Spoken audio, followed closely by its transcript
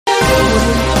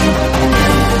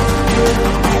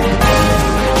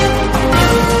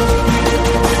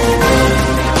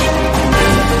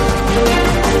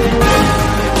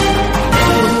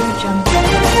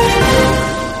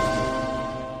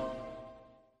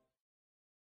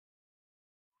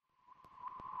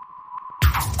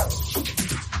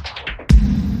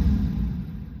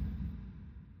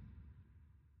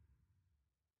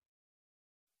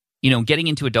Getting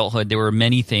into adulthood, there were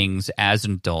many things as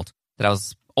an adult that I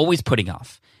was always putting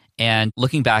off. And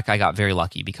looking back, I got very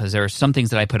lucky because there are some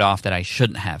things that I put off that I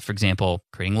shouldn't have. For example,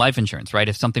 creating life insurance, right?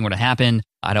 If something were to happen,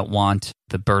 I don't want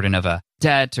the burden of a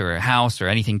debt or a house or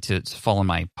anything to fall on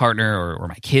my partner or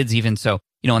my kids even. So,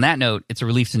 on that note, it's a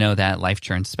relief to know that life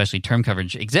insurance, especially term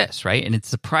coverage, exists, right? And it's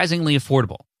surprisingly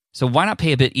affordable. So why not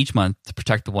pay a bit each month to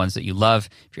protect the ones that you love?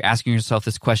 If you're asking yourself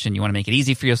this question, you want to make it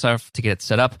easy for yourself to get it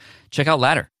set up, check out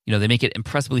Ladder. They make it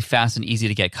impressively fast and easy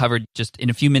to get covered. Just in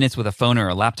a few minutes with a phone or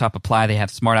a laptop apply, they have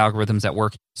smart algorithms that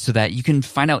work so that you can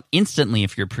find out instantly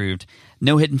if you're approved.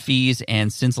 No hidden fees,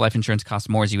 and since life insurance costs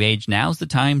more as you age, now's the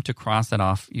time to cross that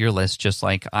off your list, just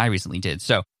like I recently did.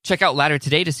 So check out Ladder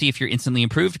today to see if you're instantly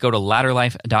approved. Go to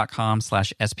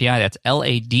ladderlife.com/SPI. That's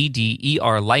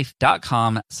LADDER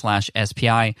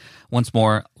life.com/SPI. Once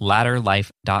more,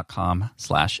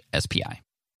 ladderlife.com/SPI.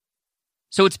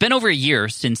 So it's been over a year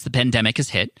since the pandemic has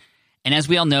hit. And as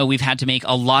we all know, we've had to make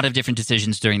a lot of different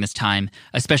decisions during this time,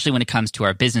 especially when it comes to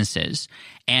our businesses.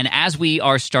 And as we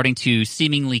are starting to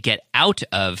seemingly get out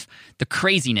of the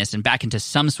craziness and back into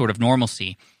some sort of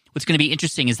normalcy, what's going to be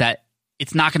interesting is that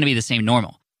it's not going to be the same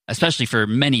normal, especially for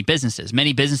many businesses.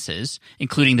 Many businesses,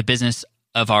 including the business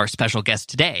of our special guest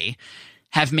today,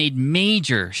 have made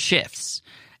major shifts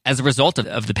as a result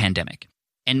of the pandemic.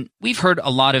 And we've heard a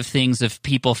lot of things of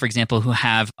people, for example, who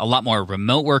have a lot more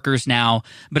remote workers now.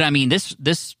 But I mean,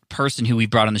 this person who we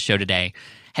brought on the show today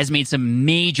has made some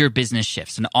major business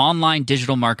shifts, an online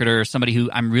digital marketer, somebody who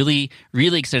I'm really,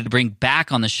 really excited to bring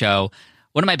back on the show.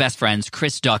 One of my best friends,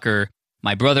 Chris Ducker,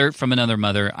 my brother from another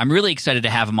mother. I'm really excited to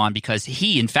have him on because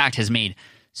he, in fact, has made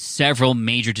several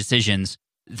major decisions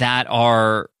that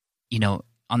are,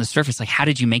 on the surface, like, how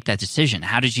did you make that decision?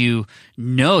 How did you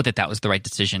know that was the right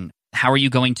decision? How are you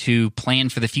going to plan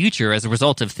for the future as a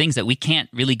result of things that we can't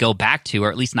really go back to,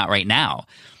 or at least not right now?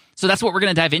 So that's what we're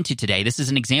going to dive into today. This is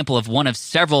an example of one of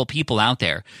several people out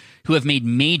there who have made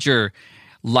major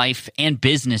life and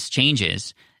business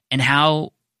changes and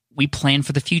how we plan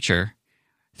for the future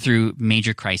through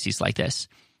major crises like this.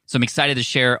 So I'm excited to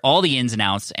share all the ins and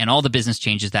outs and all the business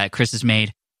changes that Chris has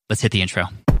made. Let's hit the intro.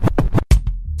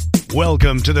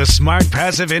 Welcome to the Smart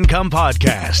Passive Income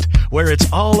Podcast, where it's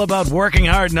all about working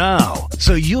hard now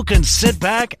so you can sit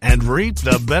back and reap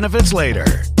the benefits later.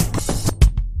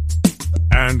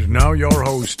 And now your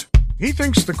host. He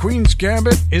thinks The Queen's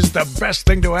Gambit is the best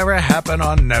thing to ever happen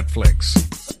on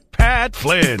Netflix. Pat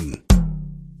Flynn.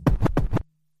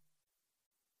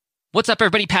 What's up,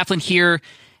 everybody? Pat Flynn here.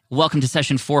 Welcome to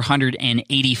session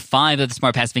 485 of the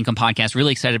Smart Passive Income Podcast.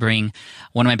 Really excited to bring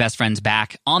one of my best friends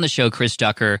back on the show, Chris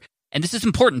Ducker. And this is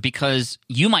important because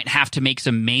you might have to make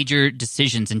some major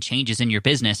decisions and changes in your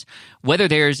business, whether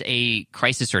there's a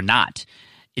crisis or not.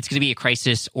 It's going to be a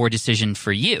crisis or decision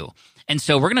for you. And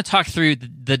so we're going to talk through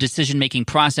the decision-making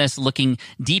process, looking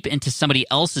deep into somebody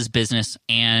else's business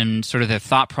and sort of their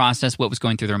thought process, what was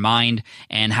going through their mind,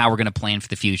 and how we're going to plan for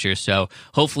the future. So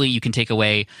hopefully you can take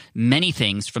away many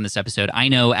things from this episode. I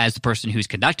know as the person who's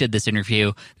conducted this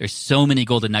interview, there's so many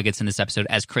golden nuggets in this episode,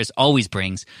 as Chris always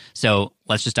brings. So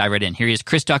let's just dive right in. Here he is,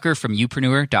 Chris Ducker from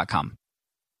youpreneur.com.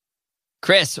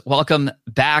 Chris, welcome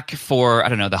back for,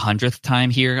 the 100th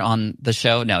time here on the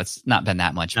show. No, it's not been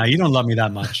that much. No, you don't love me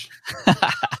that much.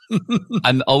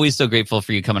 I'm always so grateful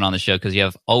for you coming on the show because you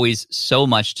have always so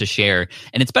much to share.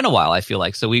 And it's been a while, I feel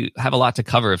like. So we have a lot to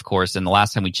cover, of course. And the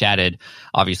last time we chatted,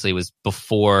 obviously, was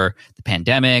before the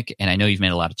pandemic. And I know you've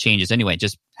made a lot of changes. Anyway,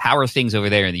 just how are things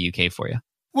over there in the UK for you?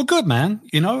 Well, good, man.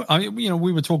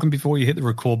 We were talking before you hit the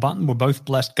record button. We're both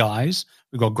blessed guys.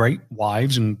 We've got great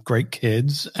wives and great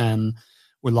kids. And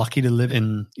we're lucky to live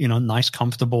in, nice,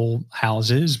 comfortable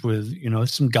houses with,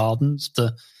 some gardens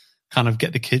to kind of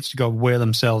get the kids to go wear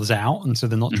themselves out. And so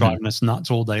they're not driving us nuts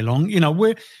all day long.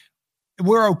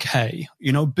 We're okay.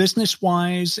 Business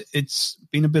wise, it's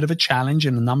been a bit of a challenge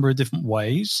in a number of different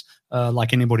ways,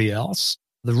 like anybody else.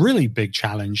 The really big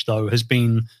challenge, though, has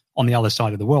been on the other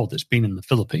side of the world. It's been in the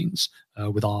Philippines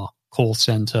with our call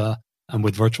center and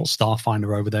with Virtual Staff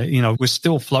Finder over there. We're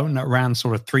still floating at around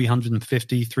sort of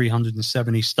 350,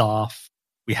 370 staff.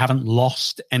 We haven't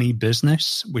lost any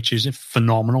business, which is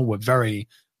phenomenal. We're very,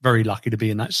 very lucky to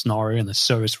be in that scenario in the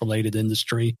service-related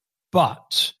industry.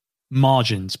 But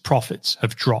margins, profits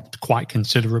have dropped quite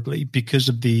considerably because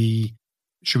of the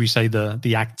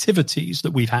activities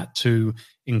that we've had to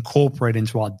incorporate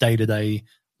into our day-to-day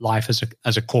life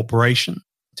as a corporation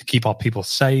to keep our people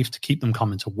safe, to keep them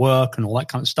coming to work and all that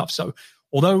kind of stuff. So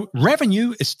although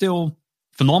revenue is still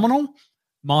phenomenal,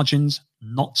 margins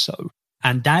not so.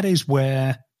 And that is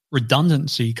where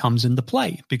redundancy comes into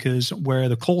play, because where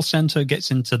the call center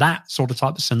gets into that sort of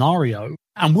type of scenario,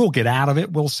 and we'll get out of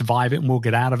it, we'll survive it, and we'll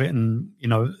get out of it, and,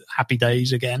 happy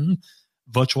days again.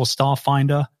 Virtual Staff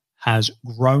Finder has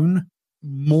grown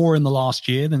more in the last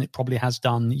year than it probably has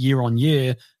done year on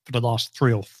year for the last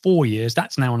 3 or 4 years.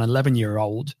 That's now an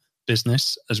 11-year-old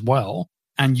business as well.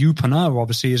 And Youpreneur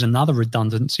obviously is another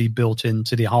redundancy built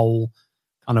into the whole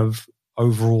kind of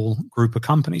overall group of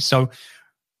companies. So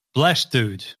blessed,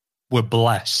 dude. We're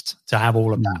blessed to have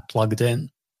all of that plugged in.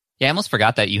 Yeah, I almost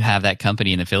forgot that you have that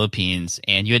company in the Philippines,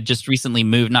 and you had just recently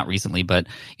moved, not recently, but,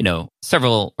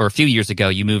 several or a few years ago,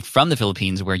 you moved from the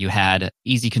Philippines where you had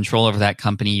easy control over that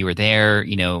company. You were there,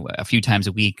 a few times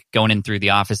a week, going in through the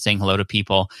office, saying hello to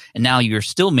people. And now you're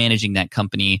still managing that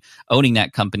company, owning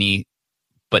that company,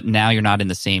 but now you're not in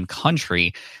the same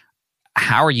country.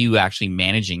 How are you actually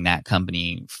managing that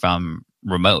company from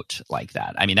remote like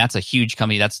that? I mean, that's a huge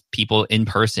company. That's people in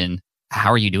person.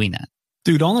 How are you doing that?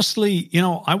 Dude, honestly,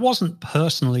 I wasn't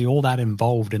personally all that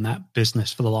involved in that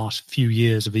business for the last few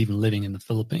years of even living in the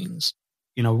Philippines.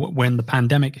 When the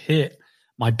pandemic hit,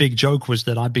 my big joke was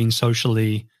that I've been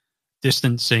socially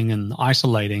distancing and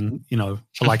isolating,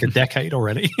 for like a decade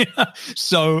already.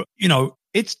 So,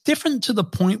 it's different to the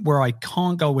point where I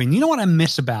can't go in. You know what I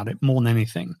miss about it more than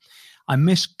anything? I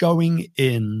miss going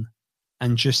in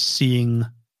and just seeing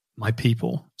my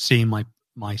people, seeing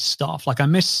my staff. Like I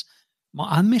miss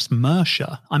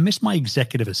Mersha. I miss my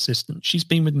executive assistant. She's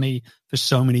been with me for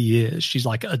so many years. She's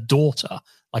like a daughter,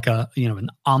 like an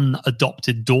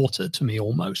unadopted daughter to me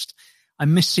almost. I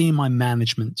miss seeing my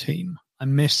management team. I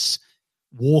miss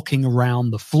walking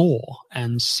around the floor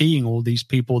and seeing all these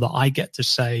people that I get to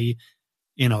say,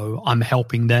 I'm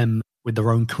helping them with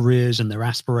their own careers and their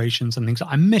aspirations and things.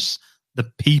 I miss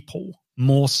the people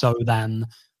more so than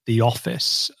the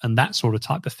office and that sort of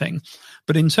type of thing.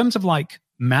 But in terms of like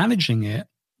managing it,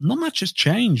 not much has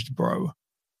changed, bro.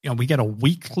 We get a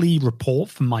weekly report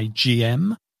from my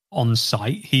GM on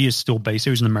site. He is still based.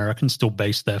 He was an American, still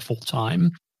based there full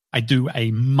time. I do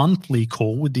a monthly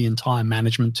call with the entire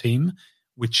management team,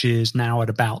 which is now at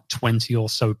about 20 or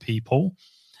so people.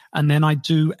 And then I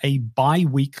do a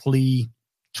bi-weekly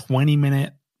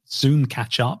 20-minute Zoom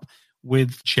catch-up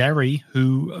with Jerry,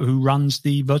 who runs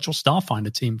the Virtual Staff Finder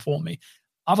team for me.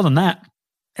 Other than that,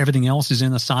 everything else is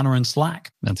in Asana and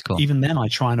Slack. That's cool. Even then, I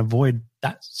try and avoid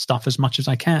that stuff as much as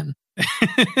I can.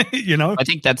 I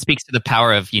think that speaks to the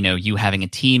power of, you having a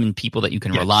team and people that you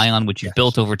can rely on, which you've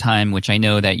built over time, which I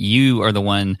know that you are the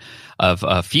one of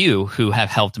a few who have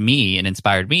helped me and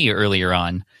inspired me earlier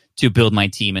on to build my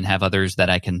team and have others that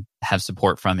I can have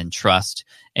support from and trust,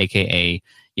 aka,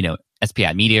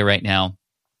 SPI Media right now.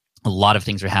 A lot of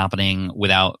things are happening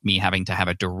without me having to have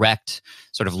a direct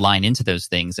sort of line into those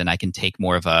things. And I can take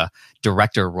more of a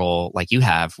director role like you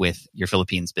have with your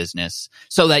Philippines business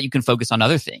so that you can focus on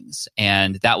other things.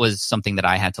 And that was something that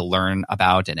I had to learn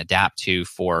about and adapt to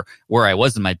for where I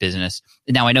was in my business.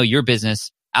 And now I know your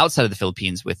business outside of the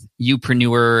Philippines with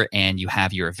Youpreneur, and you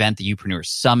have your event, the Youpreneur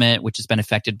Summit, which has been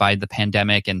affected by the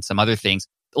pandemic and some other things.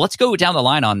 Let's go down the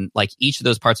line on like each of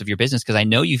those parts of your business, because I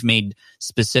know you've made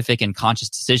specific and conscious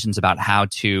decisions about how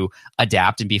to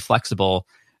adapt and be flexible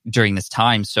during this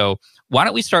time. So why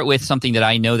don't we start with something that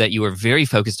I know that you were very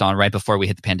focused on right before we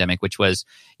hit the pandemic, which was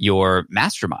your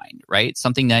mastermind, right?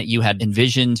 Something that you had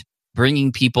envisioned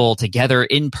bringing people together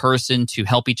in person to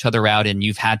help each other out, and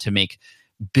you've had to make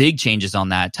big changes on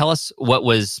that. Tell us what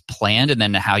was planned and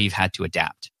then how you've had to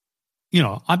adapt.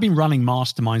 I've been running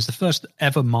masterminds. The first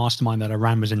ever mastermind that I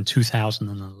ran was in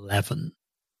 2011.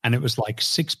 And it was like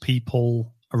 6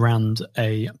 people around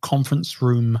a conference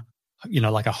room,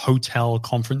 like a hotel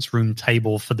conference room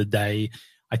table for the day.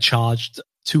 I charged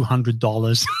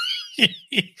 $200.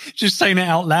 Just saying it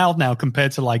out loud now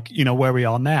compared to where we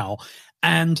are now.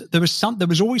 And there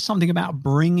was always something about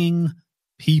bringing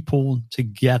people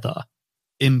together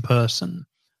in person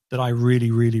that I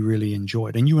really, really, really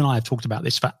enjoyed. And you and I have talked about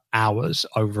this for hours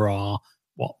over our,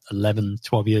 11,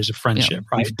 12 years of friendship,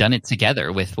 right? We've done it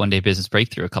together with One Day Business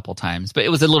Breakthrough a couple of times, but it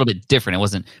was a little bit different. It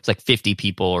was like 50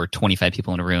 people or 25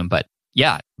 people in a room. But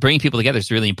yeah, bringing people together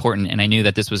is really important. And I knew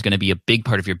that this was going to be a big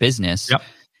part of your business. Yep.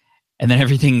 And then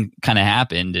everything kind of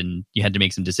happened and you had to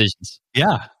make some decisions.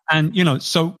 Yeah. And,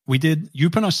 so we did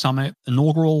Youpreneur Summit,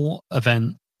 inaugural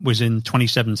event was in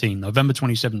 2017, November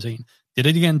 2017. Did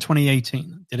it again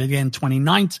 2018. Did it again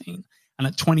 2019. And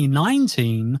at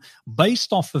 2019,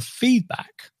 based off of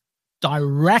feedback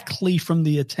directly from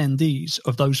the attendees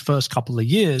of those first couple of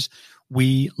years,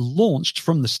 we launched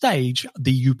from the stage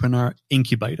the Youpreneur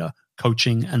Incubator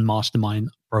Coaching and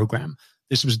Mastermind Program.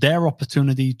 This was their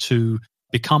opportunity to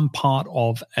become part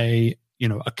of a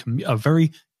a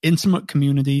very intimate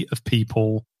community of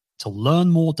people to learn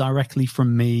more directly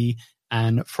from me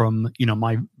and from,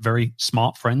 my very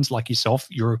smart friends like yourself.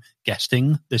 You're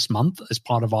guesting this month as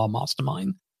part of our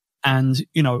mastermind, and,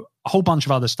 a whole bunch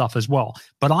of other stuff as well.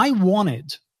 But I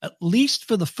wanted, at least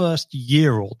for the first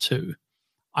year or two,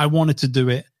 I wanted to do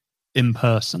it in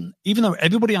person, even though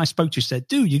everybody I spoke to said,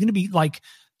 dude, you're going to be like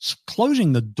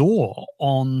closing the door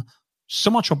on so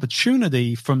much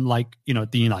opportunity from the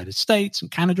United States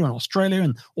and Canada and Australia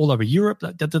and all over Europe.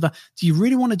 Do you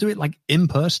really want to do it like in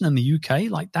person in the UK?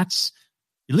 Like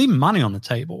you're leaving money on the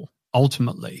table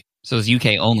ultimately. So it's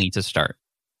UK only to start.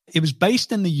 It was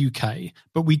based in the UK,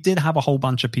 but we did have a whole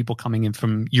bunch of people coming in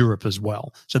from Europe as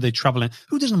well. So they travel in.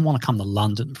 Who doesn't want to come to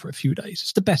London for a few days?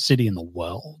 It's the best city in the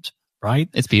world, right?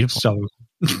 It's beautiful.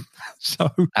 So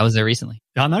I was there recently.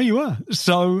 I know you were.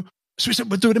 So we said,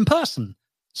 we'll do it in person.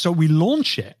 So we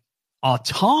launch it. Our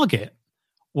target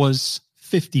was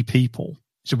 50 people.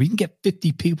 So we can get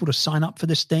 50 people to sign up for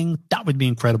this thing. That would be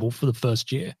incredible for the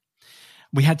first year.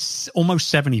 We had almost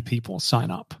 70 people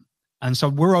sign up. And so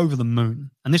we're over the moon.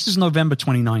 And this is November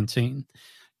 2019.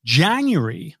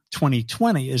 January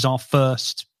 2020 is our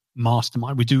first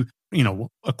mastermind. We do,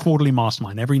 a quarterly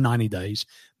mastermind every 90 days,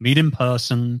 meet in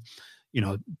person,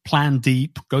 plan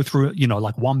deep, go through,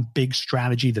 like one big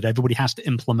strategy that everybody has to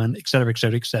implement, et cetera, et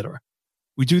cetera, et cetera.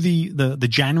 We do the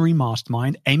January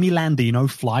mastermind. Amy Landino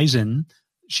flies in.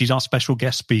 She's our special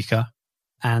guest speaker,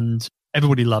 and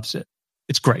everybody loves it.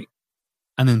 It's great.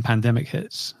 And then the pandemic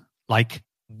hits, like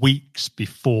weeks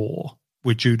before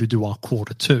we're due to do our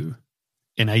quarter 2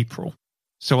 in April.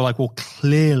 So we're like, well,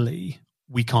 clearly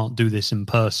we can't do this in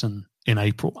person in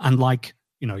April. And like,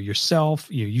 yourself,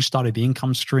 you started the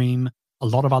income stream. A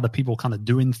lot of other people kind of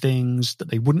doing things that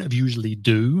they wouldn't have usually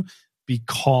do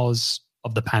because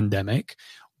of the pandemic.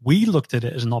 We looked at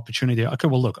it as an opportunity. Okay,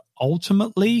 well, look,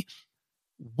 ultimately,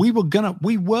 we were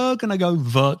gonna go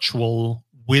virtual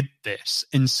with this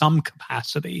in some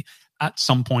capacity at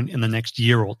some point in the next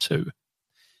year or two.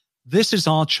 This is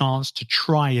our chance to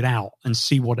try it out and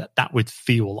see what that would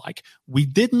feel like. We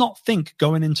did not think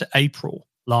going into April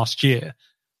last year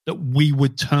that we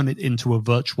would turn it into a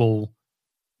virtual,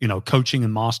 coaching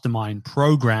and mastermind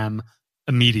program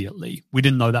immediately. We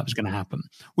didn't know that was going to happen.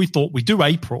 We thought we'd do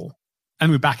April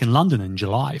and we're back in London in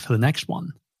July for the next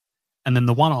one. And then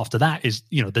the one after that is,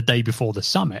 the day before the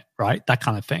summit, right? That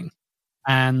kind of thing.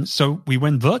 And so we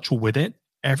went virtual with it.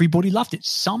 Everybody loved it.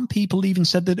 Some people even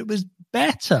said that it was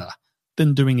better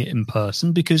than doing it in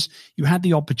person because you had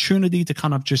the opportunity to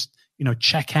kind of just,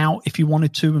 check out if you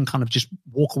wanted to and kind of just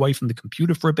walk away from the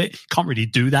computer for a bit. Can't really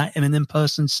do that in an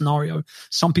in-person scenario.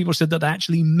 Some people said that they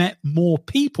actually met more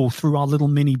people through our little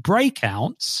mini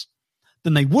breakouts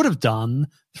than they would have done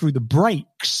through the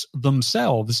breaks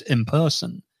themselves in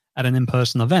person at an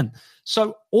in-person event.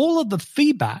 So all of the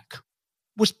feedback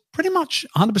was pretty much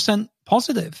 100%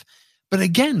 positive. But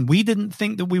again, we didn't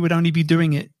think that we would only be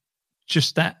doing it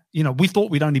just that, we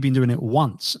thought we'd only been doing it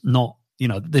once, not,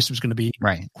 this was going to be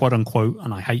right, quote unquote,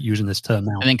 and I hate using this term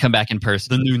now. And then come back in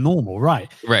person. The new normal, right.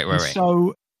 Right.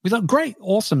 So we thought, great,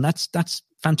 awesome. That's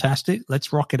fantastic.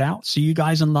 Let's rock it out. See you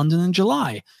guys in London in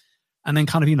July. And then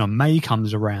kind of, May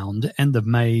comes around, end of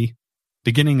May,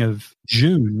 beginning of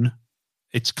June,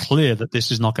 it's clear that this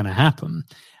is not going to happen.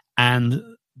 And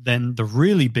then the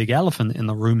really big elephant in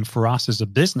the room for us as a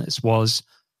business was,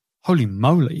 holy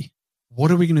moly, what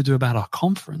are we going to do about our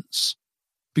conference?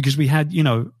 Because we had,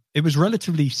 it was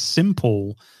relatively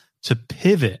simple to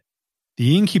pivot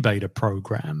the incubator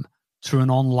program to an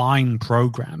online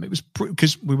program. It was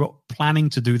because we were planning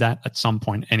to do that at some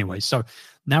point anyway. So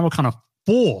now we're kind of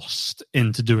forced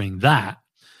into doing that,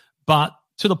 but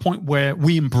to the point where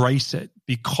we embrace it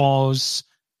because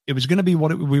it was going to be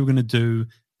what we were going to do.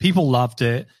 People loved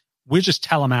it. We just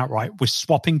tell them outright, we're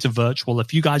swapping to virtual.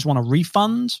 If you guys want a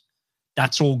refund,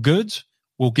 that's all good.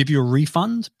 We'll give you a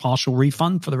refund, partial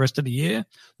refund for the rest of the year.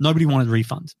 Nobody wanted a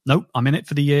refund. Nope, I'm in it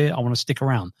for the year. I want to stick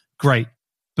around. Great.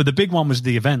 But the big one was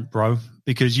the event, bro,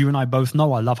 because you and I both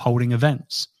know I love holding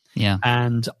events. Yeah.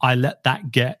 And I let that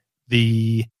get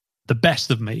the best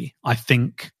of me, I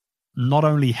think, not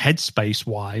only headspace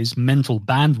wise, mental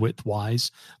bandwidth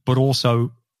wise, but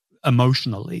also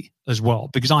emotionally as well,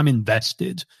 because I'm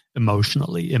invested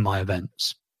emotionally in my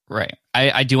events. Right.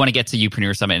 I do want to get to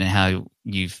Youpreneur Summit and how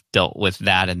you've dealt with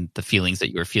that and the feelings that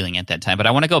you were feeling at that time. But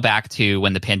I want to go back to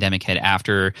when the pandemic hit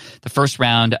after the first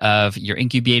round of your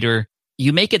incubator.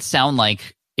 You make it sound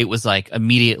like it was like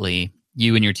immediately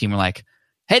you and your team were like,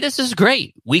 hey, this is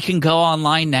great. We can go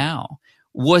online now.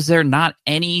 Was there not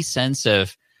any sense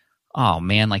of, oh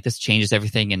man, like this changes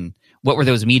everything? And what were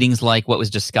those meetings like? What was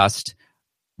discussed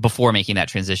before making that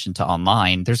transition to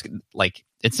online, there's like,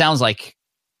 it sounds like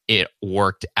it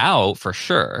worked out for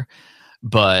sure,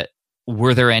 but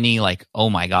were there any like, oh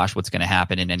my gosh, what's going to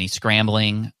happen, and any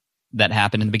scrambling that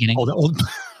happened in the beginning?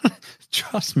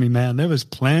 Trust me, man, there was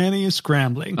plenty of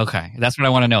scrambling. Okay, that's what I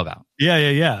want to know about.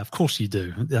 Yeah. Of course you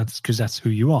do. That's because that's who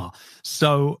you are.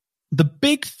 So the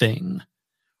big thing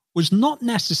was not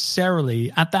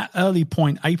necessarily at that early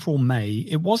point, April, May,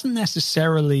 it wasn't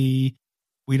necessarily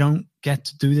we don't get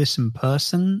to do this in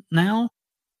person now.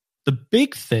 The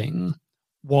big thing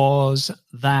was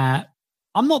that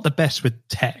I'm not the best with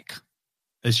tech,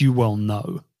 as you well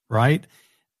know, right?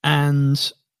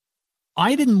 And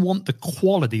I didn't want the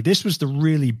quality. This was the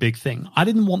really big thing. I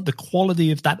didn't want the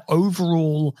quality of that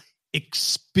overall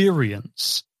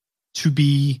experience to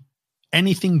be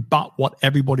anything but what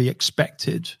everybody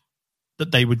expected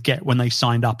that they would get when they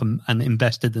signed up and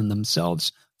invested in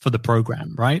themselves for the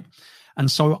program, right? And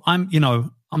so I'm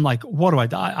like, what do I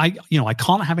do? I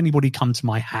can't have anybody come to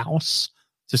my house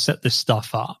to set this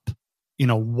stuff up.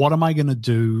 What am I going to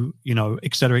do?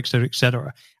 Et cetera, et cetera, et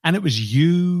cetera. And it was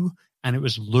you, and it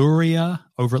was Luria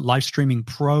over at Live Streaming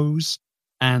Pros,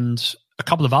 and a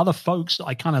couple of other folks that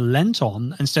I kind of lent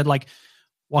on and said, like,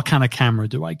 what kind of camera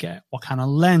do I get? What kind of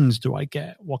lens do I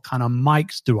get? What kind of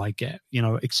mics do I get?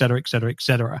 Et cetera, et cetera, et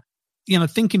cetera.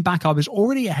 Thinking back, I was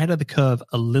already ahead of the curve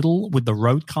a little with the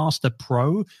Rodecaster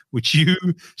Pro, which you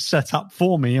set up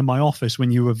for me in my office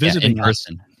when you were visiting in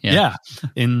person. us. Yeah.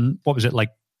 In, what was it, like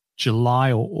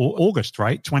July or August,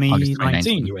 right?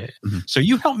 2019. You were here. Mm-hmm. So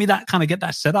you helped me get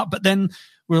that set up. But then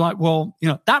we're like, well,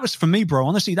 that was for me, bro.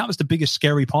 Honestly, that was the biggest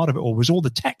scary part of it all, was all the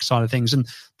tech side of things, and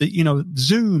the,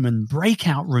 Zoom and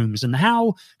breakout rooms, and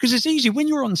how, because it's easy when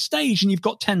you're on stage and you've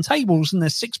got 10 tables and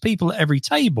there's 6 people at every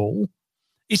table.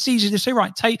 It's easy to say,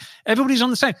 right, everybody's on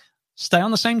the same, stay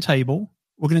on the same table.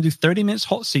 We're going to do 30 minutes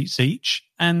hot seats each,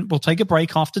 and we'll take a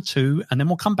break after 2, and then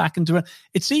we'll come back and do it.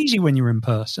 It's easy when you're in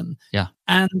person. Yeah.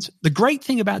 And the great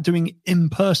thing about doing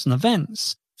in-person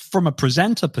events from a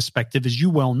presenter perspective, as you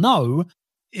well know,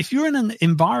 if you're in an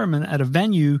environment at a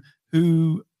venue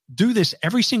who do this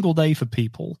every single day for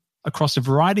people across a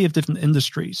variety of different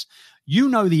industries,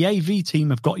 the AV team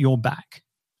have got your back,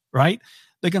 right?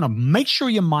 They're going to make sure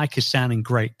your mic is sounding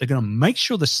great. They're going to make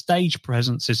sure the stage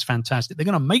presence is fantastic. They're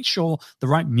going to make sure the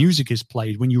right music is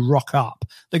played when you rock up.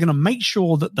 They're going to make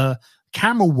sure that the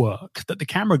camera work that the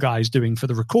camera guy is doing for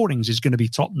the recordings is going to be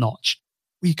top notch.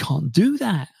 We can't do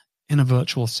that in a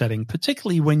virtual setting,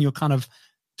 particularly when you're kind of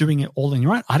doing it all in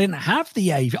your own. I didn't have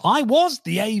the AV. I was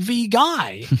the AV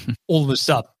guy all of a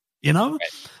sudden, Right.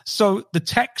 So the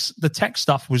tech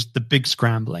stuff was the big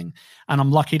scrambling, and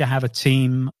I'm lucky to have a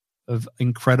team of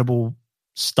incredible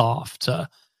staff to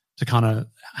kind of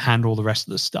handle the rest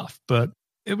of the stuff. But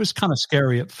it was kind of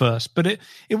scary at first, but it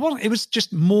wasn't, it was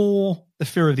just more the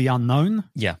fear of the unknown.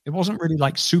 Yeah. It wasn't really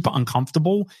like super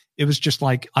uncomfortable. It was just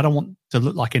like, I don't want to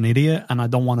look like an idiot, and I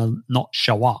don't want to not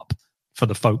show up for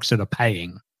the folks that are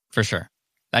paying. For sure.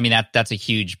 I mean, that's a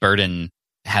huge burden,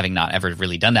 having not ever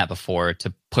really done that before,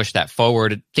 to push that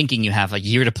forward, thinking you have a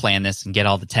year to plan this and get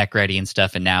all the tech ready and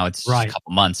stuff. And now it's just a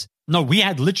couple months. No, we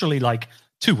had literally like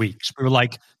 2 weeks. We were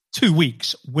like, 2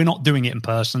 weeks, we're not doing it in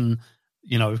person.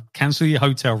 Cancel your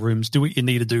hotel rooms, do what you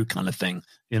need to do, kind of thing.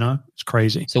 It's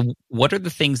crazy. So what are the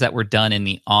things that were done in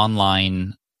the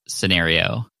online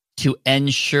scenario to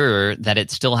ensure that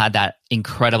it still had that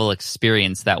incredible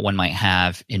experience that one might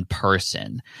have in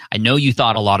person? I know you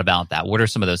thought a lot about that. What are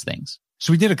some of those things?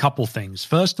 So we did a couple things.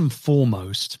 First and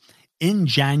foremost, in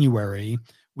January,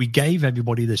 we gave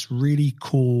everybody this really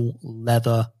cool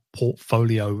leather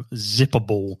portfolio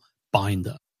zippable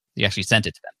binder. You actually sent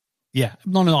it to them? Yeah.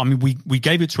 No. I mean, we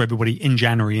gave it to everybody in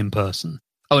January in person.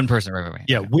 Oh, in person, right.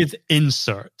 Yeah, with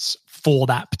inserts for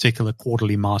that particular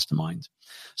quarterly mastermind.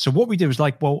 So what we did was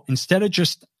like, well, instead of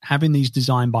just having these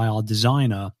designed by our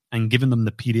designer and giving them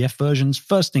the PDF versions,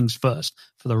 first things first,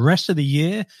 for the rest of the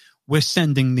year, we're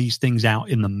sending these things out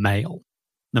in the mail,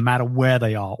 no matter where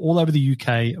they are, all over the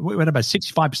UK. We had about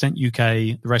 65%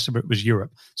 UK. The rest of it was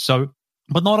Europe. So,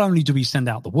 but not only do we send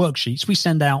out the worksheets, we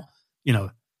send out,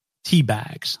 tea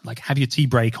bags, like have your tea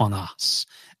break on us,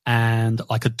 and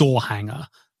like a door hanger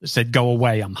that said, go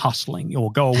away, I'm hustling,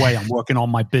 or go away, I'm working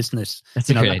on my business. That's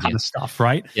a great idea. Kind of stuff,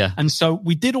 right? Yeah. And so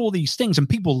we did all these things, and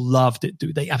people loved it,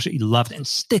 dude. They absolutely loved it. And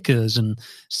stickers and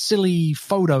silly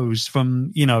photos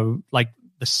from, like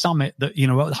the summit that,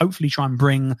 hopefully try and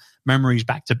bring memories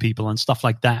back to people and stuff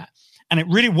like that. And it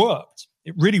really worked.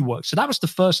 It really worked. So that was the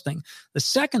first thing. The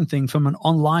second thing from an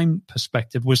online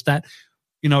perspective was that,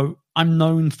 I'm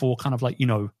known for kind of like,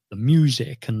 the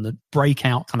music and the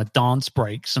breakout kind of dance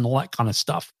breaks and all that kind of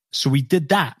stuff. So we did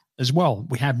that. as well.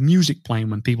 We had music playing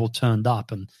when people turned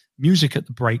up, and music at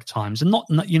the break times, and not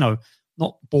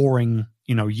boring,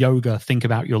 yoga, think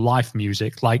about your life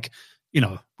music. Like,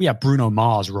 we had Bruno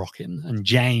Mars rocking and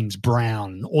James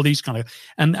Brown, all these kind of,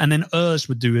 and then Urs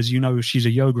would do, as she's a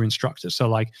yoga instructor. So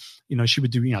like, she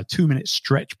would do, 2-minute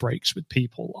stretch breaks with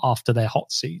people after their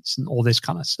hot seats and all this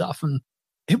kind of stuff. And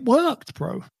it worked,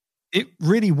 bro. It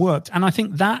really worked. And I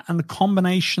think that, and the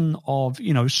combination of,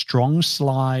 strong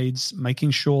slides,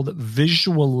 making sure that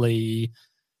visually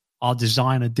our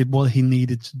designer did what he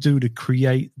needed to do to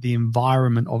create the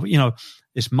environment of,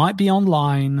 this might be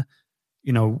online,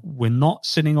 we're not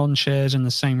sitting on chairs in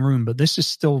the same room, but this is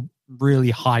still really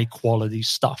high quality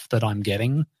stuff that I'm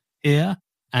getting here.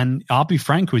 And I'll be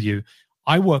frank with you,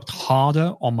 I worked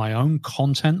harder on my own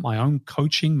content, my own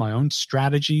coaching, my own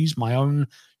strategies, my own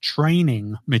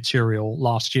training material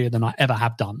last year than I ever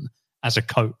have done as a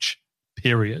coach,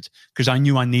 period, because I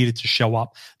knew I needed to show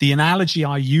up. The analogy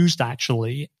I used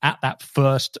actually at that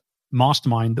first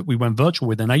mastermind that we went virtual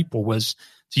with in April was,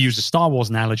 to use a Star Wars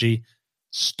analogy,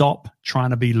 stop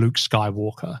trying to be Luke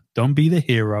Skywalker. Don't be the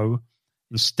hero.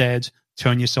 Instead,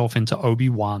 turn yourself into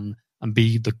Obi-Wan and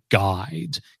be the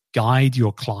guide. Guide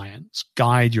your clients,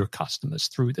 guide your customers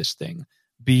through this thing.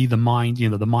 Be the mind,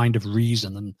 the mind of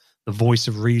reason and the voice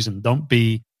of reason. Don't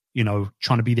be,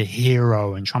 trying to be the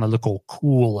hero and trying to look all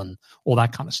cool and all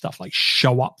that kind of stuff. Like,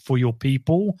 show up for your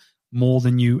people more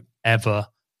than you ever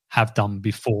have done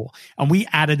before. And we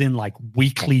added in like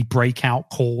weekly breakout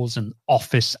calls and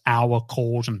office hour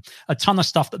calls and a ton of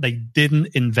stuff that they didn't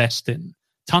invest in,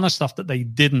 ton of stuff that they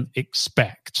didn't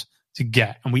expect to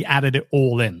get. And we added it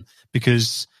all in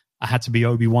because I had to be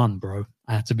Obi-Wan, bro.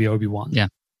 I had to be Obi-Wan. Yeah.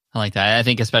 I like that. I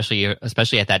think especially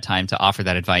at that time, to offer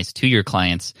that advice to your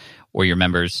clients or your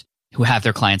members who have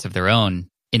their clients of their own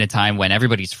in a time when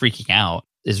everybody's freaking out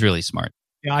is really smart.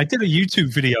 Yeah, I did a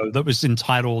YouTube video that was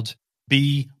entitled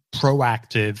Be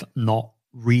Proactive, Not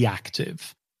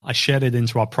Reactive. I shared it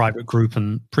into our private group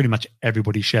and pretty much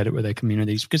everybody shared it with their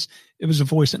communities because it was a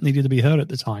voice that needed to be heard at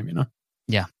the time,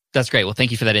 Yeah, that's great. Well,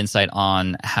 thank you for that insight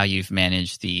on how you've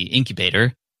managed the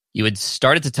incubator. You had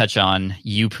started to touch on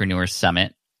Youpreneur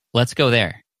Summit. Let's go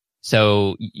there.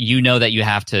 So that you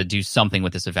have to do something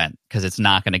with this event because it's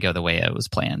not going to go the way it was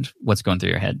planned. What's going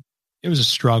through your head? It was a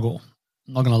struggle.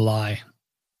 I'm not going to lie.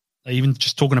 Even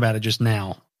just talking about it just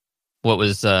now. What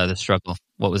was the struggle?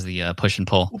 What was the push and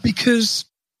pull? Well, because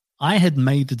I had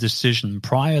made the decision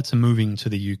prior to moving to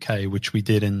the UK, which we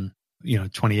did in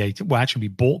 2018. Well, actually, we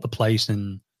bought the place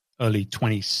in early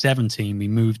 2017. We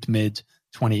moved mid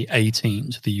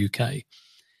 2018 to the UK.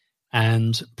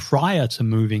 And prior to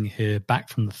moving here back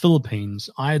from the Philippines,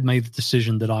 I had made the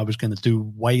decision that I was going to do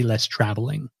way less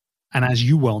traveling. And as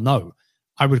you well know,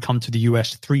 I would come to the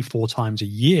US 3-4 times a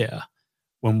year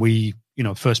when we,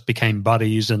 first became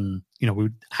buddies and, we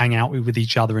would hang out with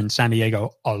each other in San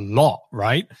Diego a lot,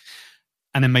 right?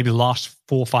 And then maybe the last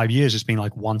 4 or 5 years, it's been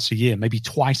like once a year, maybe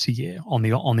twice a year on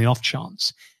the off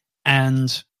chance.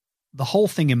 And the whole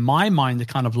thing in my mind to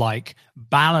kind of like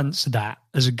balance that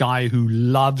as a guy who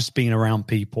loves being around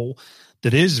people,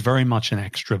 that is very much an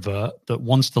extrovert, that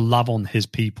wants to love on his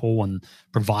people and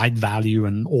provide value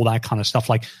and all that kind of stuff.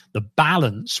 Like, the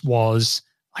balance was,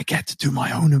 I get to do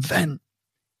my own event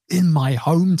in my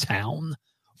hometown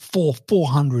for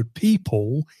 400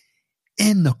 people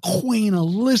in the Queen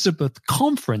Elizabeth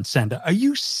Conference Center. Are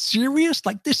you serious?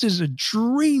 Like, this is a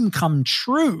dream come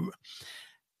true.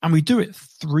 And we do it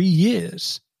 3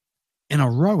 years in a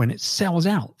row and it sells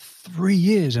out 3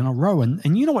 years in a row.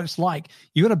 And you know what it's like?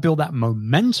 You got to build that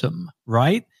momentum,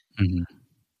 right? Mm-hmm.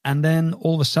 And then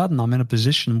all of a sudden I'm in a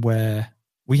position where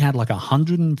we had like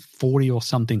 140 or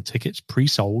something tickets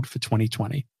pre-sold for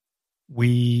 2020.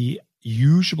 We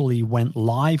usually went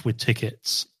live with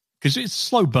tickets because it's a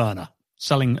slow burner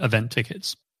selling event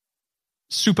tickets.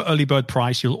 Super early bird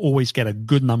price. You'll always get a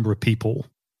good number of people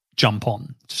jump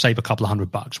on to save a couple of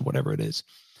 $100 or whatever it is.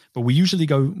 But we usually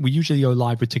go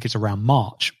live with tickets around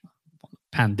March.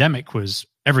 Pandemic was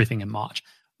everything in March.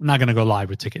 We're not going to go live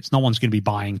with tickets. No one's going to be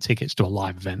buying tickets to a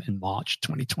live event in March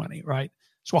 2020, right?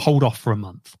 So we'll hold off for a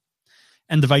month.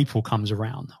 End of April comes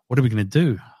around. What are we going to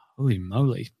do? Holy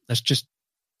moly. It's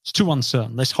too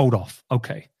uncertain. Let's hold off.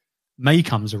 Okay. May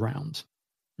comes around.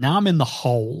 Now I'm in the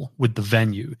hole with the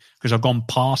venue because I've gone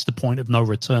past the point of no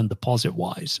return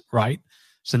deposit-wise, right?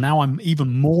 So now I'm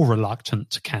even more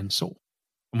reluctant to cancel.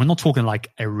 And we're not talking like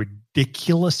a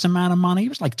ridiculous amount of money. It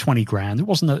was like 20 grand. It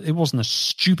wasn't a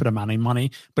stupid amount of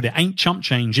money, but it ain't chump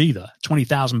change either.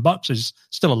 $20,000 is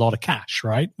still a lot of cash,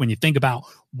 right? When you think about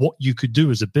what you could do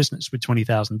as a business with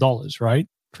 $20,000, right?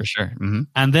 For sure. Mm-hmm.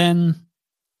 And then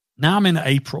now I'm in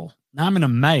April Now I'm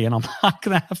in May and I'm not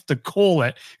going to have to call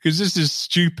it because this is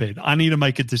stupid. I need to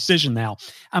make a decision now.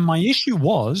 And my issue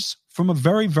was, from a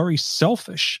very, very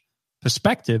selfish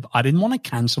perspective, I didn't want to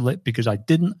cancel it because I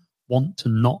didn't want to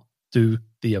not do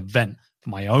the event for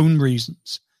my own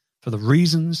reasons, for the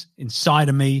reasons inside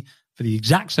of me, for the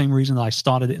exact same reason that I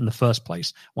started it in the first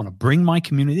place. I want to bring my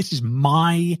community. This is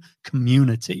my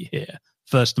community here,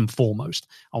 first and foremost.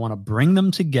 I want to bring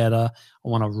them together. I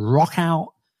want to rock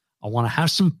out. I want to have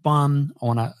some fun. I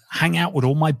want to hang out with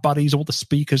all my buddies, all the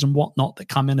speakers and whatnot that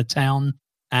come into town.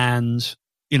 And,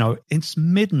 you know, it's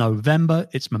mid-November.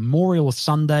 It's Memorial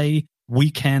Sunday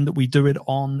weekend that we do it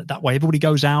on. That way everybody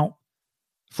goes out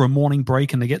for a morning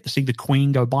break and they get to see the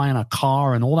Queen go by in a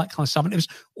car and all that kind of stuff. And it was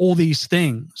all these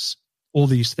things.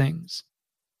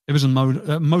 It was an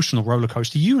emotional roller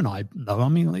coaster. You and I know. I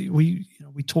mean, we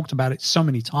talked about it so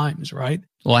many times, right?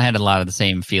 Well, I had a lot of the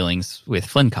same feelings with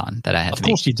FlynnCon that I had to make.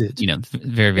 Of course you did. You know,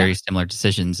 very, very similar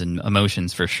decisions and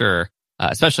emotions for sure,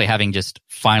 especially having just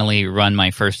finally run my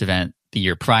first event the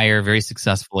year prior very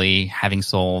successfully, having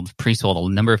pre-sold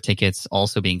a number of tickets,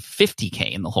 also being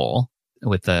 $50K in the hole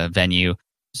with the venue.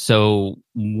 So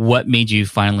what made you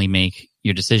finally make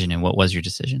your decision, and what was your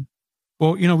decision?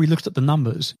 Well, you know, we looked at the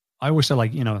numbers. I always say,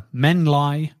 like, you know, men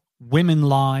lie, women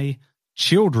lie,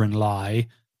 children lie,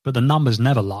 but the numbers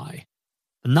never lie.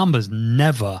 The numbers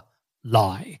never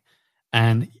lie.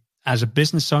 And as a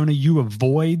business owner, you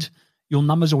avoid your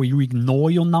numbers or you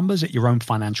ignore your numbers at your own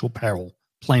financial peril,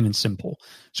 plain and simple.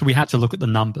 So we had to look at the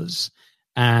numbers.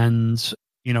 And,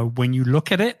 you know, when you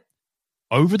look at it,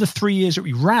 over the 3 years that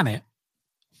we ran it,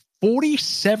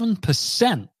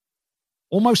 47%,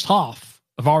 almost half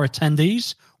of our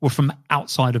attendees were from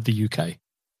outside of the UK.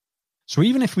 So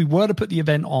even if we were to put the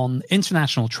event on,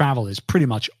 international travel is pretty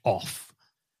much off.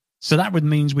 So that would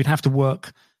mean we'd have to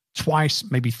work twice,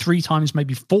 maybe 3 times,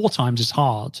 maybe 4 times as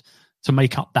hard to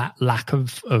make up that lack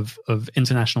of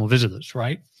international visitors,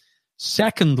 right?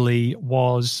 Secondly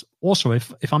was also,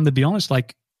 if I'm to be honest,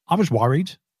 like, I was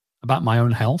worried about my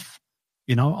own health.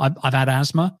 You know, I've had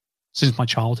asthma since my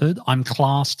childhood. I'm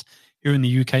classed here in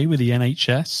the UK with the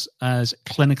NHS as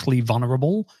clinically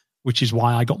vulnerable, which is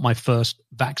why I got my first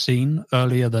vaccine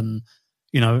earlier than,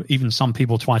 you know, even some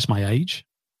people twice my age.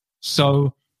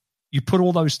 So you put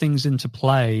all those things into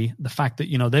play, the fact that,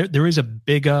 you know, there is a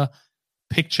bigger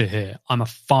picture here. I'm a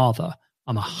father.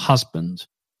 I'm a husband.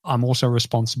 I'm also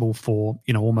responsible for,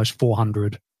 you know, almost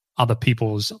 400 other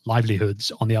people's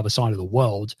livelihoods on the other side of the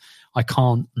world. I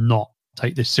can't not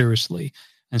take this seriously.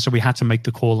 And so we had to make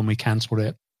the call and we canceled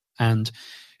it. And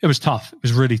it was tough. It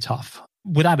was really tough.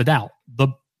 Without a doubt,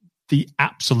 the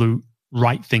absolute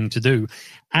right thing to do.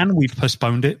 And we've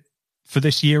postponed it for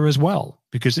this year as well,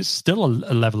 because it's still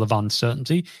a level of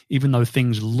uncertainty, even though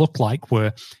things look like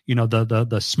we're, you know,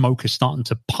 the smoke is starting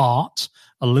to part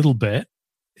a little bit.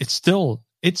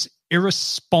 It's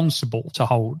irresponsible to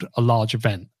hold a large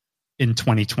event in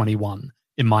 2021,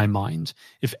 in my mind.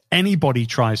 If anybody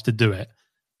tries to do it,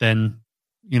 then,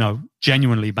 you know,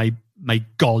 genuinely may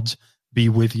God be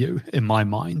with you, in my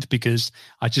mind, because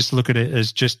I just look at it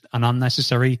as just an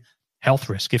unnecessary health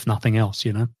risk, if nothing else,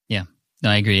 you know? Yeah, no,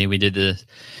 I agree. We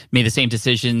made the same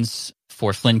decisions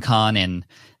for FlynnCon, and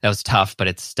that was tough, but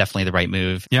it's definitely the right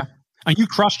move. Yeah. And you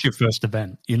crushed your first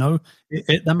event, you know?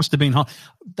 That must have been hard.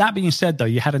 That being said, though,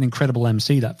 you had an incredible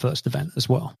MC that first event as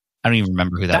well. I don't even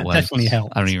remember who that was. Definitely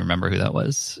helped. I don't even remember who that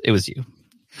was. It was you.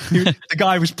 The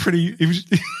guy was pretty...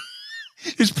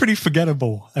 He's pretty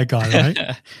forgettable, that guy,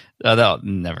 right?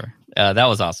 Never. That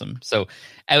was awesome. So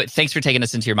thanks for taking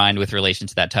us into your mind with relation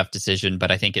to that tough decision. But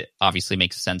I think it obviously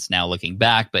makes sense now looking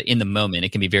back. But in the moment,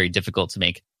 it can be very difficult to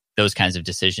make those kinds of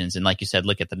decisions. And like you said,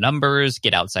 look at the numbers,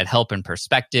 get outside help and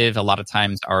perspective. A lot of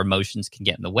times our emotions can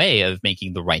get in the way of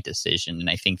making the right decision. And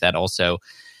I think that also,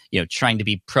 you know, trying to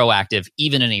be proactive,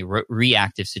 even in a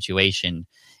reactive situation,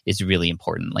 is really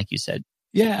important, like you said.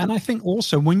 Yeah, and I think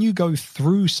also when you go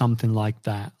through something like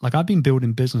that, like I've been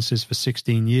building businesses for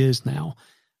 16 years now,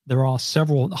 there are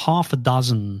half a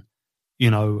dozen, you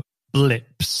know,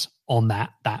 blips on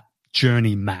that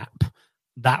journey map.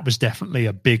 That was definitely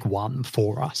a big one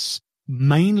for us,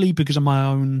 mainly because of my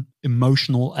own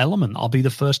emotional element. I'll be the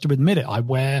first to admit it. I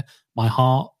wear my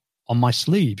heart on my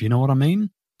sleeve, you know what I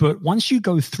mean? But once you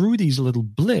go through these little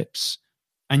blips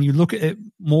and you look at it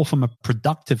more from a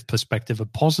productive perspective, a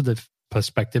positive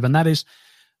perspective, and that is,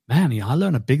 man, I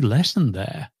learned a big lesson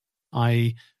there.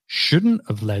 I shouldn't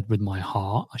have led with my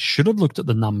heart. I should have looked at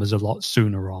the numbers a lot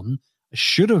sooner on. I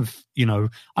should have, you know,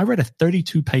 I read a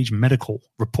 32-page medical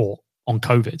report on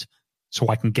COVID so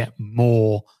I can get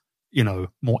more, you know,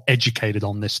 more educated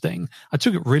on this thing. I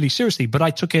took it really seriously, but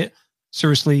I took it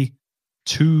seriously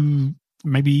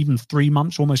maybe even 3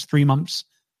 months, almost 3 months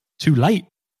too late.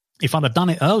 If I'd have done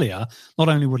it earlier, not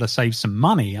only would I save some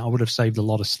money, I would have saved a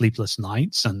lot of sleepless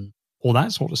nights and all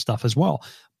that sort of stuff as well.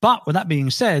 But with that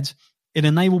being said, it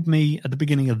enabled me at the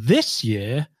beginning of this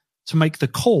year to make the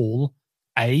call,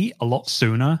 A, a lot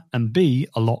sooner, and B,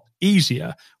 a lot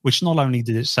easier, which not only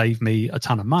did it save me a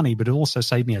ton of money, but it also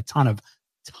saved me a ton of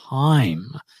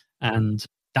time. And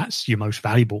that's your most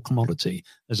valuable commodity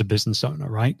as a business owner,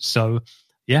 right? So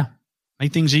yeah,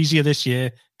 made things easier this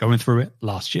year, going through it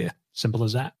last year. Simple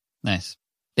as that. Nice.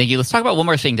 Thank you. Let's talk about one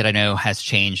more thing that I know has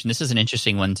changed. And this is an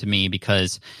interesting one to me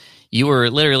because you were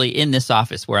literally in this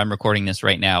office where I'm recording this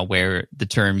right now, where the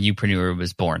term youpreneur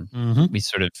was born. We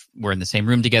sort of were in the same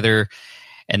room together,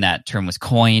 and that term was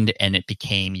coined, and it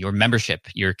became your membership,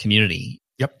 your community.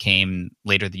 Yep. Came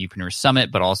later the Youpreneur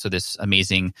Summit, but also this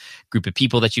amazing group of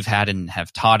people that you've had and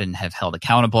have taught and have held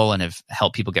accountable and have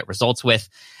helped people get results with.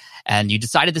 And you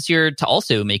decided this year to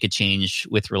also make a change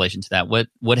with relation to that.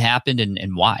 What happened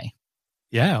and why?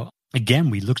 Yeah. Again,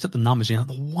 we looked at the numbers. The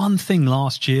one thing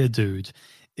last year, dude,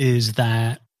 is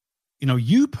that,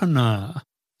 Youpreneur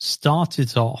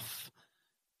started off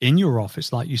in your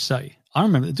office, like you say. I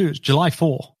remember, dude, it's July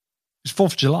 4. It's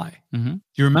 4th of July. Do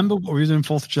you remember what we were doing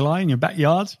 4th of July in your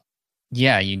backyard?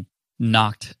 Yeah, you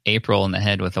knocked April in the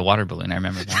head with a water balloon. I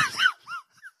remember that.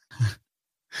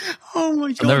 Oh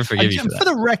my God. I'll never forgive you for that. For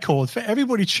the record, for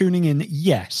everybody tuning in,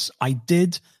 yes, I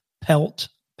did pelt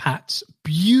Pat's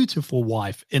beautiful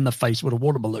wife in the face with a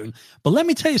water balloon. But let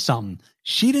me tell you something.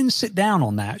 She didn't sit down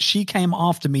on that. She came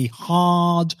after me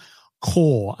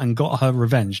hardcore and got her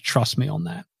revenge. Trust me on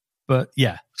that. But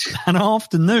yeah, that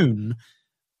afternoon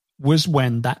was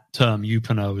when that term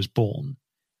youpreneur was born.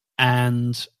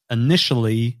 And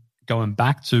initially, going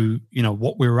back to,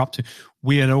 what we were up to,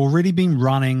 we had already been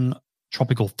running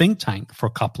Tropical Think Tank for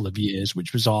a couple of years,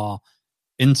 which was our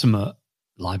intimate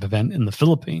live event in the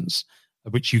Philippines,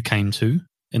 which you came to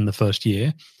in the first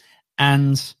year.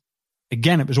 And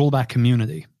again, it was all about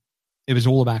community. It was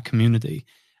all about community.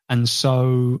 And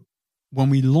so when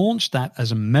we launched that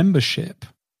as a membership,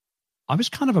 I was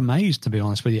kind of amazed, to be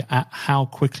honest with you, at how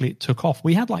quickly it took off.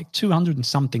 We had like 200 and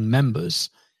something members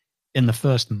in the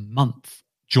first month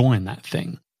join that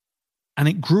thing. And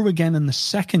it grew again in the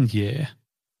second year.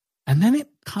 And then it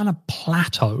kind of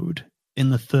plateaued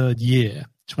in the third year,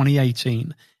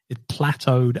 2018. It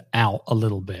plateaued out a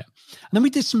little bit. And then we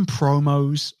did some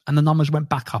promos and the numbers went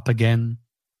back up again.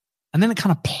 And then it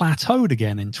kind of plateaued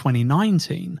again in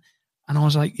 2019. And I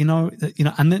was like,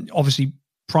 and then obviously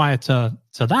prior to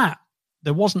that,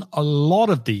 there wasn't a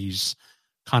lot of these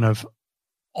kind of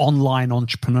online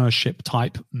entrepreneurship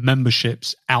type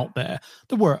memberships out there.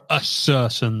 There were a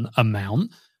certain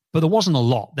amount, but there wasn't a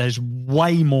lot. There's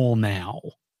way more now,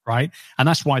 right? And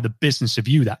that's why the business of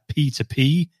you, that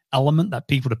P2P element, that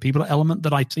people-to-people element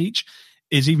that I teach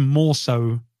is even more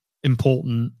so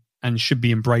important and should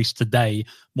be embraced today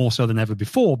more so than ever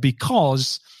before,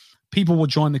 because people will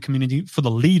join the community for the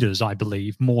leaders, I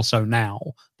believe, more so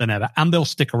now than ever. And they'll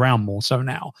stick around more so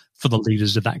now for the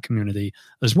leaders of that community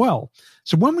as well.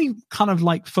 So when we kind of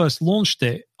like first launched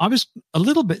it, I was a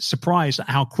little bit surprised at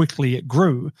how quickly it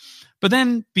grew. But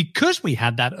then because we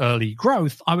had that early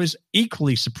growth, I was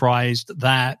equally surprised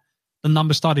that the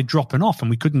numbers started dropping off and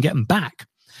we couldn't get them back.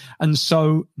 And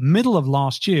so middle of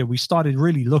last year, we started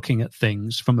really looking at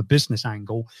things from a business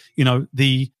angle.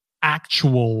 The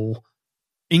actual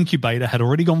incubator had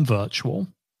already gone virtual.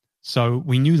 So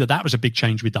we knew that was a big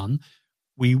change we'd done.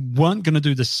 We weren't going to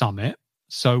do the summit.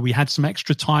 So we had some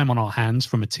extra time on our hands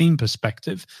from a team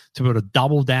perspective to be able to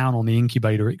double down on the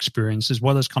incubator experience, as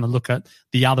well as kind of look at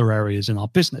the other areas in our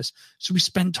business. So we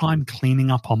spent time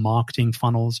cleaning up our marketing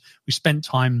funnels. We spent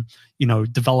time,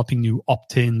 developing new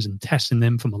opt-ins and testing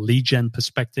them from a lead gen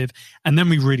perspective. And then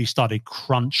we really started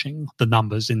crunching the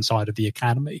numbers inside of the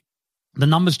academy. The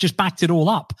numbers just backed it all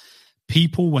up.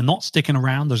 People were not sticking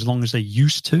around as long as they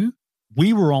used to.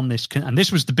 We were on this, and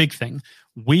this was the big thing.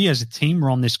 We as a team were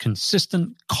on this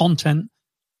consistent content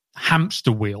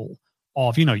hamster wheel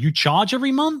of, you charge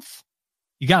every month,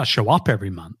 you got to show up every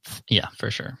month. Yeah,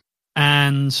 for sure.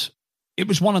 And it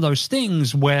was one of those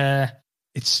things where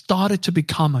it started to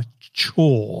become a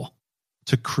chore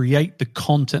to create the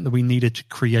content that we needed to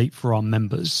create for our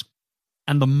members.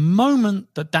 And the moment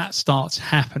that starts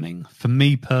happening, for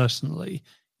me personally,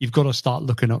 you've got to start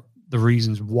looking at the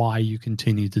reasons why you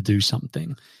continue to do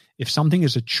something. If something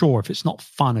is a chore, if it's not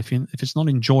fun, if it's not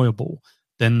enjoyable,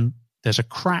 then there's a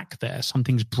crack there.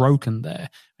 Something's broken there.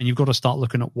 And you've got to start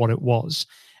looking at what it was.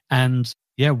 And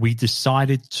yeah, we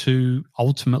decided to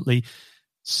ultimately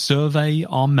survey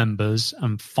our members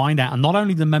and find out, and not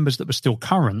only the members that were still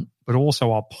current, but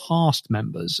also our past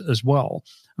members as well,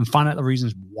 and find out the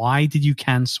reasons. Why did you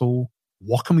cancel?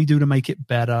 What can we do to make it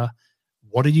better?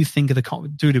 What did you think of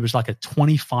the dude? It was like a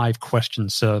 25 question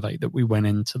survey that we went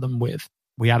into them with.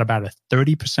 We had about a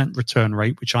 30% return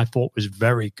rate, which I thought was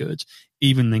very good,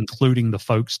 even including the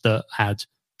folks that had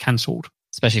canceled.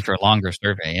 Especially for a longer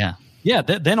survey, yeah. Yeah,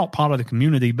 they're not part of the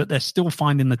community, but they're still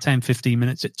finding the 10, 15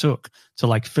 minutes it took to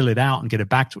like fill it out and get it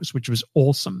back to us, which was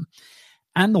awesome.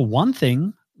 And the one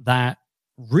thing that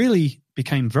really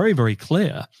became very, very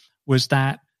clear was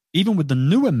that even with the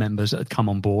newer members that had come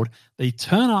on board, they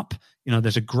turn up,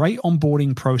 there's a great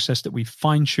onboarding process that we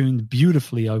fine-tuned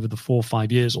beautifully over the 4 or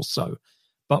 5 years or so.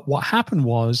 But what happened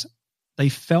was they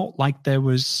felt like there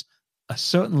was a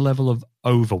certain level of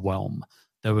overwhelm.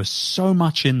 There was so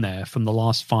much in there from the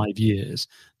last 5 years.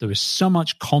 There was so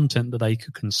much content that they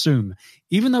could consume.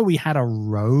 Even though we had a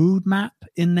roadmap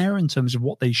in there in terms of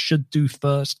what they should do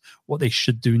first, what they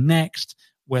should do next,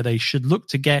 where they should look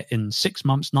to get in 6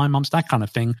 months, 9 months, that kind of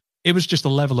thing. It was just a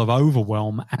level of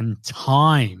overwhelm and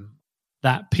time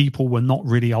that people were not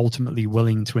really ultimately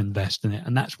willing to invest in it.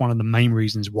 And that's one of the main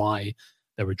reasons why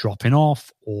they were dropping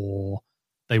off, or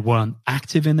they weren't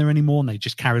active in there anymore, and they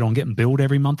just carried on getting billed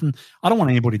every month. And I don't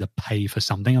want anybody to pay for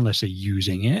something unless they're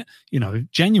using it,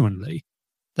 genuinely.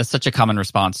 That's such a common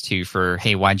response for,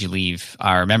 hey, why'd you leave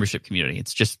our membership community?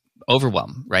 It's just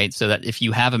overwhelm, right? So that if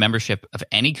you have a membership of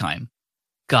any kind,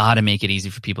 got to make it easy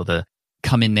for people to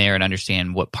come in there and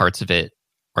understand what parts of it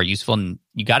are useful. And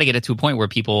you got to get it to a point where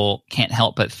people can't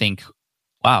help but think,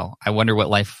 wow, I wonder what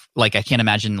life, like I can't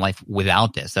imagine life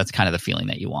without this. That's kind of the feeling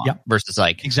that you want. Yep. Versus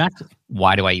like, exactly,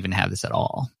 why do I even have this at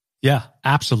all? Yeah,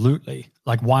 absolutely.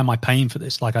 Like, why am I paying for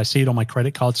this? Like, I see it on my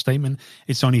credit card statement.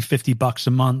 It's only $50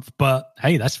 a month, but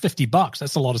hey, that's $50.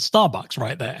 That's a lot of Starbucks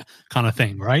right there, kind of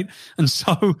thing, right? And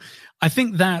so I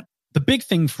think that the big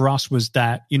thing for us was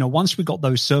that, once we got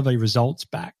those survey results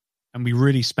back and we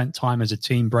really spent time as a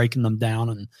team breaking them down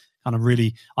and kind of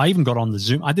really, I even got on the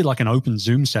Zoom. I did like an open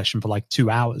Zoom session for like 2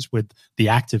 hours with the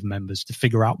active members to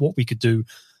figure out what we could do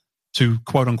to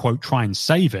quote unquote try and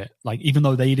save it. Like, even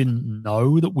though they didn't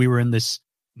know that we were in this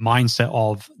mindset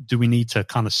of, do we need to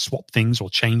kind of swap things or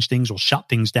change things or shut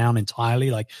things down entirely?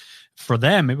 Like, for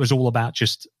them, it was all about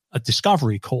just a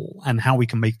discovery call and how we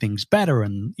can make things better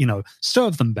and,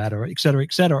 serve them better, et cetera,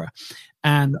 et cetera.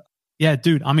 And yeah,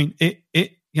 dude, I mean,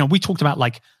 we talked about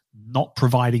like not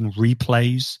providing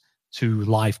replays to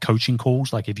live coaching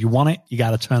calls. Like, if you want it, you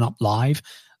got to turn up live.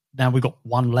 Now we've got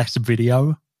one less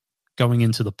video going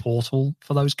into the portal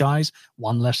for those guys,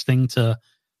 one less thing to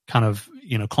kind of,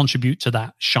 contribute to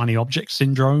that shiny object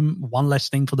syndrome, one less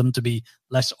thing for them to be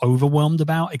less overwhelmed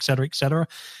about, et cetera, et cetera.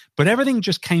 But everything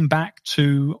just came back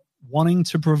to wanting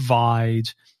to provide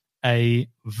a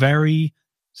very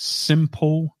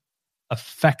simple,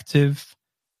 effective,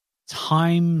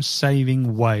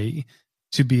 time-saving way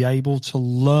to be able to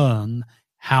learn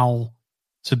how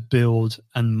to build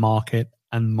and market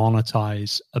and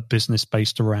monetize a business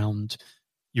based around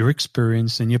your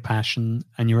experience and your passion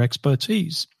and your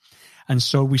expertise. And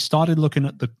so we started looking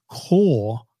at the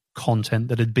core content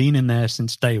that had been in there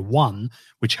since day one,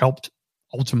 which helped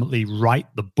ultimately write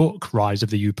the book, Rise of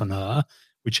the Youpreneur,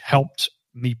 which helped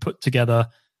me put together,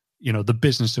 the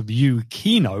Business of You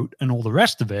keynote and all the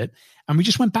rest of it. And we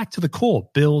just went back to the core,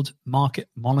 build, market,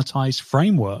 monetize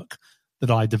framework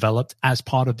that I developed as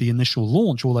part of the initial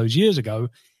launch all those years ago.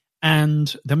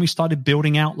 And then we started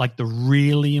building out like the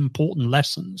really important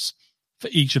lessons for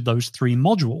each of those 3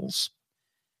 modules.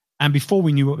 And before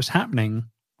we knew what was happening,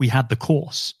 we had the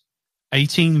course,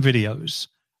 18 videos,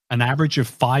 an average of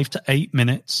 5 to 8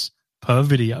 minutes per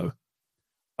video,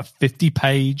 a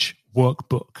 50-page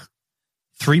workbook,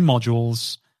 3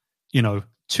 modules,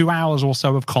 2 hours or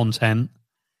so of content.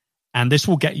 And this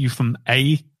will get you from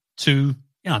A to,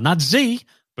 not Z,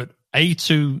 but A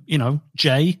to,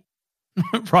 J,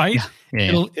 right?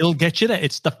 Yeah. It'll get you there.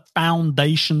 It's the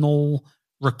foundational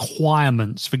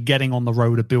requirements for getting on the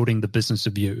road of building the business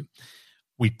of you.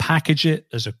 We package it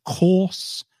as a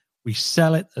course. We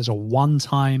sell it as a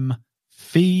one-time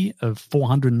fee of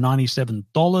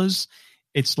 $497.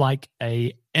 It's like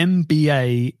a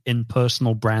MBA in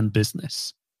personal brand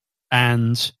business.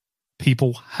 And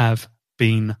people have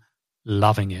been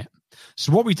loving it.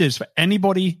 So what we did is, for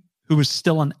anybody who was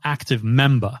still an active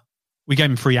member, we gave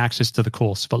them free access to the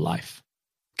course for life.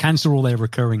 Cancel all their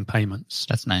recurring payments.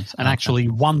 That's nice. And actually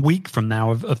 1 week from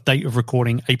now of date of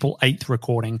recording, April 8th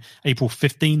recording, April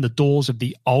 15, the doors of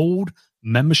the old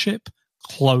membership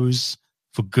close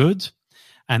for good.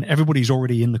 And everybody's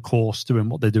already in the course doing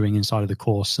what they're doing inside of the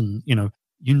course. And,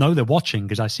 you know they're watching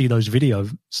because I see those video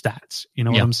stats. You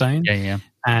know what I'm saying? Yeah.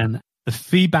 And the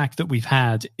feedback that we've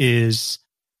had is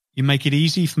you make it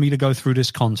easy for me to go through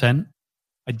this content.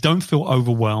 I don't feel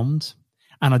overwhelmed,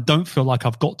 and I don't feel like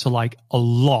I've got to like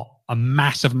a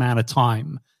massive amount of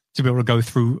time to be able to go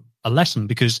through a lesson,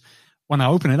 because when I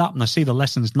open it up and I see the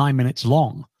lesson's 9 minutes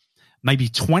long, maybe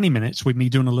 20 minutes with me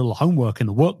doing a little homework in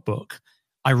the workbook,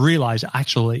 I realize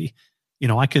actually, you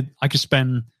know, I could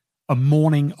spend a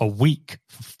morning a week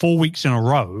for 4 weeks in a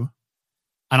row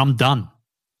and I'm done.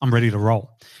 I'm ready to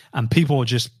roll. And people are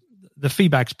just, the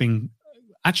feedback's been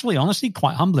actually, honestly,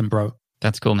 quite humbling, bro.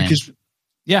 That's cool, man. Because,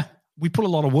 yeah, we put a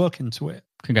lot of work into it.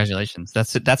 Congratulations.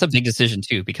 That's a big decision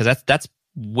too, because that's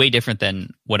way different than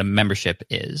what a membership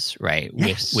is, right?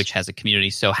 Yes. Which has a community.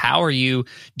 So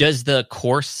does the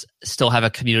course still have a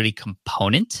community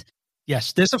component?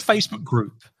 Yes, there's a Facebook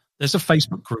group.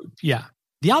 Yeah.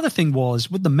 The other thing was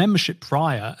with the membership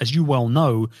prior, as you well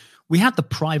know, we had the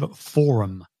private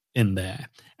forum in there,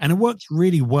 and it worked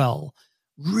really well,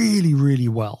 really, really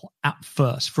well at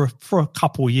first for a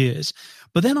couple of years.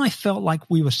 But then I felt like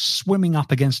we were swimming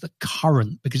up against the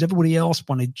current because everybody else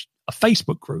wanted a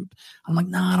Facebook group. I'm like,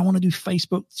 nah, I don't want to do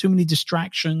Facebook. Too many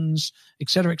distractions, et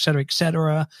cetera, et cetera, et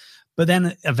cetera. But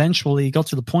then eventually it got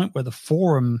to the point where the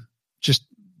forum just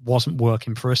wasn't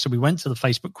working for us. So we went to the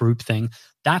Facebook group thing.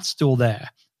 That's still there.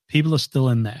 People are still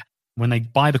in there. When they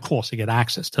buy the course, they get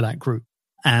access to that group.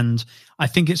 And I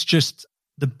think it's just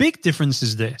the big difference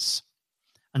is this.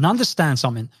 And understand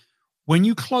something. When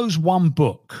you close one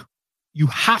book, you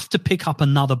have to pick up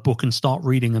another book and start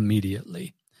reading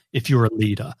immediately if you're a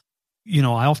leader. You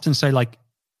know, I often say, like,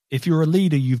 if you're a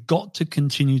leader, you've got to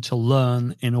continue to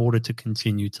learn in order to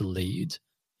continue to lead.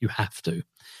 You have to.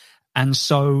 And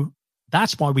so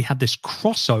that's why we had this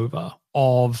crossover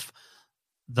of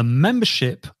the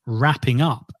membership wrapping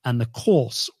up and the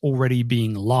course already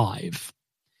being live.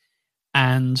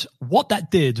 And what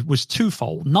that did was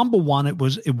twofold. Number one, it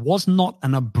was not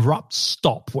an abrupt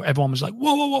stop where everyone was like,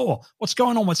 whoa, what's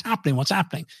going on? What's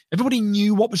happening? Everybody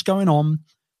knew what was going on.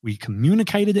 We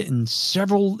communicated it in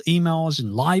several emails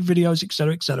and live videos, et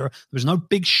cetera, et cetera. There was no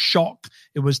big shock.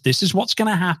 It was, this is what's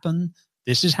going to happen.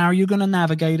 This is how you're going to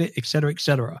navigate it, et cetera, et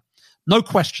cetera. No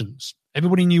questions.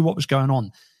 Everybody knew what was going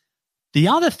on. The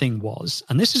other thing was,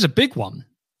 and this is a big one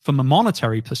from a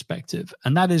monetary perspective,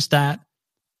 and that is that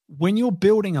when you're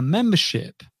building a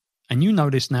membership, and you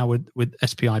notice now with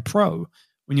SPI Pro,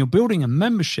 when you're building a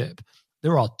membership,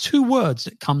 there are two words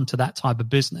that come to that type of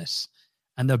business.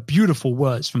 And they're beautiful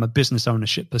words from a business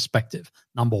ownership perspective.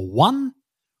 Number one,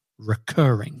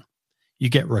 recurring. You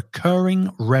get recurring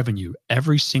revenue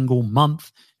every single month,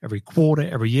 every quarter,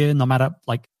 every year, no matter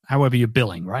like however you're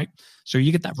billing, right? So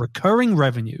you get that recurring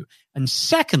revenue. And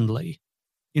secondly,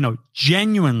 you know,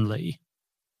 genuinely,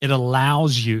 it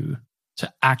allows you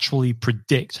to actually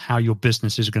predict how your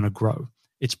business is going to grow.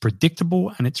 It's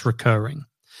predictable and it's recurring.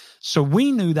 So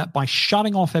we knew that by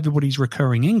shutting off everybody's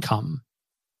recurring income,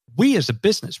 we as a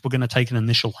business were going to take an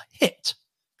initial hit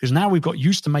because now we've got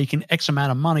used to making X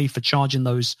amount of money for charging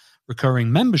those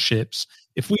recurring memberships.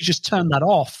 If we just turn that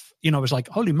off, you know, it's like,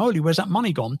 holy moly, where's that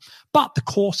money gone? But the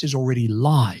course is already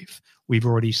live. We've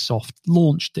already soft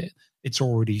launched it. It's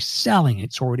already selling.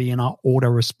 It's already in our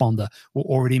autoresponder. We're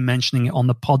already mentioning it on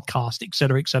the podcast, et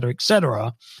cetera, et cetera, et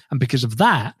cetera. And because of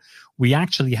that, we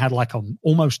actually had like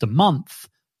almost a month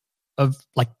of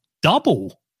like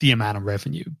double the amount of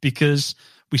revenue because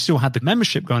we still had the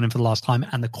membership going in for the last time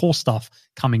and the course stuff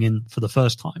coming in for the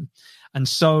first time. And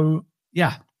so,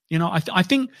 yeah, you know, I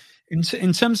think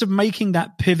in terms of making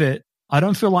that pivot, I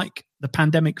don't feel like the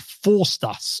pandemic forced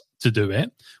us to do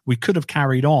it. We could have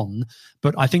carried on,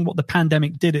 but I think what the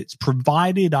pandemic did, it's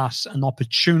provided us an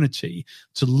opportunity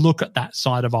to look at that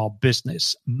side of our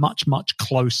business much, much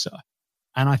closer.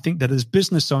 And I think that as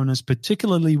business owners,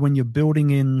 particularly when you're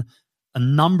building in a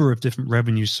number of different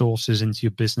revenue sources into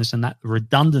your business and that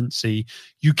redundancy,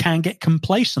 you can get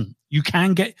complacent. You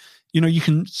can get, you know, you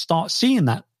can start seeing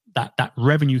that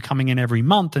revenue coming in every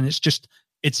month. And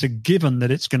it's a given that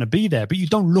it's going to be there, but you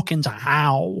don't look into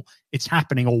how it's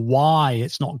happening or why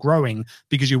it's not growing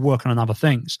because you're working on other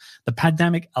things. The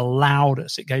pandemic allowed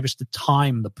us, it gave us the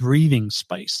time, the breathing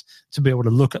space to be able to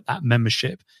look at that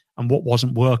membership and what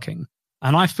wasn't working.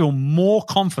 And I feel more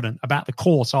confident about the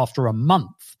course after a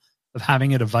month of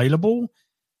having it available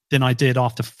than I did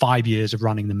after 5 years of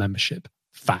running the membership.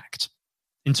 Fact.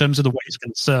 In terms of the way it's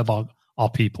going to serve our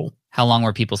people. How long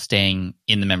were people staying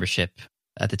in the membership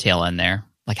at the tail end there?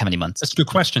 Like how many months? That's a good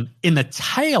question. In the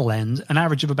tail end, an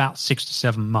average of about 6 to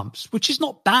 7 months, which is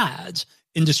not bad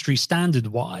industry standard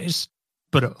wise.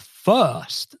 But at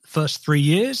first 3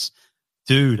 years,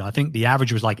 dude, I think the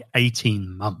average was like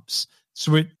 18 months.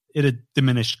 So it had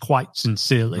diminished quite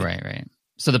sincerely. Right.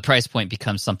 So the price point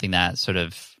becomes something that sort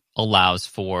of allows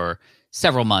for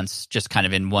several months just kind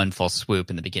of in one full swoop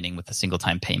in the beginning with a single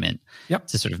time payment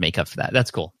to sort of make up for that.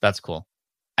 That's cool.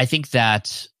 I think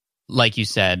that, like you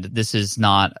said, this is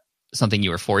not something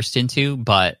you were forced into,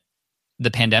 but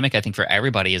the pandemic, I think for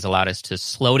everybody, has allowed us to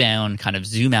slow down, kind of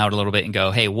zoom out a little bit and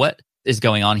go, hey, what is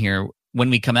going on here? When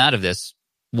we come out of this,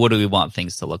 what do we want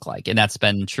things to look like? And that's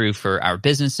been true for our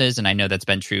businesses. And I know that's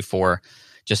been true for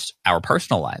just our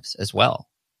personal lives as well.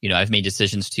 I've made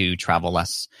decisions to travel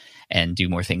less and do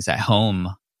more things at home,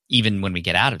 even when we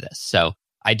get out of this. So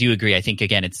I do agree. I think,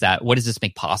 again, it's that what does this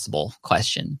make possible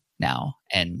question now?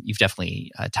 And you've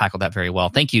definitely tackled that very well.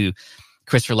 Thank you,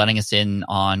 Chris, for letting us in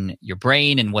on your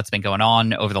brain and what's been going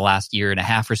on over the last year and a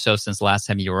half or so since the last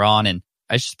time you were on. And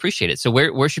I just appreciate it. So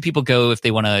where should people go if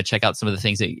they want to check out some of the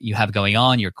things that you have going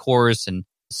on, your course and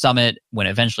summit when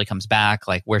it eventually comes back?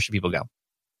 Like, where should people go?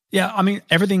 Yeah, I mean,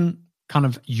 everything kind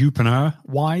of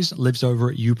youpreneur-wise lives over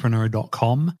at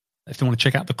youpreneur.com. If they want to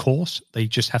check out the course, they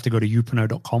just have to go to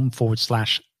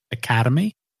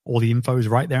youpreneur.com/academy. All the info is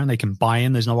right there and they can buy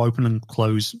in. There's no open and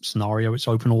close scenario. It's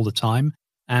open all the time.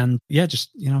 And yeah,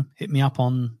 just, hit me up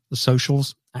on the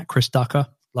socials at Chris Ducker.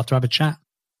 Love to have a chat.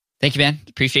 Thank you, man.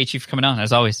 Appreciate you for coming on,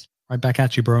 as always. Right back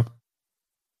at you, bro.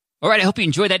 All right, I hope you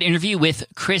enjoyed that interview with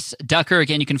Chris Ducker.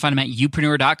 Again, you can find him at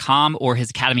youpreneur.com or his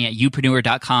academy at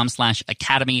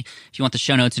youpreneur.com/academy. If you want the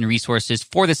show notes and resources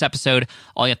for this episode,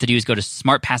 all you have to do is go to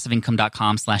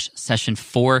smartpassiveincome.com/session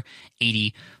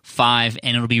 485.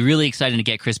 And it'll be really exciting to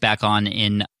get Chris back on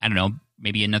in, I don't know,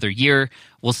 maybe another year.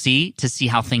 We'll see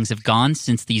how things have gone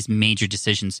since these major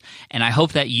decisions. And I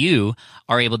hope that you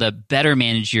are able to better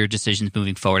manage your decisions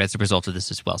moving forward as a result of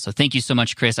this as well. So thank you so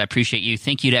much, Chris. I appreciate you.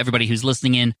 Thank you to everybody who's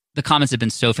listening in. The comments have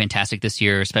been so fantastic this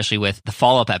year, especially with the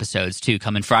follow-up episodes too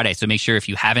coming Friday. So make sure if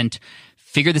you haven't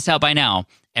figured this out by now,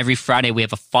 every Friday we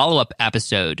have a follow-up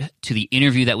episode to the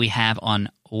interview that we have on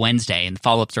Wednesday, and the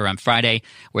follow-ups are on Friday,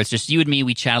 where it's just you and me.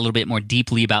 We chat a little bit more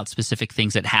deeply about specific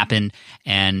things that happen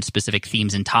and specific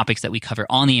themes and topics that we cover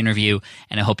on the interview,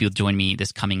 and I hope you'll join me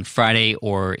this coming Friday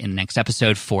or in the next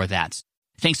episode for that.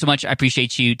 Thanks so much. I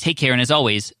appreciate you. Take care, and as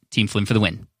always, Team Flynn for the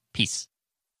win. Peace.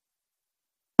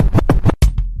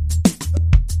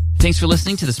 Thanks for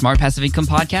listening to the Smart Passive Income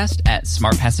Podcast at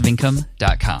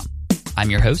smartpassiveincome.com. I'm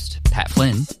your host, Pat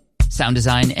Flynn. Sound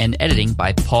design and editing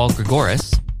by Paul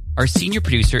Gregoris. Our senior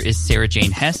producer is Sarah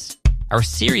Jane Hess. Our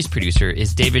series producer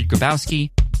is David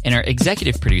Grabowski. And our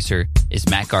executive producer is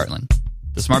Matt Gartland.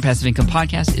 The Smart Passive Income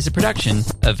Podcast is a production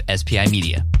of SPI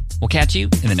Media. We'll catch you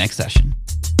in the next session.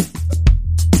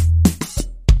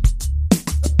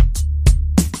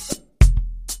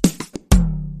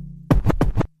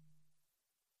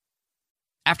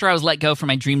 After I was let go from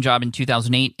my dream job in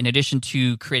 2008, in addition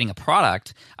to creating a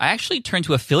product, I actually turned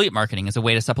to affiliate marketing as a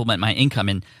way to supplement my income.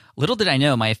 And little did I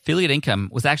know, my affiliate income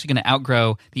was actually going to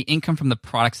outgrow the income from the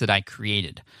products that I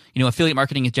created. Affiliate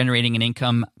marketing is generating an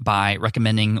income by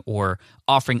recommending or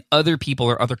offering other people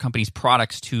or other companies'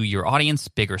 products to your audience,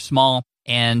 big or small.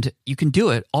 And you can do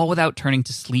it all without turning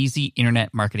to sleazy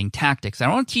internet marketing tactics. I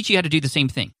want to teach you how to do the same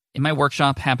thing. In my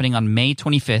workshop happening on May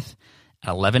 25th at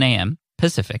 11 a.m.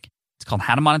 Pacific, it's called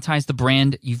How to Monetize the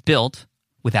Brand You've Built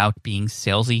Without Being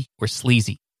Salesy or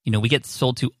Sleazy. We get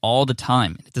sold to all the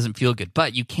time. It doesn't feel good,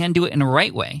 but you can do it in the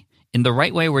right way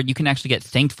where you can actually get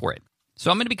thanked for it. So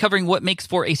I'm going to be covering what makes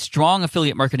for a strong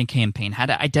affiliate marketing campaign, how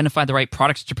to identify the right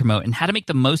products to promote, and how to make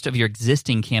the most of your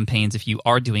existing campaigns if you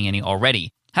are doing any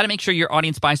already. How to make sure your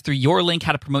audience buys through your link,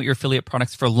 how to promote your affiliate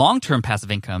products for long-term passive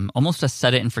income, almost a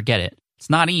set it and forget it. It's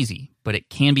not easy, but it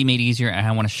can be made easier, and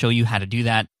I want to show you how to do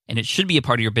that. And it should be a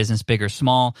part of your business, big or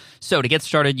small. So to get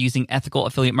started using ethical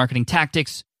affiliate marketing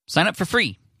tactics, sign up for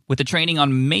free with the training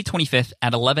on May 25th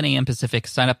at 11 a.m. Pacific.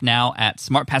 Sign up now at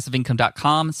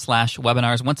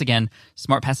smartpassiveincome.com/webinars. Once again,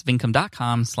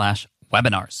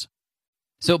 smartpassiveincome.com/webinars.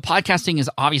 So podcasting is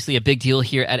obviously a big deal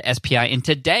here at SPI. And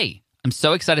today, I'm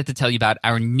so excited to tell you about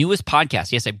our newest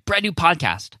podcast. Yes, a brand new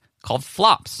podcast called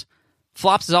Flops.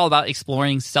 Flops is all about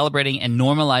exploring, celebrating, and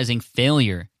normalizing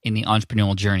failure in the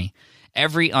entrepreneurial journey.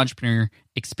 Every entrepreneur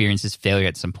experiences failure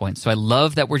at some point, so I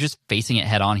love that we're just facing it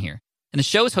head on here. And the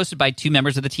show is hosted by two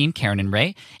members of the team, Karen and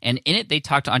Ray, and in it, they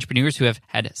talk to entrepreneurs who have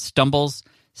had stumbles,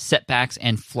 setbacks,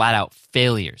 and flat-out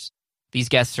failures. These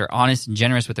guests are honest and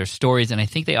generous with their stories, and I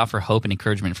think they offer hope and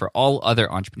encouragement for all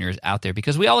other entrepreneurs out there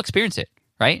because we all experience it,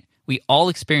 right? We all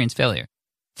experience failure.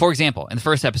 For example, in the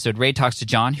first episode, Ray talks to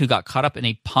John, who got caught up in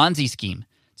a Ponzi scheme.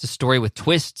 It's a story with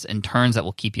twists and turns that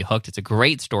will keep you hooked. It's a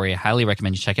great story. I highly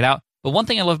recommend you check it out. But one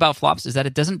thing I love about Flops is that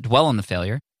it doesn't dwell on the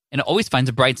failure. and it always finds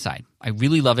a bright side. I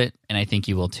really love it, and I think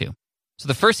you will too. So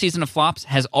the first season of Flops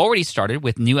has already started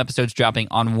with new episodes dropping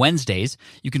on Wednesdays.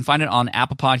 You can find it on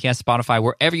Apple Podcasts, Spotify,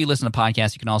 wherever you listen to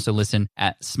podcasts. You can also listen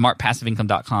at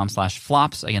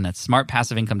smartpassiveincome.com/flops. Again, that's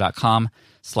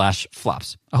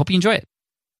smartpassiveincome.com/flops. I hope you enjoy it.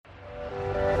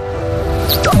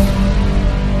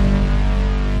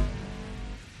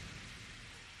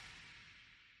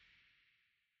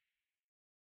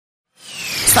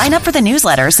 Sign up for the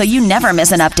newsletter so you never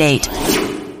miss an update.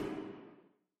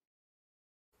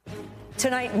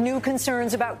 Tonight, new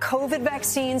concerns about COVID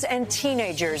vaccines and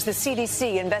teenagers. The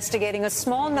CDC investigating a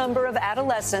small number of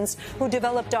adolescents who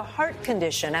developed a heart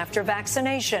condition after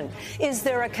vaccination. Is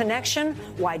there a connection?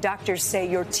 Why doctors say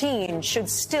your teen should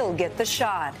still get the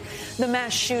shot. The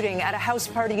mass shooting at a house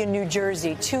party in New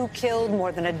Jersey. 2 killed,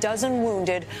 more than a dozen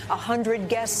wounded, 100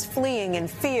 guests fleeing in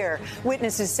fear.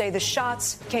 Witnesses say the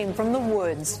shots came from the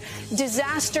woods.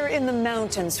 Disaster in the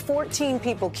mountains. 14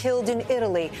 people killed in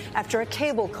Italy after a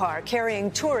cable car carrying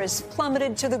tourists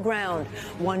plummeted to the ground.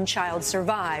 1 child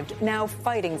survived, now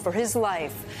fighting for his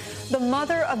life. The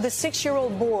mother of the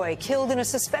 6-year-old boy killed in a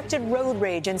suspected road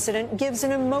rage incident gives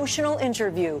an emotional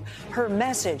interview. Her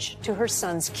message to her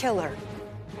son's killer.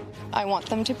 I want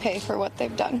them to pay for what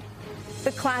they've done.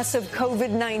 The class of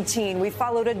COVID-19. We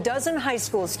followed a dozen high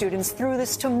school students through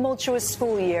this tumultuous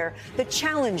school year, the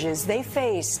challenges they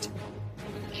faced.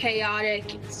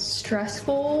 Chaotic,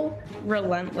 stressful,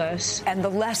 relentless. And the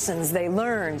lessons they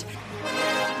learned.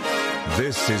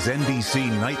 This is NBC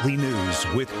Nightly News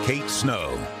with Kate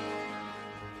Snow.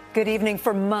 Good evening.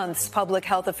 For months, public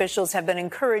health officials have been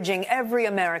encouraging every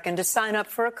American to sign up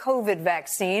for a COVID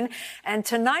vaccine. And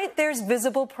tonight, there's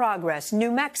visible progress.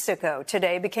 New Mexico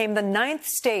today became the 9th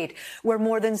state where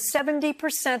more than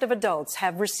 70% of adults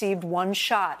have received 1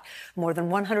 shot. More than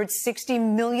 160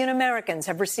 million Americans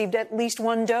have received at least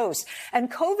 1 dose.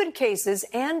 And COVID cases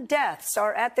and deaths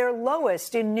are at their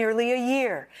lowest in nearly a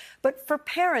year. But for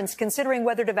parents considering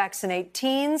whether to vaccinate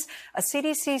teens, a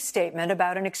CDC statement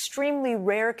about an extremely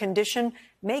rare condition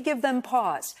may give them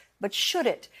pause. But should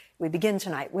it? We begin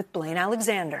tonight with Blaine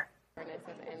Alexander.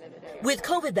 With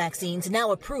COVID vaccines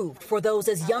now approved for those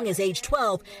as young as age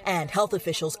 12 and health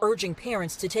officials urging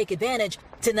parents to take advantage,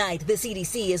 tonight the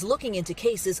CDC is looking into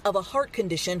cases of a heart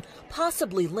condition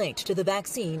possibly linked to the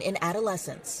vaccine in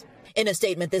adolescents. In a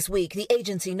statement this week, the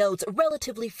agency notes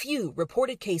relatively few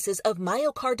reported cases of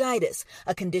myocarditis,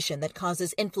 a condition that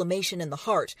causes inflammation in the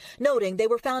heart, noting they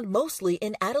were found mostly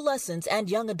in adolescents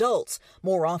and young adults,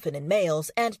 more often in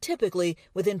males, and typically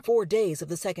within 4 days of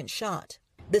the second shot.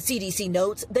 The CDC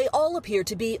notes they all appear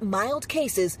to be mild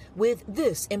cases, with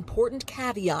this important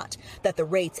caveat that the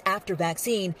rates after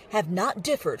vaccine have not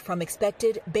differed from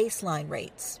expected baseline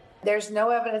rates. There's no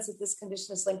evidence that this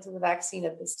condition is linked to the vaccine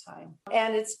at this time.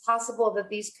 And it's possible that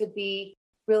these could be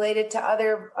related to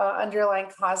other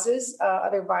underlying causes,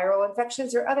 other viral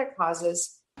infections or other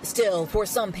causes. Still, for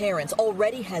some parents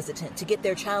already hesitant to get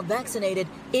their child vaccinated,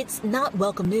 it's not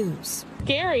welcome news.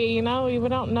 Scary, we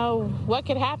don't know what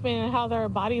could happen and how their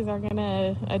bodies are going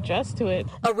to adjust to it.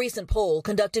 A recent poll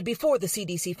conducted before the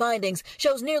CDC findings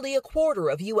shows nearly a quarter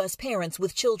of U.S. parents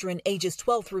with children ages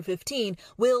 12 through 15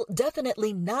 will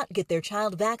definitely not get their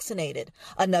child vaccinated.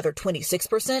 Another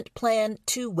 26% plan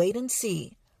to wait and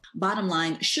see. Bottom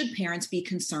line, should parents be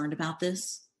concerned about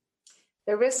this?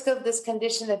 The risk of this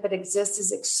condition, if it exists,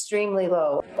 is extremely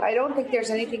low. I don't think there's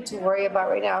anything to worry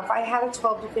about right now. If I had a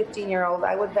 12 to 15-year-old,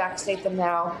 I would vaccinate them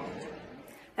now.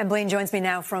 And Blaine joins me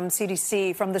now from the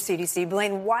CDC.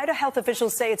 Blaine, why do health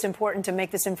officials say it's important to make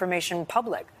this information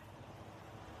public?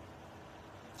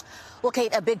 Well,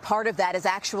 Kate, a big part of that is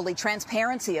actually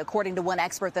transparency, according to one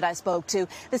expert that I spoke to.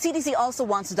 The CDC also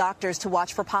wants doctors to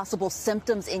watch for possible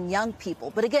symptoms in young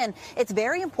people. But again, it's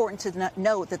very important to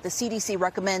note that the CDC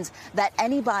recommends that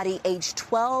anybody age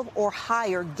 12 or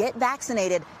higher get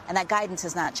vaccinated, and that guidance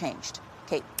has not changed.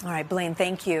 Kate. All right, Blaine,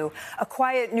 thank you. A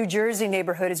quiet New Jersey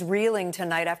neighborhood is reeling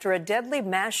tonight after a deadly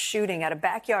mass shooting at a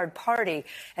backyard party,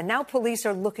 and now police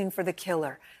are looking for the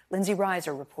killer. Lindsay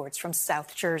Reiser reports from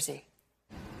South Jersey.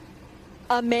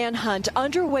 A manhunt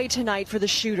underway tonight for the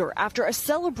shooter after a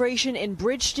celebration in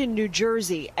Bridgeton, New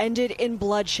Jersey ended in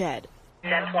bloodshed.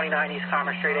 1029 East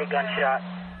Commerce Street, a gunshot.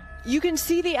 You can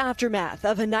see the aftermath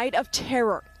of a night of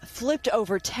terror. Flipped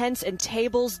over tents and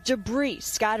tables, debris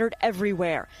scattered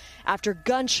everywhere after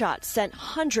gunshots sent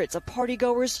hundreds of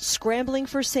partygoers scrambling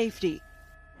for safety.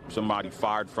 Somebody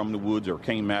fired from the woods or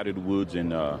came out of the woods,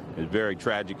 and it's very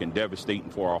tragic and devastating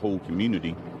for our whole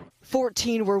community.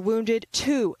 14 were wounded,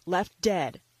 2 left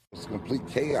dead. It's complete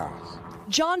chaos.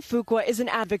 John Fuqua is an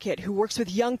advocate who works with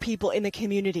young people in the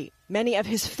community. Many of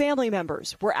his family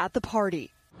members were at the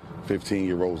party.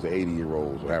 15-year-olds to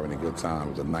 80-year-olds were having a good time.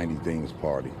 It was a 90 Things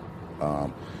party.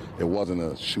 It wasn't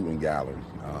a shooting gallery.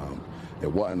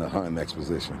 It wasn't a hunting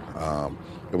exposition.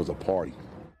 It was a party.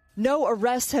 No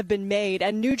arrests have been made,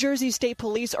 and New Jersey State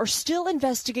Police are still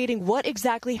investigating what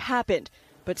exactly happened.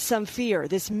 But some fear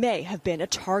this may have been a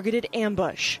targeted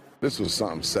ambush. This was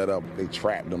something set up. They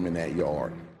trapped them in that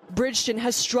yard. Bridgeton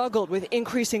has struggled with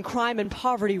increasing crime and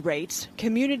poverty rates.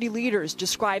 Community leaders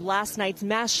describe last night's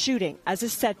mass shooting as a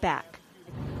setback.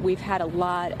 We've had a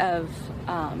lot of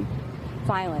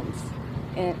violence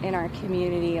in our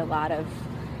community, a lot of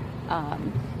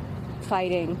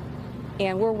fighting,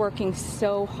 and we're working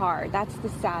so hard. That's the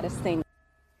saddest thing.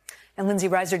 And Lindsay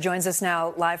Reiser joins us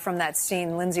now live from that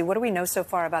scene. Lindsay, what do we know so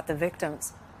far about the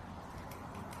victims?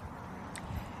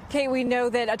 Kate, we know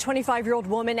that a 25-year-old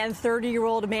woman and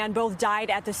 30-year-old man both died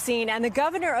at the scene. And the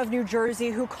governor of New Jersey,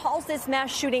 who calls this mass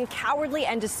shooting cowardly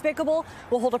and despicable,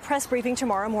 will hold a press briefing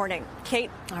tomorrow morning. Kate?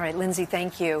 All right, Lindsay,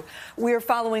 thank you. We are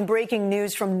following breaking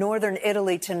news from northern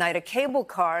Italy tonight. A cable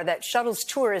car that shuttles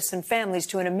tourists and families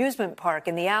to an amusement park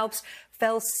in the Alps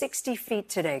fell 60 feet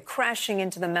today, crashing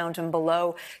into the mountain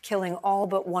below, killing all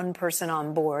but one person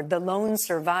on board. The lone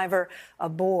survivor, a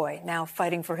boy, now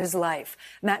fighting for his life.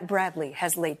 Matt Bradley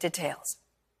has late details.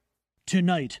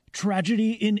 Tonight,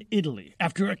 tragedy in Italy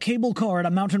after a cable car at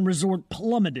a mountain resort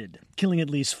plummeted, killing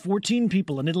at least 14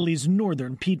 people in Italy's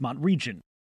northern Piedmont region.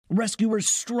 Rescuers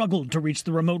struggled to reach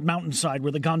the remote mountainside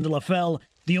where the gondola fell.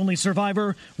 The only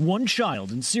survivor, one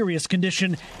child in serious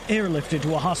condition, airlifted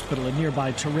to a hospital in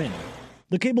nearby Turin.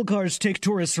 The cable cars take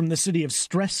tourists from the city of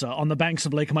Stresa on the banks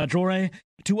of Lake Maggiore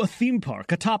to a theme park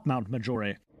atop Mount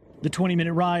Maggiore. The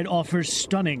 20-minute ride offers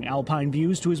stunning alpine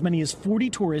views to as many as 40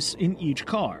 tourists in each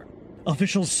car.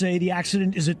 Officials say the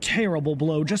accident is a terrible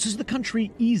blow just as the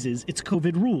country eases its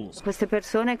COVID rules.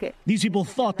 These people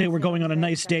thought they were going on a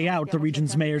nice day out, the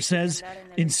region's mayor says.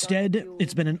 Instead,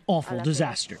 it's been an awful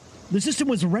disaster. The system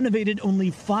was renovated only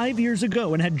 5 years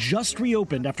ago and had just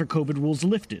reopened after COVID rules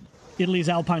lifted. Italy's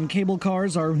alpine cable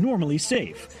cars are normally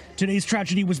safe. Today's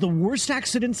tragedy was the worst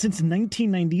accident since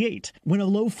 1998, when a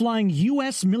low-flying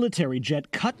U.S. military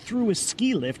jet cut through a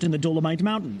ski lift in the Dolomite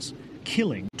Mountains,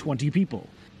 killing 20 people.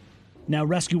 Now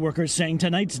rescue workers saying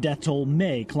tonight's death toll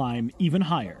may climb even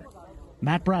higher.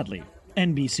 Matt Bradley,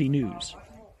 NBC News.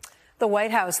 The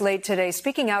White House late today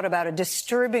speaking out about a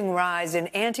disturbing rise in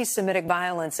anti-Semitic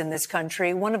violence in this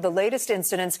country. One of the latest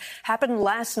incidents happened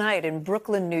last night in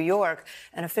Brooklyn, New York.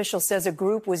 An official says a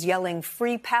group was yelling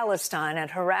 "Free Palestine"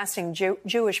 and harassing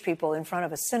Jewish people in front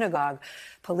of a synagogue.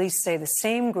 Police say the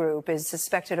same group is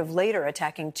suspected of later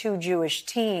attacking 2 Jewish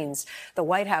teens. The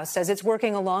White House says it's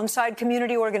working alongside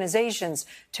community organizations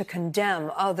to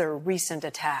condemn other recent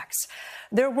attacks.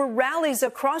 There were rallies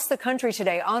across the country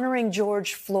today honoring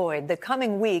George Floyd. The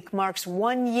coming week marks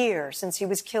 1 year since he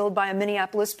was killed by a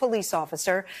Minneapolis police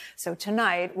officer. So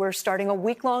tonight, we're starting a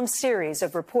week-long series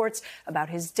of reports about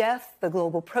his death, the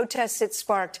global protests it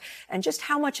sparked, and just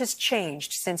how much has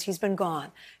changed since he's been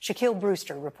gone. Shaquille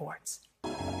Brewster reports.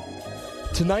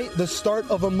 Tonight, the start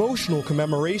of emotional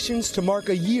commemorations to mark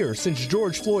a year since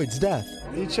George Floyd's death.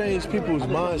 He changed people's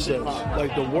mindsets,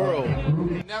 like the world.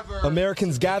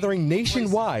 Americans gathering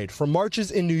nationwide for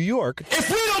marches in New York. If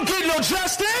we don't get no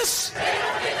justice,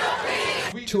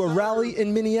 to a rally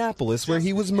in Minneapolis where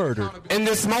he was murdered. In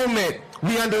this moment,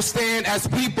 we understand as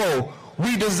people,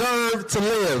 we deserve to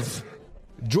live.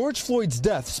 George Floyd's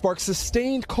death sparked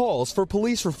sustained calls for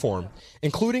police reform,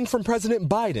 including from President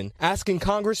Biden asking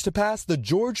Congress to pass the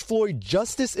George Floyd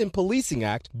Justice in Policing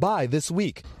Act by this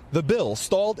week. The bill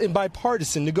stalled in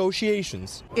bipartisan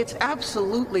negotiations. It's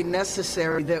absolutely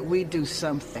necessary that we do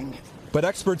something. But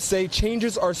experts say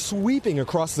changes are sweeping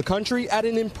across the country at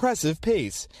an impressive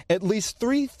pace. At least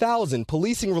 3,000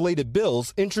 policing-related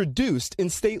bills introduced in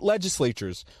state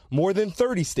legislatures, more than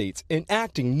 30 states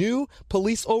enacting new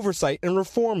police oversight and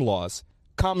reform laws.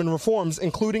 Common reforms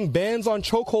including bans on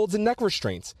chokeholds and neck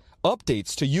restraints,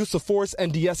 updates to use of force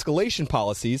and de-escalation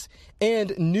policies,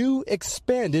 and new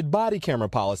expanded body camera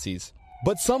policies.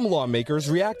 But some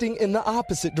lawmakers reacting in the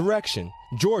opposite direction.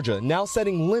 Georgia now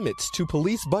setting limits to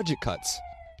police budget cuts.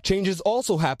 Changes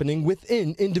also happening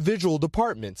within individual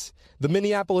departments. The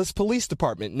Minneapolis Police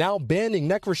Department now banning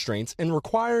neck restraints and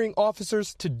requiring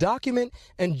officers to document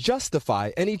and justify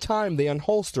any time they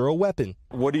unholster a weapon.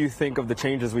 What do you think of the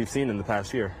changes we've seen in the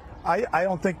past year? I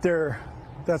don't think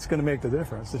that's going to make the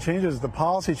difference. The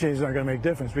policy changes aren't going to make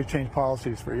difference. We've changed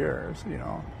policies for years, you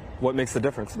know. What makes the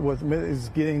difference? What is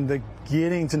getting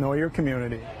to know your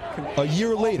community. A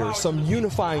year later, some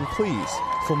unifying pleas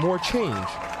for more change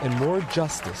and more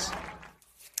justice.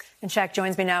 And Shaq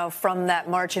joins me now from that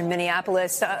march in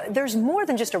Minneapolis. There's more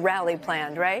than just a rally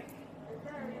planned, right?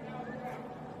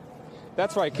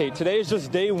 That's right, Kate. Today is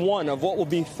just day one of what will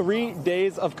be 3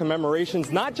 days of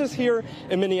commemorations, not just here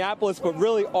in Minneapolis, but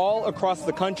really all across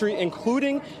the country,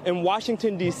 including in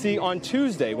Washington, D.C. on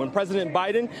Tuesday, when President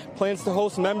Biden plans to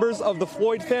host members of the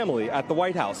Floyd family at the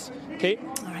White House. Kate?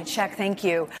 All right, Shaq, thank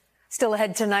you. Still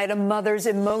ahead tonight, a mother's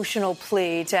emotional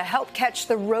plea to help catch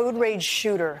the road rage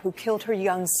shooter who killed her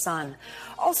young son.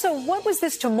 Also, what was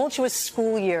this tumultuous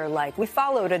school year like? We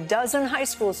followed a dozen high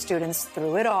school students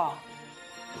through it all.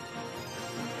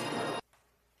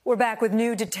 We're back with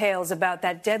new details about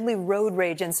that deadly road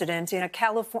rage incident on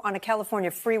a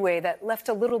California freeway that left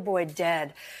a little boy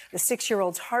dead. The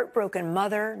 6-year-old's heartbroken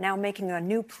mother now making a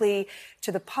new plea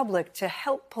to the public to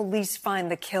help police find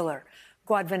the killer.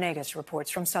 Guad Venegas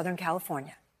reports from Southern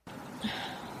California.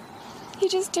 He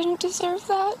just didn't deserve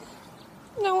that.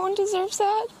 No one deserves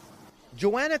that.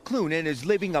 Joanna Clunan is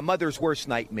living a mother's worst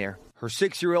nightmare. Her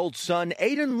 6-year-old son,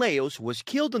 Aiden Leos, was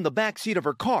killed in the backseat of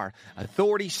her car.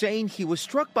 Authorities saying he was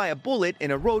struck by a bullet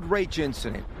in a road rage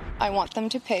incident. I want them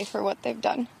to pay for what they've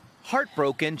done.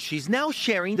 Heartbroken, she's now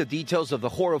sharing the details of the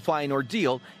horrifying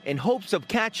ordeal in hopes of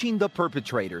catching the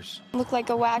perpetrators. It looked like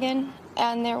a wagon,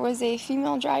 and there was a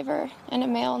female driver and a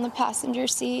male in the passenger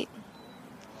seat.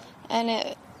 And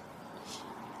it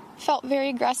felt very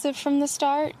aggressive from the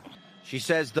start. She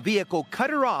says the vehicle cut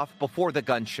her off before the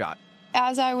gunshot.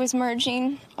 As I was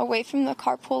merging away from the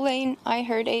carpool lane, I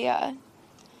heard a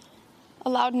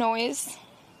loud noise,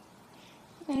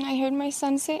 and I heard my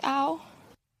son say, "Ow."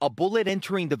 A bullet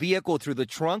entering the vehicle through the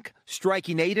trunk,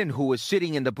 striking Aiden, who was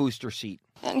sitting in the booster seat.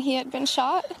 And he had been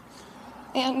shot,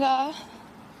 and I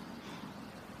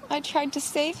tried to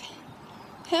save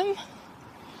him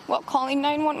while calling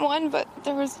 911, but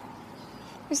he was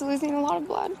losing a lot of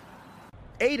blood.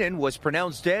 Aiden was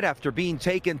pronounced dead after being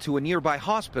taken to a nearby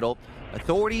hospital.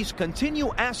 Authorities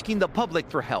continue asking the public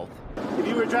for help. If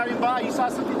you were driving by, you saw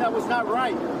something that was not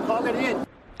right, call it in.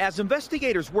 As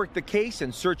investigators work the case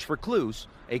and search for clues,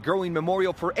 a growing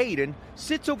memorial for Aiden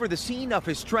sits over the scene of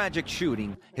his tragic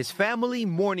shooting, his family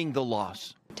mourning the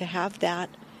loss. To have that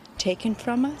taken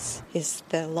from us, it's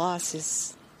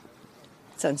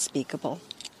unspeakable.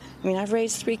 I mean, I've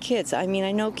raised 3 kids. I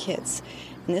know kids.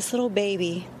 And this little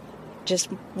baby just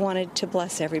wanted to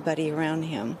bless everybody around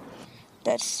him.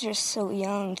 That's just so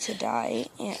young to die,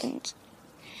 and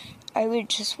I would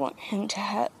just want him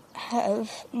to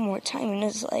have more time in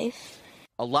his life.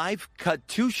 A life cut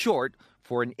too short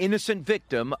for an innocent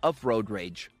victim of road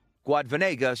rage. Guad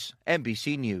Venegas,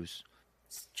 NBC News.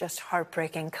 It's just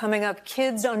heartbreaking. Coming up,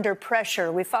 kids under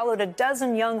pressure. We followed a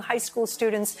dozen young high school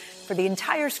students for the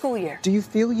entire school year. Do you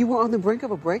feel you were on the brink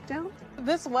of a breakdown?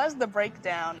 This was the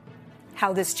breakdown.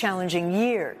 How this challenging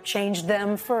year changed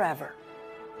them forever.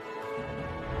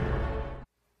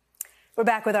 We're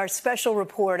back with our special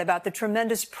report about the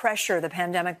tremendous pressure the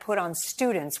pandemic put on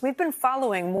students. We've been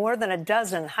following more than a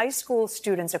dozen high school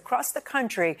students across the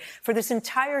country for this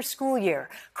entire school year,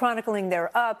 chronicling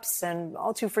their ups and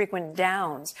all too frequent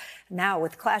downs. Now,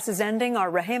 with classes ending,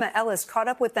 our Rahema Ellis caught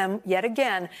up with them yet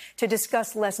again to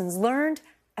discuss lessons learned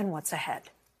and what's ahead.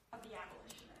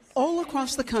 All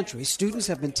across the country, students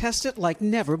have been tested like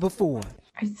never before.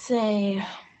 I'd say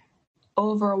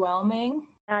overwhelming.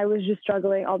 I was just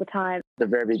struggling all the time. At the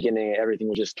very beginning, everything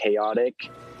was just chaotic.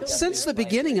 Since the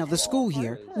beginning of the school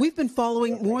year, we've been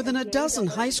following more than a dozen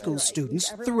high school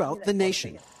students throughout the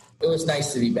nation. It was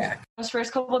nice to be back. Those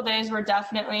first couple of days were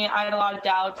definitely, I had a lot of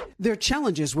doubt. Their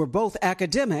challenges were both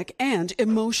academic and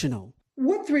emotional.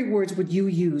 What 3 words would you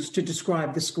use to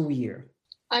describe the school year?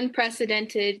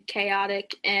 Unprecedented,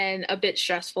 chaotic, and a bit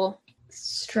stressful.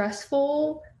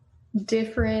 Stressful,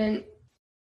 different,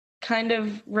 kind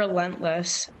of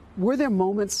relentless. Were there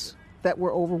moments that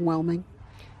were overwhelming?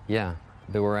 Yeah,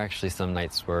 there were actually some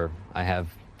nights where I have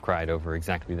cried over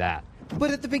exactly that.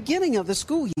 But at the beginning of the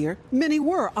school year, many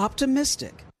were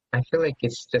optimistic. I feel like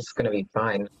it's just going to be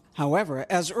fine. However,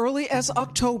 as early as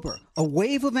October, a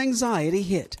wave of anxiety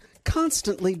hit,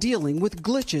 constantly dealing with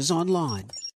glitches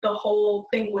online. The whole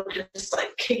thing would just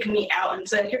kick me out and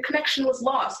say your connection was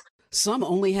lost. Some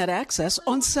only had access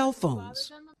on cell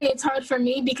phones. It's hard for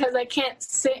me because I can't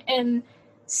sit and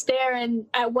stare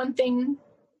at one thing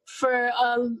for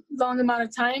a long amount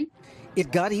of time.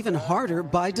 It got even harder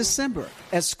by December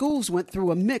as schools went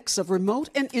through a mix of remote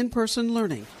and in-person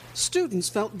learning. Students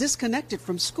felt disconnected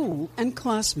from school and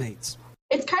classmates.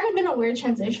 It's kind of been a weird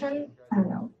transition. I don't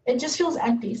know. It just feels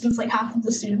empty since half of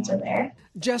the students are there.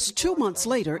 Just 2 months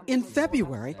later, in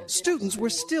February, students were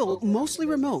still mostly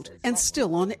remote and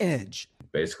still on edge.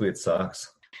 Basically, it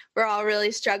sucks. we're all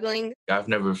really struggling. I've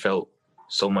never felt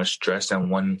so much stress in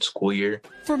one school year.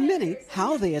 For many,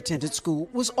 how they attended school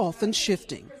was often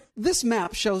shifting. This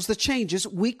map shows the changes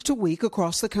week to week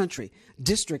across the country.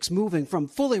 Districts moving from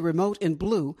fully remote in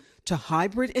blue to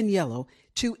hybrid in yellow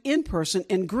to in-person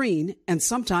in green and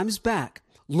sometimes back.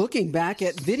 Looking back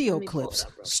at video clips,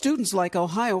 students like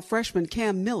Ohio freshman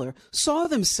Cam Miller saw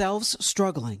themselves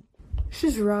struggling. It's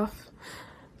just rough.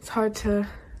 It's hard to...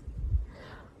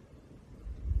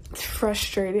 It's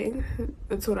frustrating.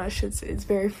 That's what I should say. It's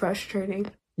very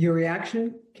frustrating. Your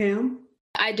reaction, Cam?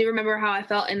 I do remember how I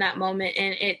felt in that moment,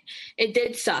 and it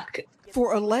did suck.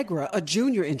 For Allegra, a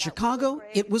junior in Chicago,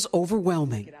 it was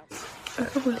overwhelming. I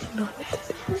don't really know what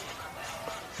to do.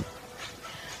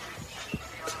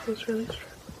 It was really stressful.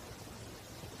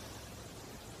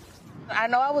 I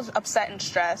know I was upset and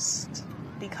stressed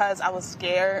because I was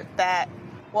scared that,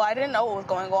 I didn't know what was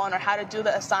going on or how to do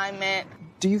the assignment.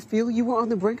 Do you feel you were on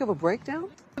the brink of a breakdown?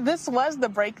 This was the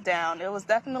breakdown. It was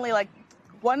definitely like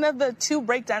one of the 2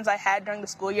 breakdowns I had during the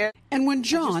school year. And when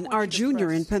John, our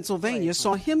junior in Pennsylvania,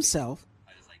 saw himself,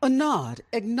 a nod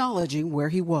acknowledging where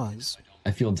he was.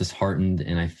 I feel disheartened,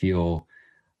 and I feel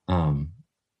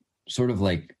sort of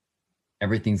like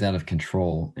everything's out of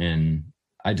control, and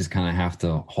I just kind of have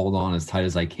to hold on as tight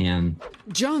as I can.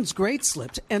 John's grade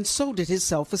slipped, and so did his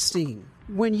self-esteem.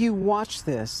 When you watched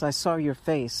this, I saw your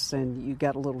face, and you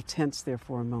got a little tense there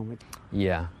for a moment.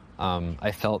 Yeah,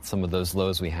 I felt some of those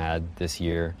lows we had this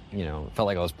year. You know, it felt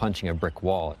like I was punching a brick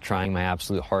wall, trying my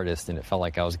absolute hardest, and it felt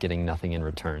like I was getting nothing in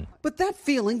return. But that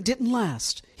feeling didn't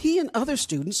last. He and other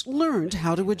students learned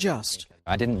how to adjust.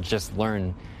 I didn't just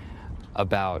learn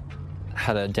about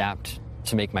how to adapt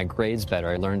to make my grades better.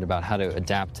 I learned about how to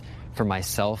adapt for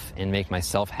myself and make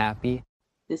myself happy.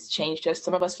 This changed us,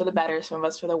 some of us for the better, some of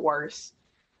us for the worse.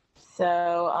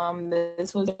 So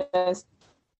this was just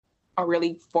a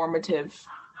really formative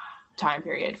time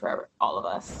period for all of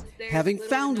us. Having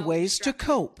found ways to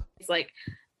cope. It's like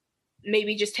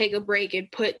maybe just take a break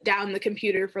and put down the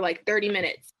computer for like 30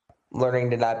 minutes. Learning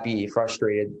to not be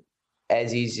frustrated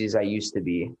as easy as I used to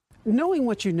be. Knowing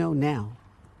what you know now,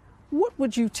 what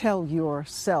would you tell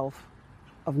yourself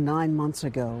of 9 months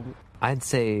ago? I'd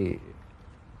say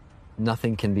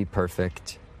nothing can be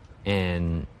perfect,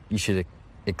 and you should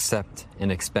accept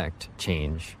and expect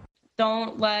change.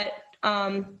 Don't let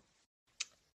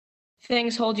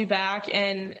things hold you back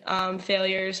and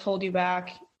failures hold you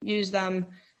back. Use them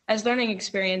as learning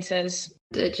experiences.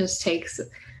 It just takes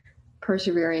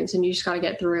perseverance, and you just got to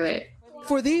get through it.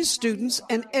 For these students,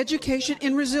 an education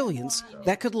in resilience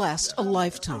that could last a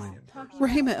lifetime.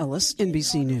 Rahima Ellis,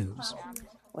 NBC News.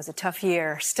 It was a tough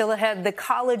year. Still ahead, the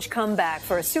college comeback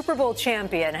for a Super Bowl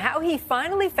champion, how he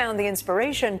finally found the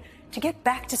inspiration to get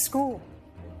back to school.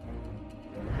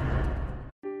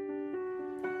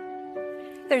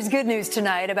 There's good news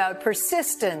tonight about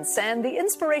persistence and the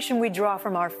inspiration we draw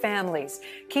from our families.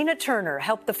 Keena Turner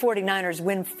helped the 49ers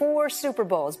win 4 Super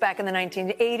Bowls back in the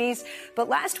 1980s, but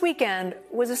last weekend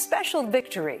was a special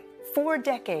victory, 4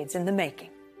 decades in the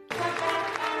making.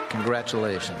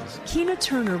 Congratulations. Keena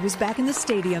Turner was back in the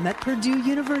stadium at Purdue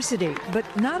University, but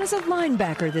not as a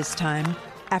linebacker this time.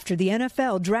 After the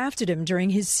NFL drafted him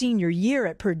during his senior year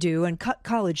at Purdue and cut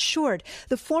college short,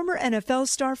 the former NFL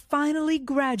star finally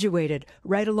graduated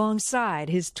right alongside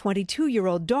his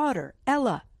 22-year-old daughter,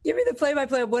 Ella. Give me the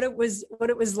play-by-play of what it was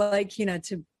like,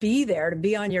 to be there, to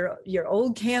be on your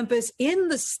old campus in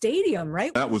the stadium,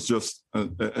 right? That was just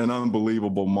an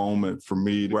unbelievable moment for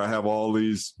me, where I have all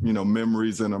these,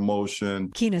 memories and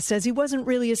emotion. Keena says he wasn't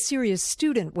really a serious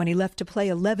student when he left to play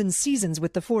 11 seasons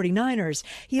with the 49ers.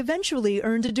 He eventually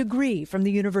earned a degree from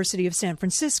the University of San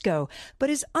Francisco, but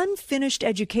his unfinished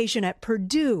education at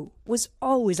Purdue was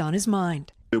always on his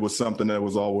mind. It was something that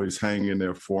was always hanging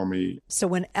there for me. So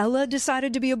when Ella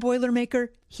decided to be a Boilermaker,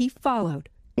 he followed.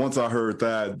 Once I heard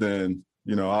that, then,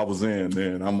 I was in.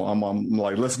 Then I'm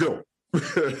like, let's go.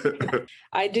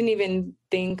 I didn't even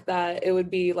think that it would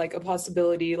be like a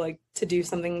possibility, to do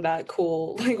something that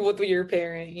cool, with your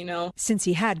parent, Since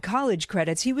he had college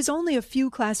credits, he was only a few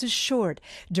classes short.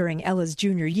 During Ella's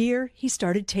junior year, he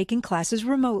started taking classes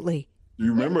remotely.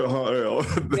 You remember how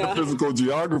physical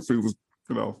geography was,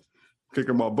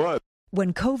 kicking my butt.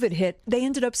 When COVID hit, they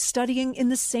ended up studying in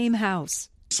the same house.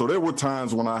 So there were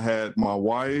times when I had my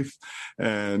wife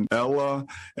and Ella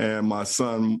and my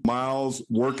son Miles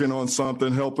working on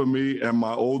something, helping me, and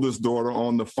my oldest daughter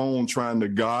on the phone trying to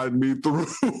guide me through,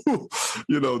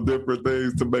 different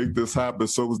things to make this happen.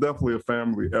 So it was definitely a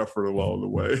family effort along the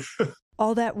way.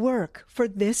 All that work for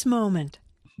this moment.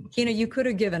 You could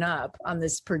have given up on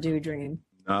this Purdue dream.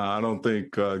 I don't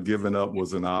think giving up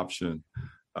was an option.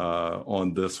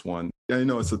 on this one. You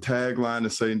know, it's a tagline to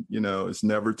say, you know, it's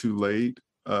never too late.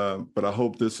 But I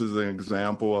hope this is an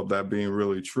example of that being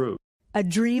really true. A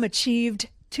dream achieved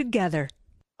together.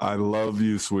 I love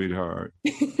you, sweetheart.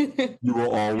 You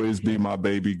will always be my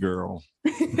baby girl.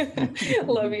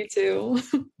 Love you too.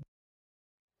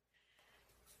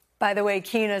 By the way,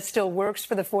 Keena still works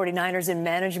for the 49ers in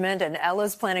management, and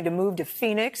Ella's planning to move to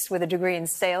Phoenix with a degree in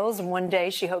sales. And one day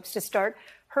she hopes to start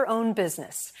her own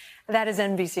business. That is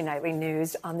NBC Nightly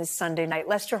News on this Sunday night.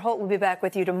 Lester Holt will be back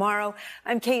with you tomorrow.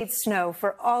 I'm Kate Snow.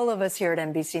 For all of us here at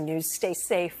NBC News, stay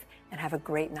safe and have a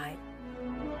great night.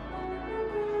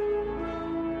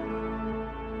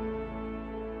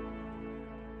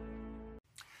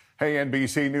 Hey,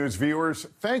 NBC News viewers,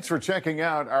 thanks for checking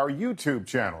out our YouTube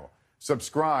channel.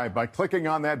 Subscribe by clicking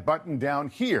on that button down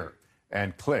here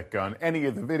and click on any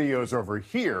of the videos over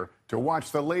here to watch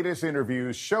the latest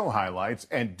interviews, show highlights,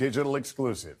 and digital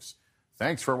exclusives.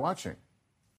 Thanks for watching.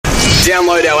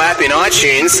 Download our app in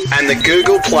iTunes and the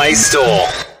Google Play Store.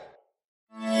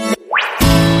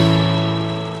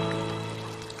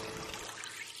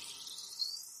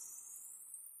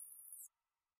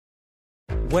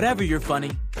 Whatever you're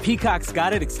funny, Peacock's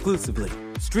got it exclusively.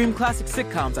 Stream classic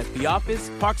sitcoms like The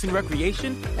Office, Parks and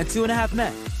Recreation, and 2.5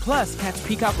 Men. Plus, catch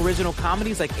Peacock original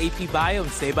comedies like AP Bio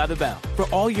and Saved by the Bell. For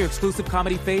all your exclusive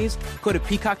comedy faves, go to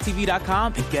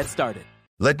peacocktv.com and get started.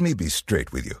 Let me be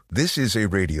straight with you. This is a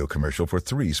radio commercial for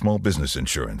 3 Small Business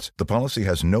Insurance. The policy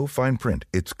has no fine print.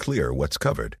 It's clear what's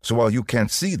covered. So while you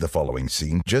can't see the following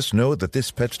scene, just know that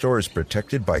this pet store is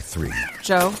protected by 3.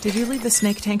 Joe, did you leave the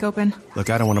snake tank open?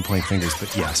 Look, I don't want to point fingers,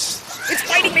 but yes. It's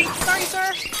biting me! Sorry,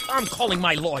 sir. I'm calling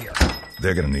my lawyer.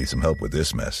 They're going to need some help with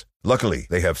this mess. Luckily,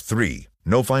 they have 3.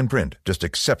 No fine print, just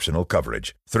exceptional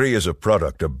coverage. 3 is a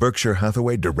product of Berkshire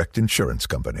Hathaway Direct Insurance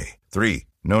Company. 3.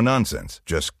 No nonsense,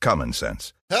 just common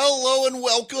sense. Hello and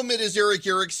welcome. It is Eric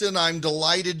Erickson. I'm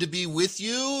delighted to be with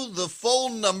you. The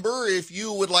phone number, if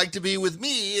you would like to be with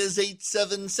me, is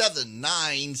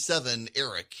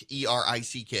 877-97-ERIC,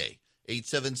 E-R-I-C-K,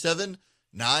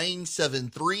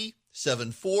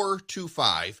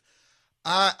 877-973-7425.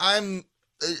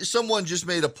 Someone just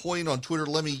made a point on Twitter.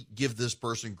 Let me give this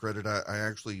person credit. I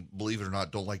actually, believe it or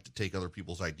not, don't like to take other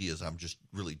people's ideas. I'm just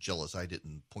really jealous I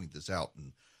didn't point this out,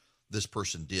 and this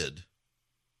person did.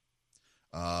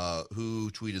 Who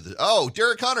tweeted this? Oh,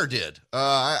 Derek Hunter did.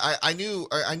 I knew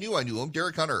him.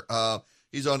 Derek Hunter.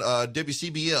 He's on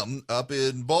WCBM up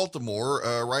in Baltimore.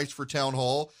 Writes for Town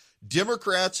Hall.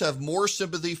 Democrats have more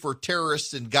sympathy for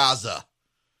terrorists in Gaza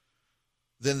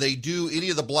than they do any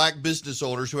of the black business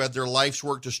owners who had their life's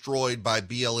work destroyed by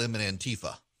BLM and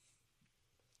Antifa.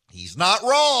 He's not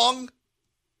wrong.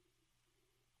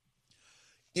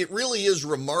 It really is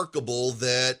remarkable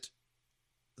that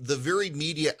the very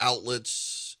media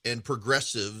outlets and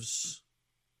progressives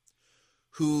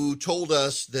who told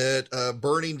us that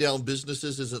burning down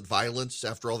businesses isn't violence,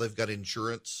 after all they've got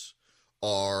insurance,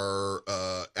 are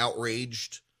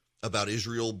outraged about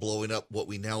Israel blowing up what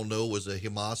we now know was a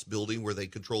Hamas building where they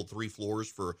controlled 3 floors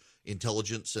for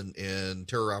intelligence and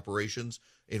terror operations,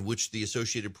 in which the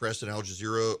Associated Press and Al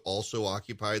Jazeera also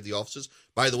occupied the offices.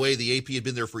 By the way, the AP had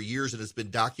been there for years, and it's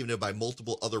been documented by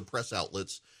multiple other press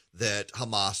outlets that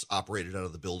Hamas operated out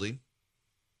of the building.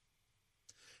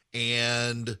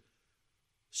 And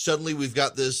suddenly we've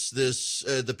got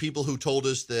the people who told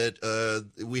us that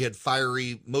we had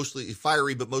mostly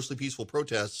fiery but mostly peaceful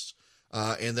protests,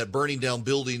 and that burning down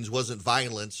buildings wasn't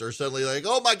violence, are suddenly like,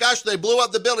 oh my gosh, they blew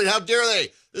up the building. How dare they?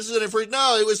 This is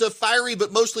no, it was a fiery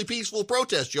but mostly peaceful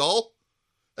protest, y'all.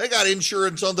 They got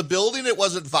insurance on the building. It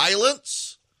wasn't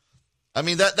violence. I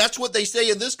mean, that's what they say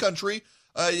in this country.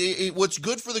 What's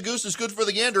good for the goose is good for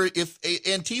the gander. If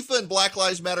Antifa and Black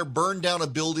Lives Matter burned down a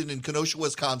building in Kenosha,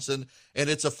 Wisconsin, and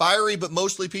it's a fiery but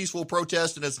mostly peaceful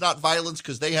protest, and it's not violence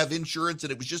because they have insurance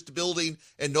and it was just a building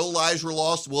and no lives were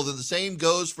lost, well, then the same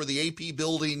goes for the AP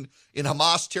building in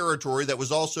Hamas territory that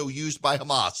was also used by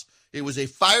Hamas. It was a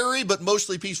fiery but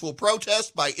mostly peaceful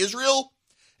protest by Israel,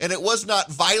 and it was not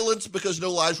violence because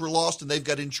no lives were lost, and they've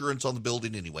got insurance on the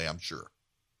building anyway, I'm sure.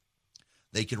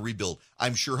 They can rebuild.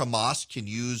 I'm sure Hamas can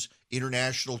use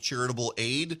international charitable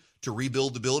aid to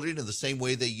rebuild the building in the same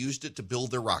way they used it to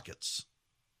build their rockets.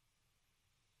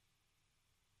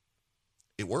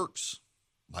 It works.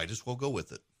 Might as well go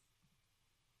with it.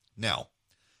 Now,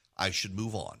 I should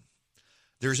move on.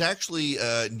 There's actually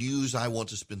news I want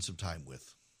to spend some time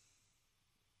with.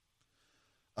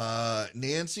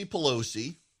 Nancy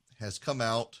Pelosi has come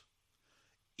out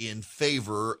in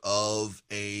favor of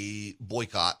a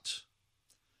boycott,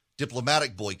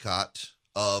 diplomatic boycott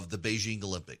of the Beijing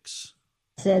Olympics.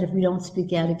 said if we don't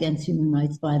speak out against human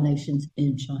rights violations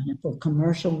in China for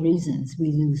commercial reasons,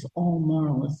 we lose all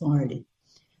moral authority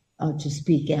to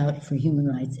speak out for human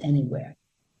rights anywhere.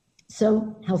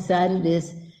 So how sad it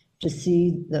is to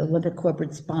see the Olympic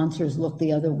corporate sponsors look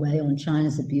the other way on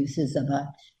China's abuses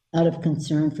out of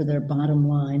concern for their bottom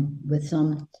line, with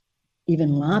some even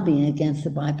lobbying against the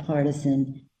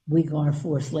bipartisan Uyghur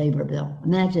forced labor bill.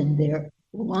 Imagine they're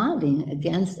lobbying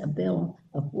against a bill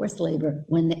of forced labor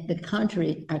when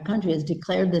our country has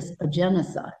declared this a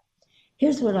genocide.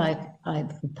 Here's what I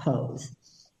propose,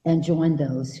 and join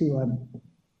those who are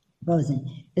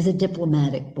opposing, is a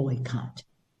diplomatic boycott.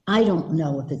 I don't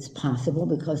know if it's possible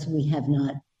because we have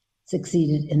not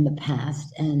succeeded in the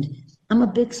past. And I'm a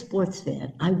big sports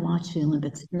fan. I watch the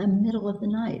Olympics in the middle of the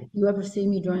night. If you ever see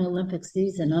me during Olympic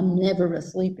season, I'm never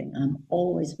sleeping. I'm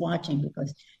always watching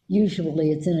because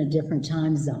usually it's in a different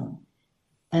time zone.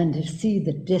 And to see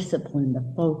the discipline,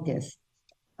 the focus,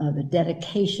 the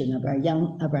dedication of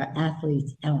our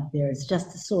athletes out there is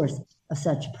just a source of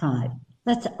such pride.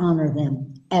 Let's honor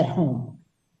them at home.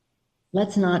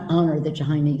 Let's not honor the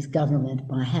Chinese government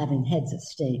by having heads of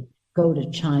state go to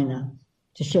China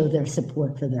to show their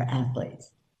support for their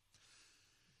athletes.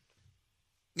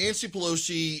 Nancy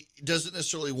Pelosi doesn't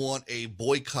necessarily want a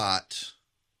boycott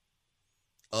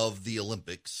of the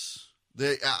Olympics.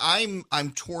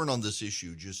 I'm torn on this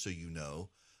issue, just so you know.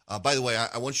 By the way,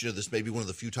 I want you to know this may be one of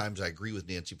the few times I agree with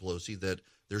Nancy Pelosi that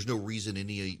there's no reason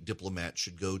any diplomat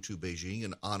should go to Beijing.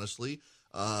 And honestly,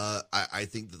 I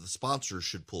think that the sponsors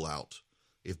should pull out.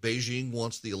 If Beijing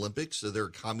wants the Olympics, they're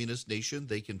a communist nation.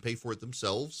 They can pay for it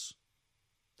themselves.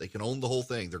 They can own the whole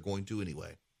thing. They're going to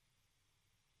anyway.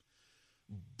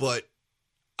 But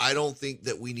I don't think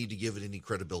that we need to give it any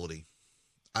credibility.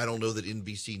 I don't know that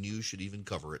NBC News should even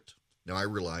cover it. Now, I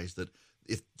realize that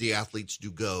if the athletes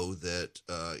do go, that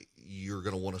you're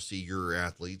going to want to see your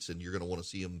athletes and you're going to want to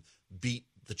see them beat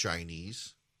the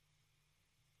Chinese.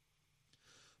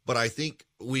 But I think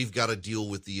we've got to deal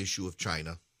with the issue of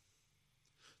China.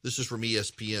 This is from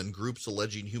ESPN. Groups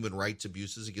alleging human rights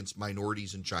abuses against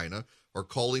minorities in China are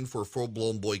calling for a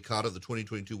full-blown boycott of the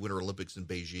 2022 Winter Olympics in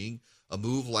Beijing, a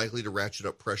move likely to ratchet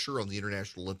up pressure on the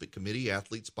International Olympic Committee,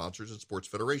 athletes, sponsors, and sports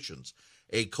federations.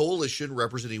 A coalition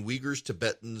representing Uyghurs,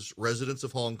 Tibetans, residents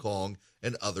of Hong Kong,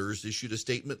 and others issued a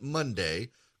statement Monday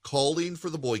calling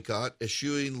for the boycott,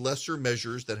 eschewing lesser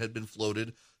measures that had been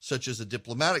floated, such as a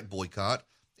diplomatic boycott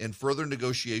and further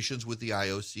negotiations with the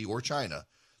IOC or China.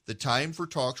 The time for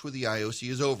talks with the IOC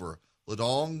is over,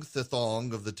 Ledong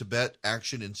Thethong of the Tibet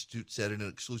Action Institute said in an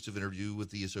exclusive interview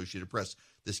with the Associated Press.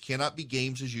 This cannot be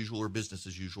games as usual or business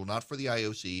as usual, not for the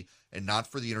IOC and not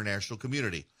for the international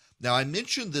community. Now, I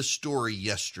mentioned this story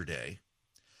yesterday,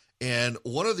 and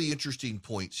one of the interesting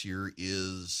points here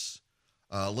is,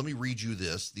 let me read you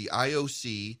this. The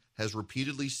IOC has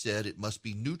repeatedly said it must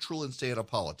be neutral and stay out of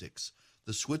politics.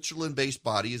 The Switzerland-based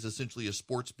body is essentially a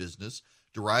sports business,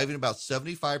 deriving about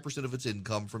 75% of its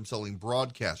income from selling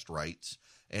broadcast rights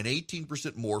and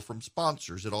 18% more from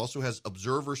sponsors. It also has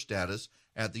observer status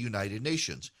at the United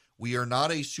Nations. We are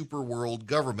not a super world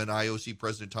government, IOC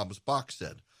President Thomas Bach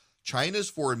said. China's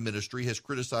foreign ministry has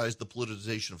criticized the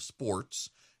politicization of sports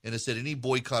and has said any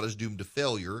boycott is doomed to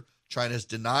failure. China has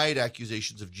denied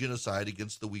accusations of genocide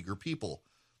against the Uyghur people.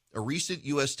 A recent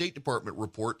U.S. State Department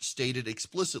report stated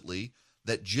explicitly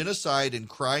that genocide and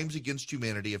crimes against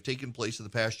humanity have taken place in the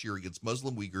past year against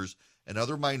Muslim Uyghurs and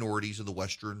other minorities in the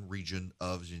western region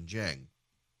of Xinjiang.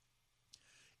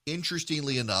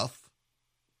 Interestingly enough,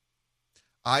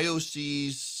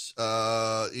 IOC's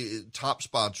top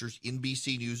sponsors,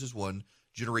 NBC News is one,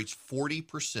 generates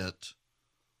 40%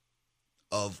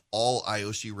 of all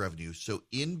IOC revenue. So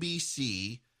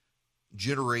NBC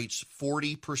generates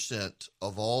 40%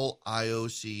 of all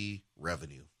IOC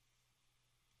revenue.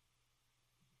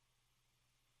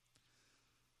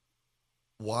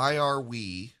 Why are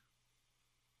we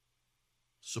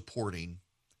supporting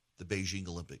the Beijing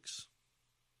Olympics?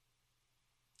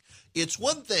 It's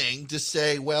one thing to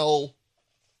say, well,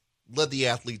 let the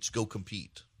athletes go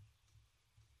compete.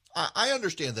 I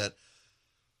understand that.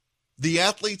 The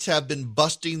athletes have been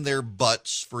busting their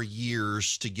butts for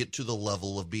years to get to the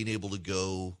level of being able to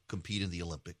go compete in the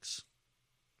Olympics.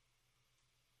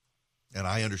 And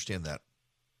I understand that.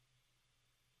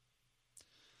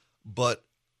 But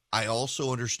I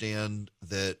also understand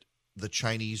that the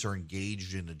Chinese are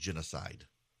engaged in a genocide.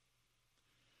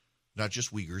 Not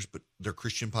just Uyghurs, but their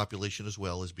Christian population as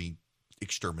well is being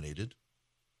exterminated.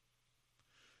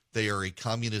 They are a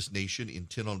communist nation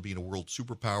intent on being a world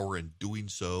superpower and doing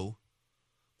so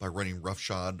by running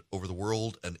roughshod over the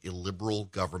world, an illiberal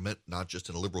government, not just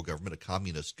an illiberal government, a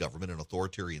communist government, an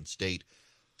authoritarian state.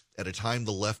 at a time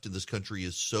the left in this country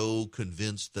is so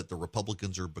convinced that the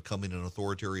Republicans are becoming an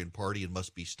authoritarian party and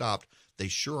must be stopped, they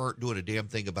sure aren't doing a damn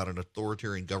thing about an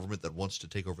authoritarian government that wants to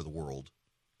take over the world.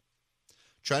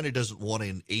 China doesn't want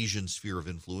an Asian sphere of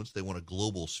influence. They want a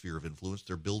global sphere of influence.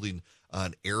 They're building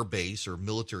an air base or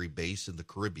military base in the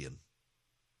Caribbean.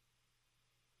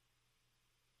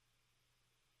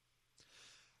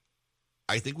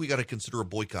 I think we got to consider a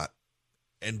boycott.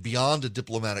 And beyond a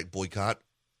diplomatic boycott,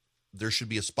 there should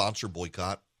be a sponsor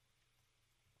boycott.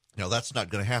 Now, that's not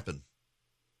going to happen.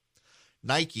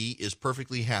 Nike is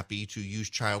perfectly happy to use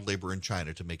child labor in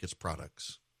China to make its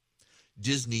products.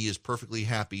 Disney is perfectly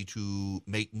happy to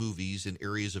make movies in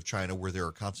areas of China where there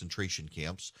are concentration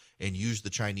camps and use the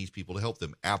Chinese people to help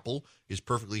them. Apple is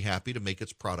perfectly happy to make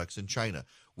its products in China.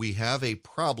 We have a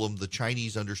problem the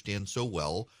Chinese understand so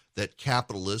well, that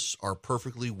capitalists are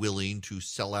perfectly willing to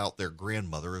sell out their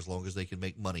grandmother as long as they can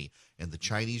make money. And the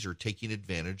Chinese are taking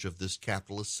advantage of this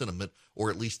capitalist sentiment, or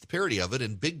at least the parody of it,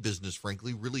 and big business,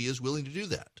 frankly, really is willing to do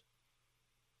that.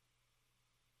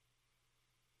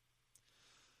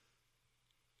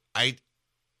 I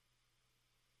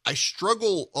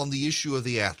struggle on the issue of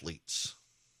the athletes,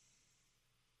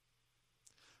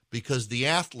 because the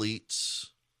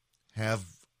athletes have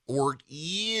worked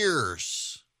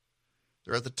years.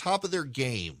 They're at the top of their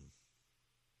game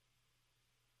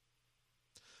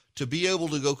to be able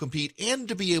to go compete and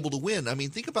to be able to win. I mean,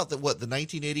 think about the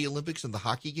 1980 Olympics and the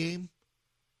hockey game.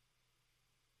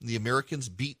 The Americans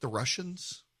beat the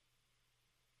Russians.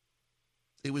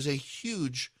 It was a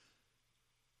huge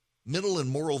mental and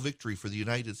moral victory for the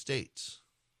United States.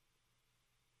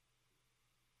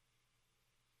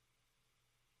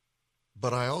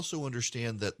 But I also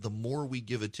understand that the more we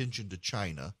give attention to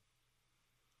China,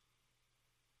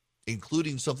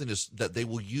 including something that they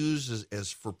will use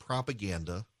as for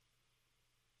propaganda,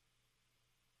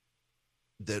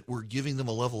 that we're giving them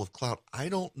a level of clout I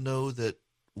don't know that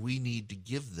we need to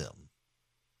give them.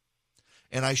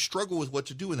 And I struggle with what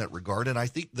to do in that regard. And I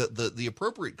think that the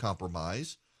appropriate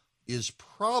compromise is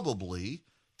probably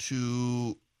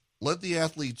to let the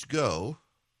athletes go,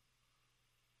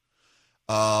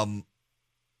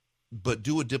 but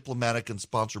do a diplomatic and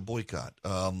sponsor boycott.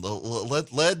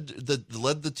 Let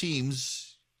the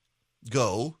teams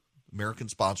go. American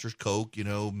sponsors, Coke,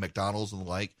 McDonald's and the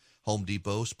like, Home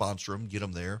Depot, sponsor them, get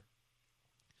them there.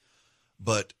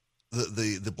 But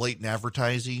the blatant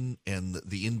advertising and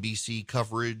the NBC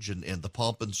coverage and the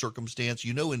pomp and circumstance,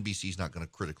 NBC's not going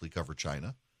to critically cover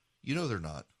China. They're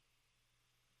not.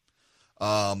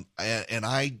 And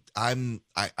I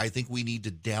think we need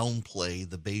to downplay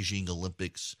the Beijing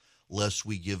Olympics lest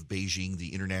we give Beijing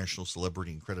the international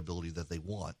celebrity and credibility that they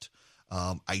want.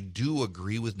 I do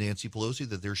agree with Nancy Pelosi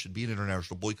that there should be an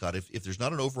international boycott. If there's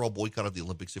not an overall boycott of the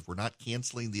Olympics, if we're not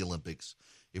canceling the Olympics,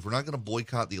 if we're not going to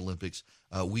boycott the Olympics,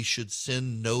 we should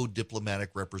send no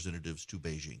diplomatic representatives to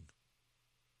Beijing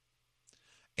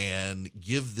and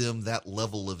give them that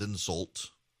level of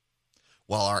insult.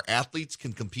 While our athletes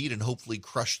can compete and hopefully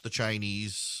crush the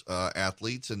Chinese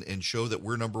athletes and show that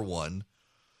we're number one,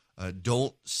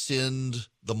 don't send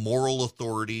the moral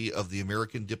authority of the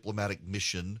American diplomatic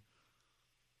mission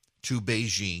to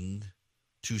Beijing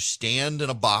to stand in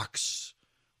a box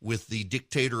with the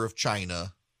dictator of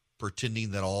China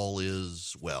pretending that all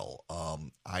is well.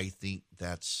 I think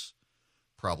that's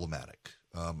problematic.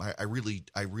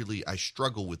 I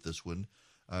struggle with this one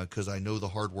because I know the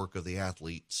hard work of the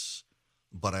athletes,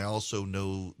 but I also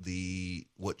know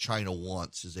what China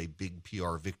wants is a big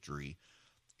PR victory,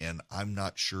 and I'm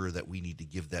not sure that we need to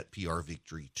give that PR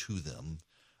victory to them.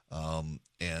 I'm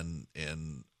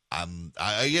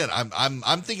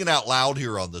thinking out loud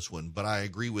here on this one, but I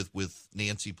agree with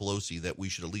Nancy Pelosi that we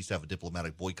should at least have a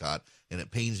diplomatic boycott, and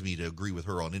it pains me to agree with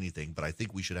her on anything, but I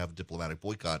think we should have a diplomatic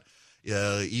boycott,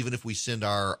 even if we send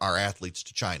our athletes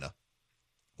to China.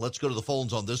 Let's go to the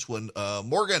phones on this one.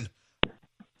 Morgan,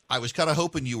 I was kind of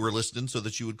hoping you were listening so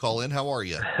that you would call in. How are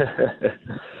you?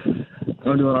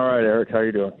 I'm doing all right, Eric. How are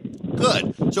you doing?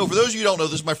 Good. So for those of you who don't know,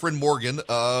 this is my friend Morgan,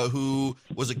 who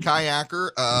was a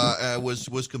kayaker,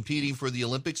 was competing for the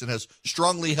Olympics and has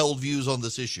strongly held views on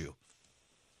this issue.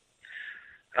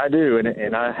 I do,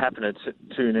 and I happen to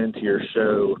tune into your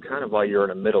show kind of while you're in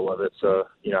the middle of it, so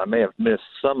I may have missed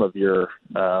some of your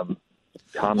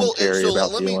commentary about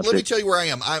the Olympics. Let me tell you where I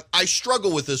am. I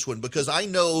struggle with this one because I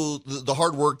know the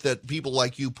hard work that people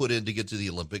like you put in to get to the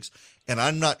Olympics, and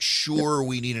I'm not sure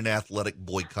we need an athletic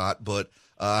boycott, but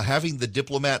having the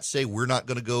diplomats say we're not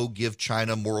going to go give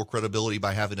China moral credibility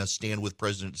by having us stand with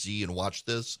President Xi and watch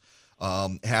this,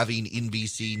 having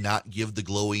NBC not give the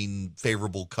glowing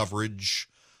favorable coverage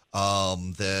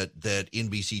that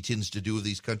NBC tends to do with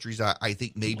these countries. I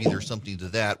think maybe there's something to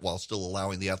that while still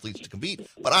allowing the athletes to compete.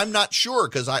 But I'm not sure,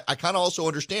 because I kind of also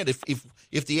understand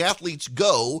if the athletes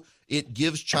go, it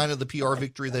gives China the PR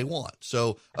victory they want.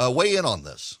 So weigh in on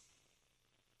this.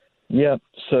 Yeah.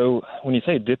 So when you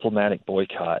say diplomatic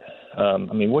boycott, I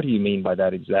mean, what do you mean by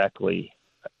that exactly?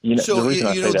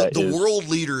 The world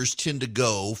leaders tend to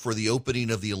go for the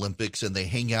opening of the Olympics, and they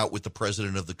hang out with the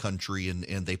president of the country,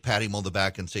 and they pat him on the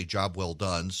back and say, job well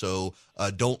done. So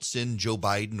don't send Joe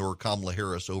Biden or Kamala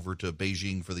Harris over to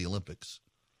Beijing for the Olympics.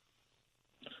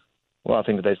 Well, I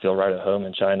think that they feel right at home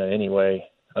in China anyway.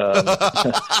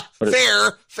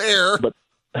 Fair.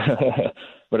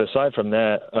 But aside from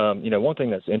that, one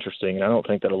thing that's interesting, and I don't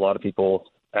think that a lot of people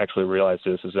actually realize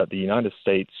this, is that the United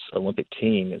States Olympic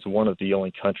team is one of the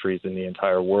only countries in the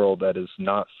entire world that is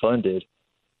not funded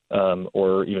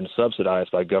or even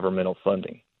subsidized by governmental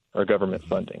funding or government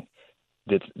funding.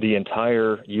 The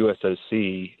entire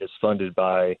USOC is funded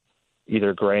by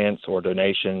either grants or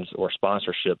donations or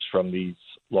sponsorships from these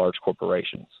large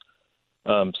corporations.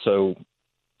 So,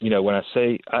 when I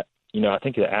say, I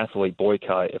think the athlete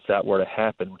boycott, if that were to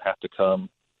happen, would have to come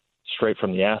straight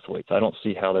from the athletes. I don't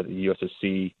see how that the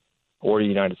USOC or the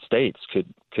United States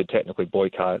could technically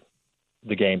boycott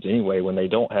the games anyway, when they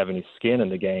don't have any skin in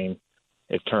the game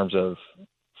in terms of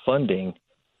funding,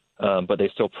 but they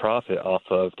still profit off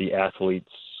of the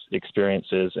athletes'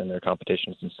 experiences and their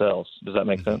competitions themselves. Does that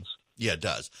make sense? Yeah, it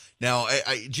does. Now,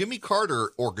 Jimmy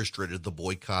Carter orchestrated the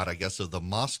boycott, I guess, of the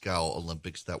Moscow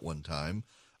Olympics that one time.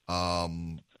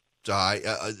 The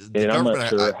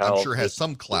government, I'm sure, has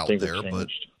some clout there, but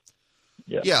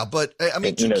yeah. But I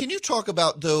mean, can you talk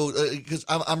about, though, because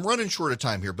I'm running short of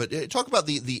time here, but talk about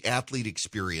the athlete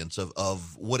experience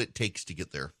of what it takes to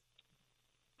get there.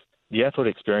 The athlete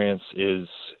experience is,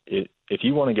 if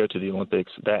you want to go to the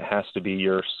Olympics, that has to be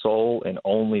your sole and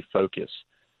only focus.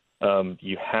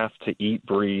 You have to eat,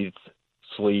 breathe,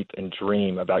 sleep, and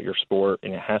dream about your sport,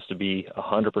 and it has to be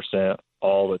 100%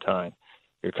 all the time.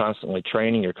 You're constantly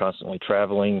training, you're constantly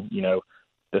traveling.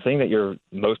 The thing that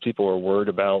most people are worried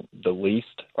about the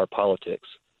least are politics,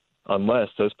 unless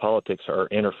those politics are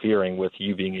interfering with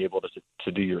you being able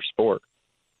to do your sport.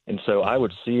 And so I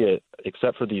would see it,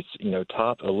 except for these,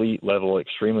 top elite level,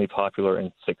 extremely popular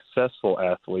and successful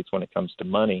athletes when it comes to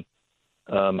money,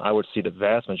 I would see the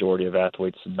vast majority of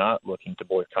athletes not looking to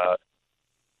boycott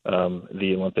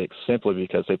the Olympics, simply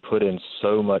because they put in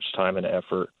so much time and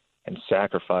effort and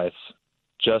sacrifice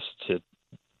just to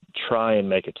try and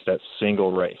make it to that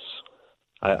single race.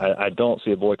 I don't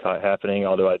see a boycott happening,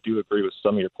 although I do agree with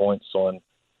some of your points on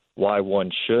why one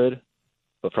should.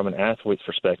 But from an athlete's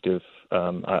perspective,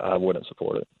 I wouldn't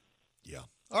support it. Yeah.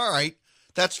 All right.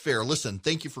 That's fair. Listen,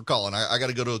 thank you for calling. I got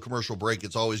to go to a commercial break.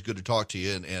 It's always good to talk to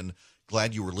you, and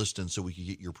glad you were listening so we could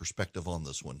get your perspective on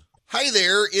this one. Hi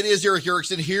there. It is Eric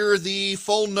Erickson here. The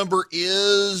phone number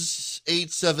is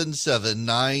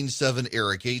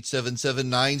 877-97-ERIC,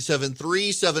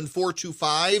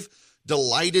 877-973-7425.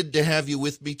 Delighted to have you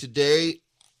with me today.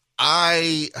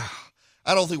 I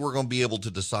don't think we're going to be able to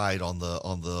decide on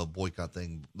the boycott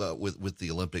thing with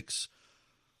the Olympics,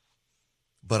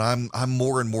 but I'm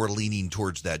more and more leaning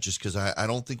towards that, just because I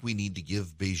don't think we need to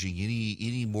give Beijing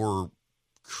any more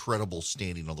credible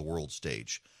standing on the world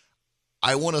stage.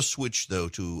 I want to switch, though,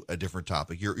 to a different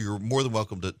topic. You're more than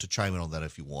welcome to chime in on that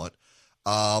if you want.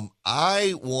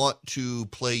 I want to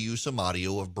play you some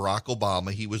audio of Barack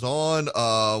Obama. He was on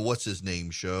what's his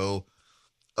name show?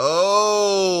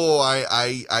 Oh,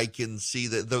 I can see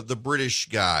the British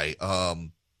guy.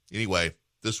 Anyway,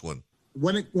 this one.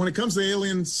 When it comes to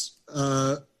aliens,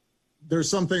 there's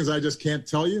some things I just can't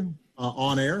tell you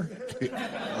on air.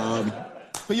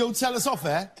 But you'll tell us off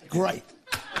air? Great.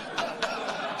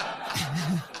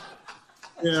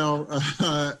 No,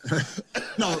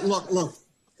 look.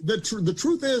 The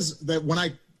truth is that when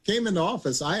I came into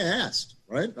office, I asked,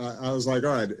 right? I was like,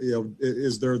 all right,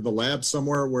 is there the lab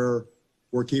somewhere where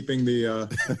we're keeping the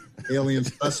alien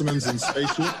specimens in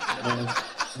spaceship?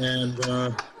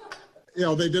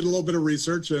 They did a little bit of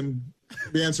research, and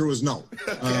the answer was no.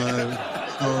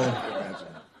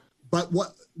 But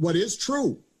what is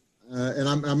true, and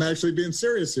I'm actually being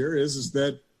serious here, is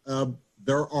that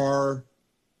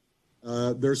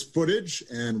there's footage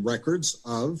and records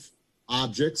of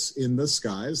objects in the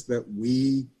skies that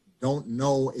we don't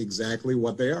know exactly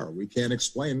what they are. We can't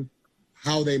explain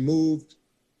how they moved,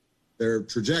 their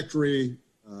trajectory.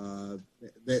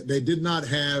 They did not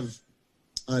have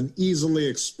an easily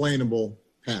explainable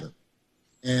pattern.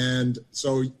 And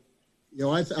so,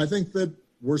 I think that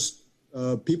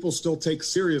people still take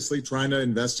seriously trying to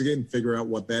investigate and figure out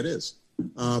what that is.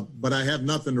 but I have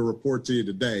nothing to report to you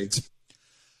today.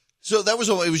 So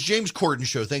it was James Corden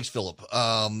show. Thanks, Philip.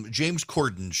 James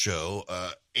Corden show.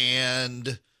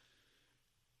 And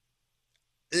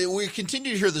we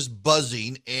continue to hear this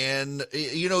buzzing. And,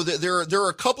 there are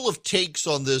a couple of takes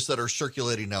on this that are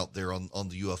circulating out there on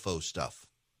the UFO stuff.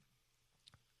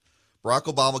 Barack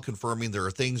Obama confirming there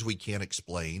are things we can't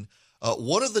explain.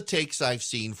 One of the takes I've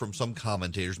seen from some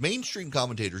commentators, mainstream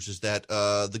commentators, is that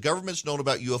the government's known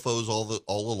about UFOs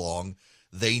all along.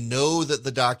 They know that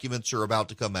the documents are about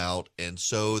to come out, and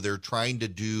so they're trying to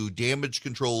do damage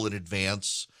control in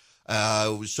advance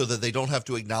so that they don't have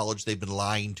to acknowledge they've been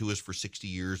lying to us for 60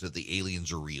 years that the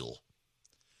aliens are real.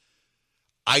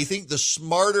 I think the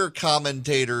smarter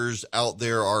commentators out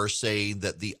there are saying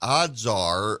that the odds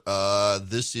are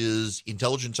this is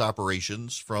intelligence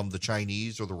operations from the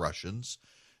Chinese or the Russians,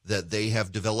 that they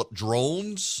have developed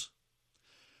drones.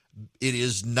 It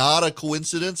is not a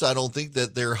coincidence, I don't think,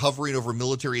 that they're hovering over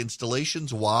military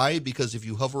installations. Why? Because if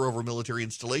you hover over military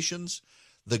installations,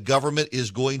 the government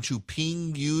is going to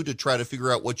ping you to try to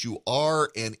figure out what you are,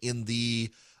 and in the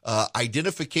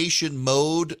identification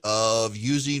mode of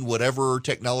using whatever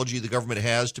technology the government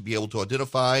has to be able to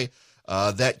identify,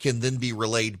 that can then be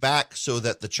relayed back so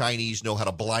that the Chinese know how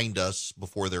to blind us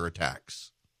before their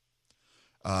attacks,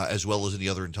 as well as any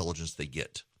other intelligence they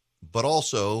get. But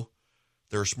also,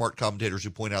 there are smart commentators who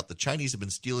point out the Chinese have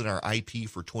been stealing our IP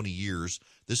for 20 years.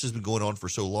 This has been going on for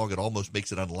so long, it almost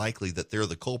makes it unlikely that they're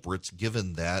the culprits,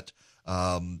 given that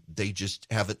they just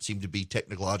haven't seemed to be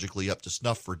technologically up to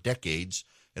snuff for decades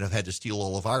and have had to steal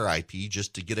all of our IP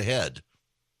just to get ahead.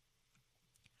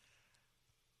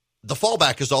 The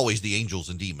fallback is always the angels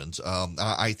and demons.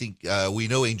 I think we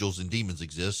know angels and demons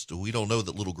exist. We don't know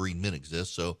that little green men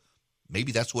exist, so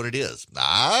maybe that's what it is.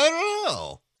 I don't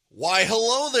know. Why,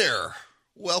 hello there.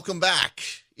 Welcome back.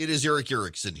 It is Eric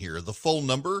Erickson here. The phone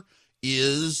number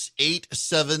is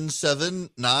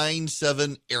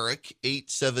 877-97-ERIC,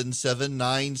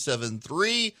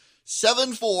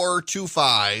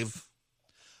 877-973-7425.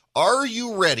 Are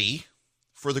you ready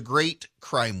for the great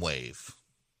crime wave?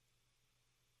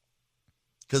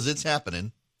 Because it's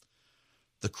happening.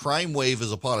 The crime wave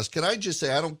is upon us. Can I just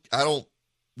say, I don't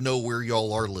know where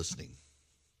y'all are listening.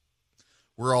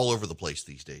 We're all over the place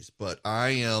these days, but I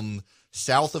am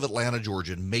south of Atlanta,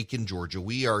 Georgia, and Macon, Georgia.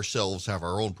 We ourselves have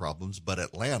our own problems, but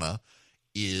Atlanta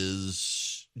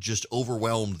is just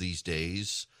overwhelmed these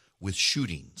days with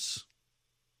shootings.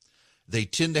 They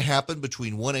tend to happen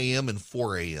between 1 a.m. and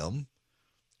 4 a.m.,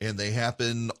 and they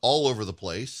happen all over the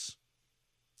place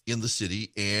in the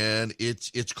city, and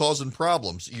it's causing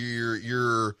problems.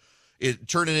 They're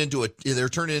turning into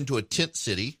a tent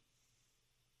city.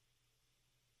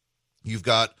 You've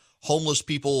got homeless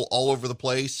people all over the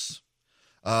place,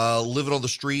 living on the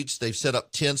streets. They've set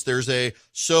up tents.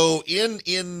 So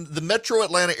in the metro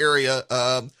Atlanta area,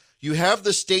 you have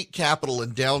the state capitol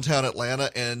in downtown Atlanta,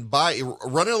 and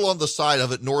running along the side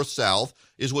of it, north-south,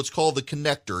 is what's called the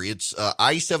connector. It's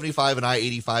I-75 and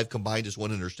I-85 combined as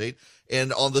one interstate.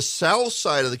 And on the south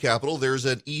side of the capitol, there's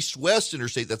an east-west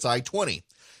interstate that's I-20.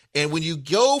 And when you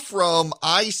go from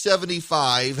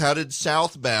I-75 headed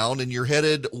southbound and you're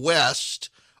headed west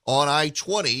on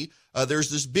I-20, there's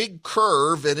this big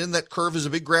curve, and in that curve is a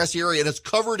big grassy area, and it's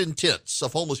covered in tents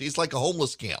of homeless. It's like a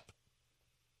homeless camp.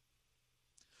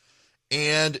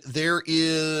 And there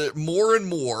is more and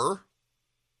more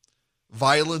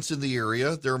violence in the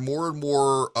area. There are more and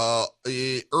more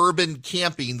urban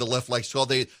camping, the left likes to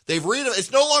call it.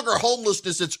 It's no longer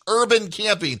homelessness, it's urban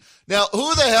camping. Now,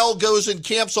 who the hell goes and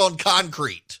camps on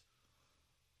concrete?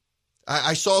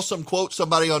 I saw some quote,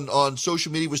 somebody on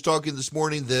social media was talking this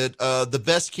morning that the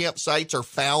best campsites are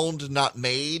found, not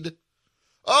made.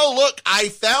 Oh, look, I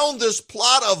found this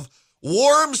plot of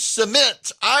warm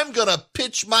cement. I'm going to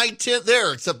pitch my tent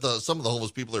there, except some of the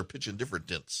homeless people are pitching different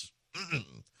tents.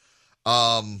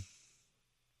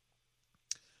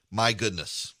 My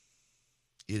goodness.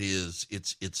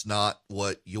 It's not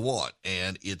what you want.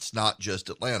 And it's not just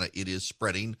Atlanta. It is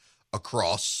spreading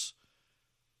across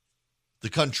the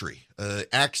country.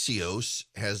 Axios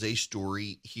has a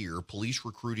story here. Police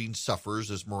recruiting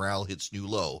suffers as morale hits new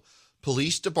low.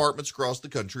 Police departments across the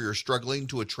country are struggling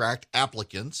to attract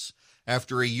applicants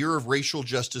after a year of racial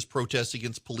justice protests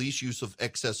against police use of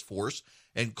excess force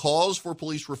and calls for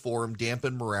police reform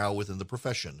dampen morale within the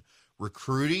profession.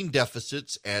 Recruiting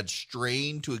deficits add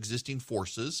strain to existing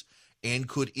forces and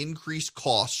could increase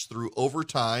costs through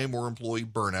overtime or employee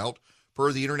burnout,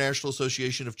 per the International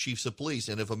Association of Chiefs of Police.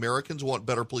 And if Americans want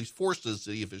better police forces,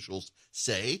 city officials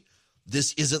say,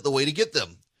 this isn't the way to get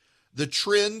them. The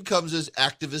trend comes as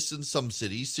activists in some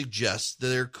cities suggest that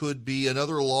there could be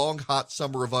another long, hot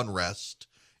summer of unrest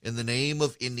in the name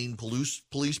of ending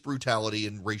police brutality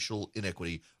and racial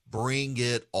inequity. Bring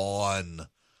it on.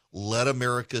 Let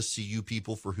America see you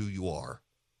people for who you are.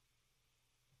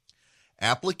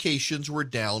 Applications were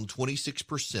down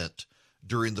 26%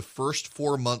 during the first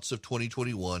 4 months of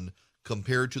 2021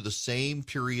 compared to the same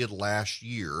period last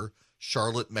year,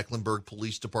 Charlotte-Mecklenburg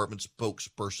Police Department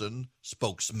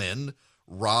spokesman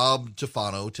Rob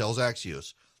Tufano tells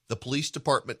Axios. The police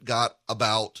department got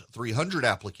about 300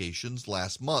 applications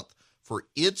last month for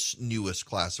its newest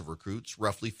class of recruits,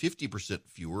 roughly 50%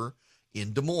 fewer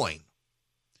in Des Moines.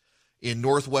 In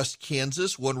Northwest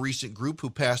Kansas, one recent group who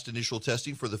passed initial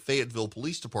testing for the Fayetteville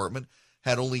Police Department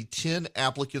had only 10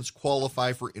 applicants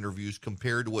qualify for interviews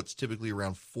compared to what's typically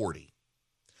around 40.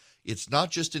 It's not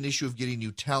just an issue of getting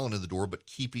new talent in the door, but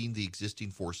keeping the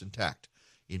existing force intact.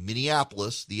 In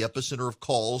Minneapolis, the epicenter of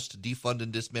calls to defund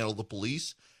and dismantle the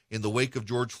police, in the wake of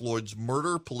George Floyd's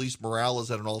murder, police morale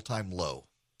is at an all-time low.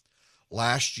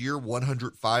 Last year,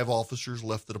 105 officers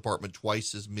left the department,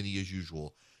 twice as many as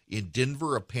usual. In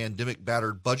Denver, a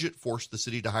pandemic-battered budget forced the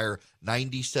city to hire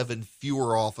 97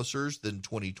 fewer officers than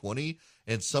 2020,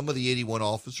 and some of the 81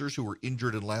 officers who were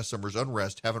injured in last summer's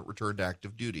unrest haven't returned to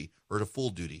active duty or to full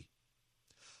duty.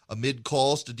 Amid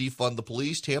calls to defund the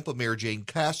police, Tampa Mayor Jane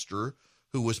Castor,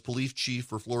 who was police chief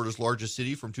for Florida's largest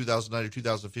city from 2009 to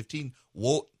 2015,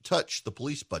 won't touch the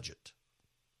police budget.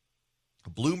 A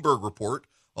Bloomberg report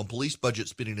on police budget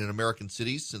spending in American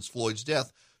cities since Floyd's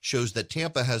death shows that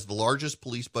Tampa has the largest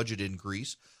police budget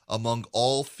increase among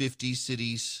all 50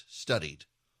 cities studied.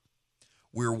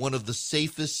 We're one of the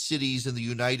safest cities in the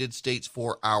United States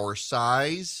for our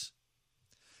size,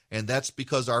 and that's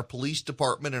because our police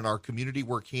department and our community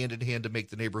work hand in hand to make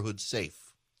the neighborhood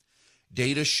safe.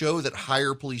 Data show that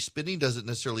higher police spending doesn't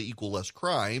necessarily equal less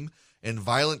crime, and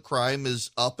violent crime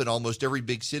is up in almost every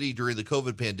big city during the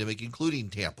COVID pandemic, including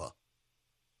Tampa.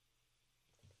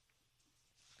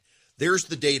 There's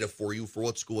the data for you for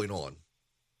what's going on.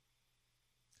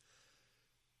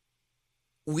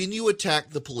 When you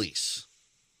attack the police,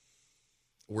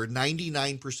 where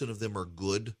 99% of them are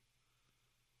good,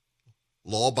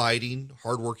 law-abiding,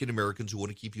 hardworking Americans who want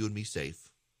to keep you and me safe,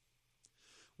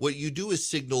 what you do is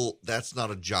signal that's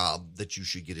not a job that you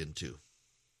should get into.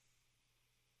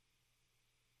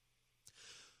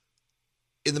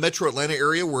 In the metro Atlanta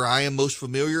area, where I am most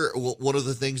familiar, one of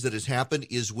the things that has happened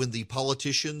is when the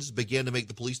politicians began to make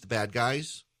the police the bad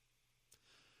guys,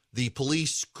 the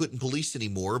police couldn't police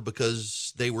anymore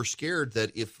because they were scared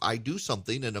that if I do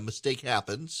something and a mistake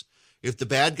happens, if the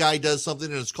bad guy does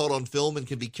something and it's caught on film and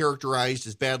can be characterized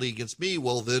as badly against me,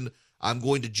 well, then I'm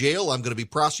going to jail, I'm going to be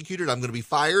prosecuted, I'm going to be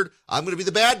fired, I'm going to be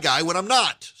the bad guy when I'm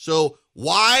not. So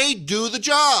why do the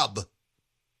job?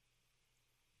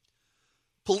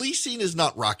 Policing is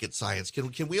not rocket science.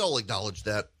 Can we all acknowledge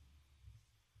that?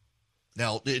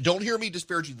 Now, don't hear me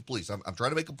disparaging the police. I'm trying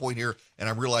to make a point here, and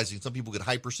I'm realizing some people get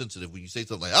hypersensitive when you say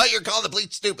something like, oh, you're calling the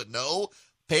police stupid. No,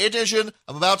 pay attention.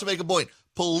 I'm about to make a point.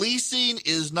 Policing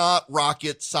is not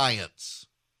rocket science.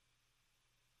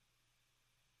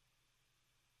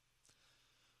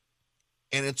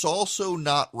 And it's also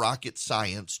not rocket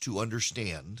science to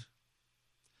understand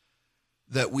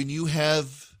that when you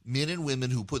have men and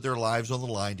women who put their lives on the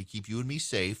line to keep you and me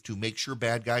safe, to make sure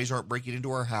bad guys aren't breaking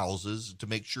into our houses, to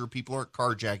make sure people aren't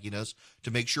carjacking us, to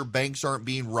make sure banks aren't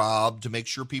being robbed, to make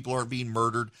sure people aren't being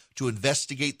murdered, to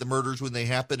investigate the murders when they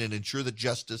happen and ensure that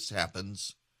justice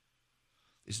happens.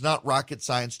 It's not rocket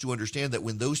science to understand that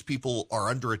when those people are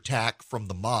under attack from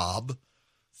the mob,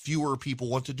 fewer people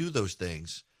want to do those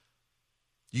things.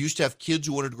 You used to have kids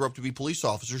who wanted to grow up to be police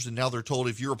officers, and now they're told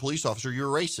if you're a police officer,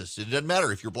 you're a racist. It doesn't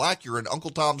matter. If you're black, you're an Uncle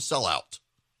Tom sellout.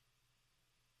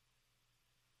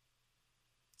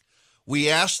 We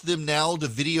ask them now to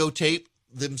videotape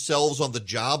themselves on the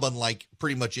job, unlike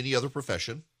pretty much any other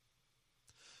profession.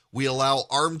 We allow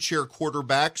armchair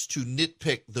quarterbacks to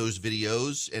nitpick those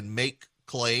videos and make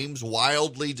claims,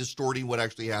 wildly distorting what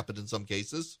actually happened in some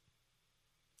cases.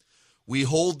 We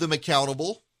hold them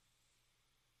accountable.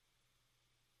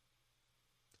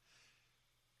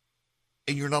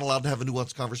 And you're not allowed to have a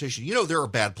nuanced conversation. You know, there are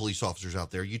bad police officers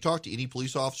out there. You talk to any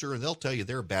police officer, and they'll tell you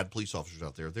there are bad police officers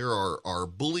out there. There are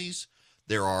bullies.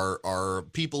 There are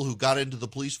people who got into the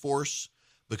police force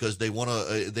because they want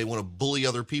to bully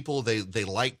other people. They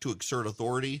like to exert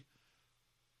authority,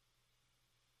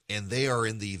 and they are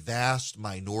in the vast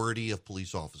minority of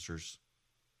police officers.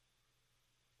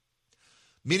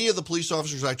 Many of the police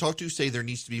officers I talk to say there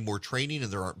needs to be more training,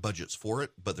 and there aren't budgets for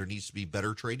it, but there needs to be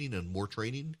better training and more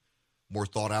training. More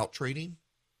thought-out training.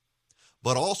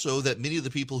 but also that many of the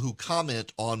people who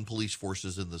comment on police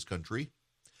forces in this country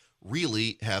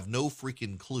really have no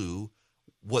freaking clue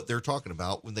what they're talking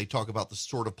about when they talk about the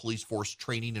sort of police force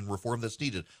training and reform that's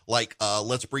needed. Like,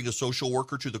 let's bring a social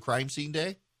worker to the crime scene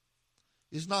day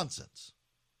is nonsense.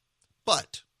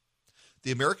 But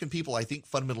the American people, I think,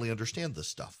 fundamentally understand this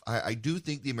stuff. I do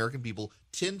think the American people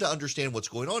tend to understand what's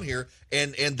going on here,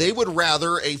 and they would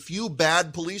rather a few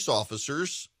bad police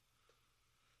officers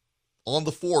on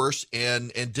the force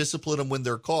and discipline them when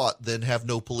they're caught than have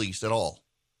no police at all.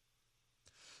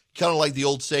 Kind of like the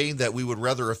old saying that we would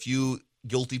rather a few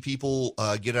guilty people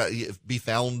be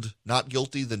found not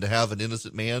guilty than to have an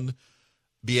innocent man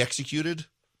be executed.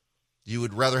 You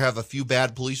would rather have a few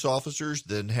bad police officers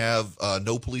than have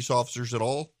no police officers at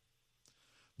all.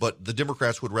 But the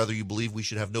Democrats would rather you believe we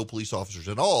should have no police officers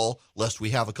at all, lest we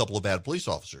have a couple of bad police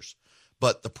officers.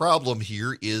 But the problem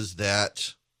here is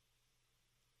that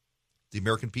the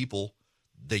American people,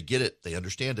 they get it. They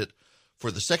understand it.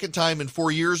 For the second time in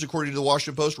 4 years, according to the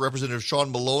Washington Post, Representative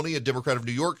Sean Maloney, a Democrat of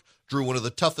New York, drew one of the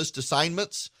toughest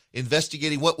assignments,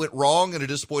 investigating what went wrong in a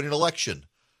disappointing election.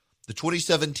 The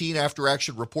 2017 After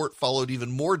Action report followed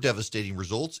even more devastating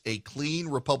results, a clean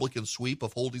Republican sweep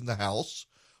of holding the House,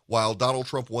 while Donald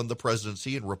Trump won the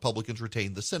presidency and Republicans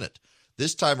retained the Senate.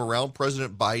 This time around,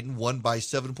 President Biden won by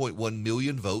 7.1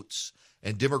 million votes,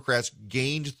 and Democrats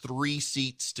gained 3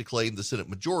 seats to claim the Senate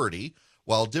majority,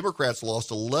 while Democrats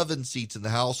lost 11 seats in the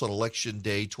House on Election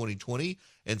Day 2020,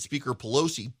 and Speaker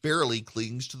Pelosi barely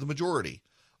clings to the majority.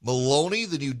 Maloney,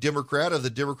 the new Democrat of the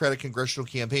Democratic Congressional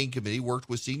Campaign Committee, worked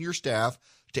with senior staff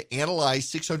to analyze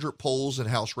 600 polls and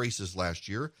House races last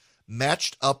year,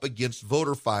 matched up against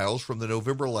voter files from the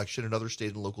November election and other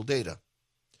state and local data.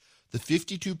 The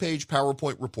 52-page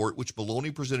PowerPoint report, which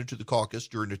Maloney presented to the caucus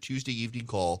during a Tuesday evening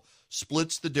call,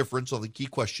 splits the difference on the key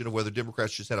question of whether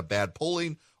Democrats just had a bad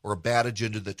polling or a bad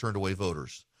agenda that turned away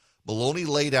voters. Maloney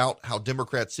laid out how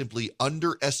Democrats simply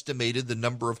underestimated the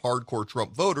number of hardcore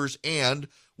Trump voters, and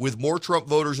with more Trump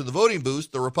voters in the voting booths,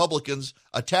 the Republicans'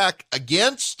 attack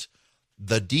against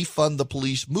the defund the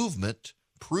police movement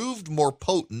proved more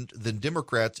potent than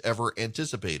Democrats ever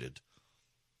anticipated.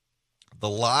 The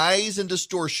lies and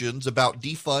distortions about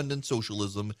defund and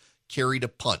socialism carried a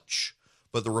punch,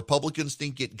 but the Republicans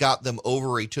think it got them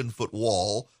over a 10-foot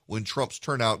wall when Trump's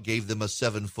turnout gave them a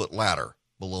 7-foot ladder,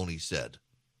 Maloney said.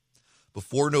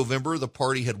 Before November, the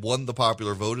party had won the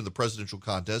popular vote in the presidential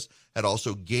contest, had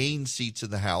also gained seats in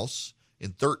the House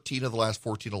in 13 of the last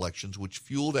 14 elections, which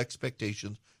fueled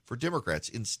expectations for Democrats.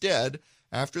 Instead,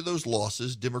 after those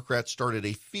losses, Democrats started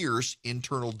a fierce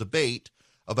internal debate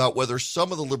about whether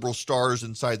some of the liberal stars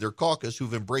inside their caucus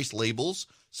who've embraced labels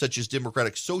such as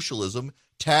democratic socialism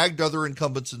tagged other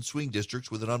incumbents in swing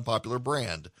districts with an unpopular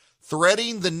brand.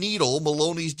 Threading the needle,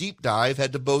 Maloney's deep dive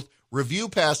had to both review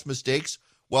past mistakes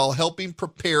while helping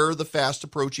prepare the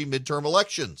fast-approaching midterm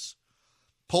elections.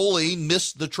 Polling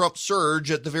missed the Trump surge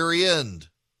at the very end.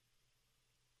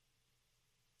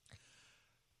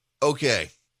 Okay,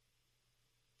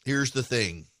 here's the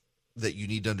thing that you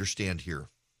need to understand here,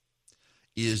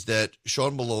 is that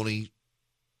Sean Maloney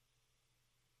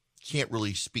can't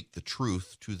really speak the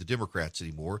truth to the Democrats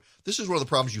anymore. This is one of the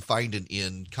problems you find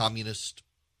in communist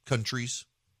countries.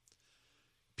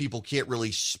 People can't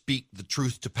really speak the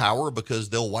truth to power because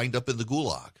they'll wind up in the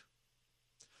gulag.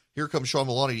 Here comes Sean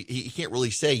Maloney. He can't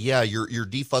really say, yeah, your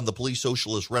defund the police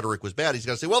socialist rhetoric was bad. He's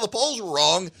got to say, well, the polls were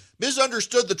wrong,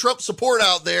 misunderstood the Trump support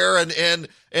out there, and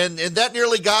that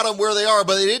nearly got them where they are,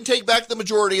 but they didn't take back the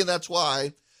majority, and that's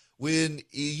why. When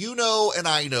you know and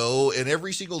I know, and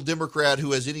every single Democrat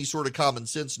who has any sort of common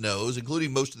sense knows,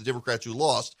 including most of the Democrats who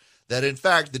lost, that in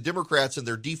fact the Democrats and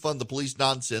their defund the police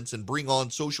nonsense and bring on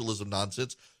socialism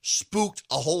nonsense spooked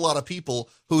a whole lot of people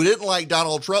who didn't like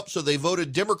Donald Trump, so they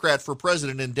voted Democrat for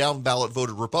president and down ballot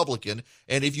voted Republican.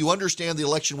 And if you understand the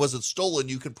election wasn't stolen,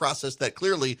 you can process that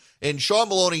clearly. And Sean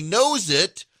Maloney knows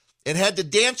it and had to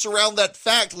dance around that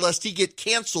fact lest he get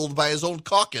canceled by his own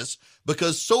caucus,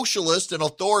 because socialists and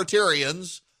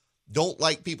authoritarians don't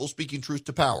like people speaking truth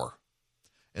to power.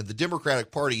 And the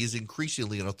Democratic Party is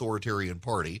increasingly an authoritarian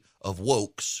party of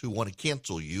wokes who want to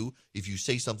cancel you if you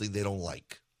say something they don't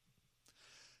like.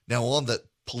 Now, on the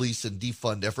police and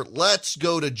defund effort, let's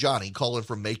go to Johnny calling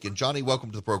from Macon. Johnny,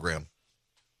 welcome to the program.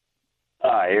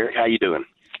 Hi, Eric. How you doing?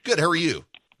 Good. How are you?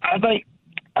 I think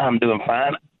I'm doing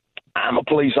fine. I'm a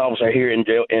police officer here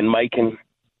in Macon.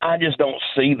 I just don't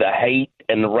see the hate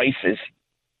and the racist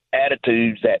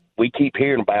attitudes that we keep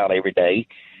hearing about every day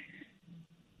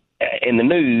in the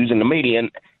news and the media.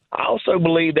 And I also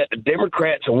believe that the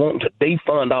Democrats are wanting to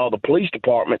defund all the police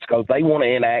departments because they want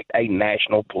to enact a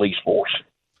national police force.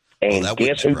 And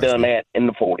guess who done that in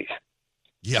the 40s?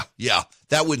 Yeah.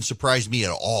 That wouldn't surprise me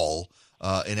at all.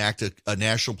 Enact a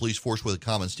national police force with a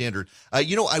common standard.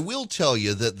 I will tell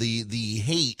you that the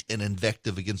hate and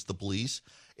invective against the police,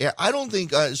 I don't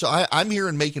think I'm here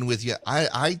in Macon with you.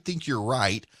 I think you're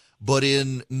right. But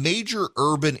in major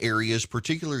urban areas,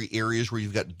 particularly areas where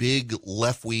you've got big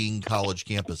left-wing college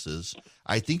campuses,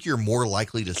 I think you're more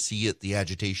likely to see it, the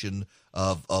agitation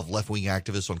of left-wing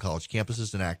activists on college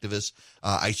campuses and activists.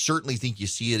 I certainly think you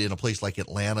see it in a place like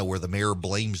Atlanta where the mayor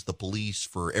blames the police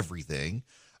for everything.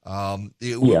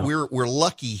 We're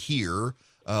lucky here.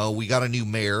 We got a new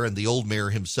mayor, and the old mayor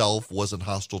himself wasn't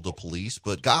hostile to police.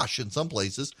 But gosh, in some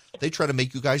places, they try to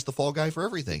make you guys the fall guy for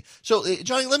everything. So,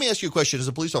 Johnny, let me ask you a question. As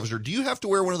a police officer, do you have to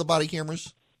wear one of the body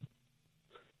cameras?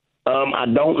 I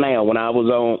don't now. When I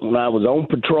was on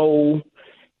patrol,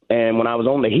 and when I was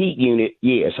on the heat unit,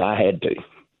 yes, I had to.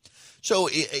 So,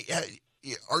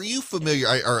 are you familiar?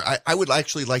 I would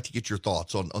actually like to get your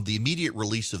thoughts on the immediate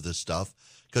release of this stuff.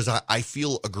 Because I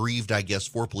feel aggrieved, I guess,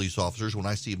 for police officers when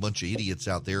I see a bunch of idiots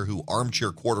out there who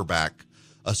armchair quarterback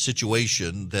a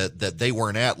situation that they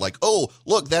weren't at. Like, oh,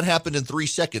 look, that happened in 3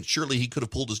 seconds. Surely he could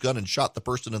have pulled his gun and shot the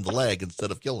person in the leg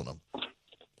instead of killing him.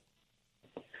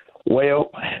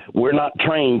 Well, we're not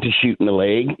trained to shoot in the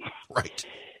leg. Right.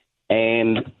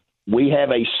 And we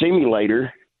have a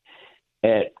simulator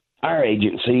at our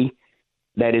agency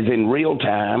that is in real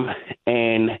time,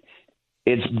 and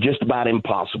it's just about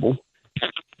impossible.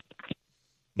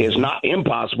 It's not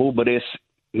impossible, but it's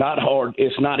not hard.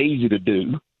 It's not easy to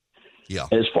do. Yeah.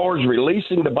 As far as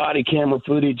releasing the body camera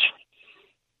footage,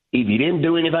 if you didn't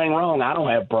do anything wrong, I don't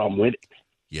have a problem with it.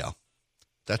 Yeah,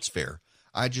 that's fair.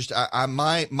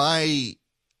 My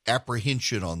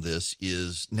apprehension on this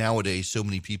is nowadays so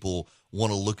many people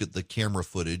want to look at the camera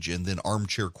footage and then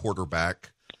armchair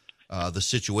quarterback the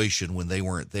situation when they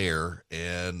weren't there.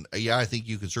 And yeah, I think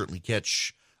you can certainly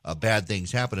catch bad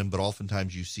things happening, but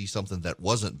oftentimes you see something that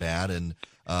wasn't bad. And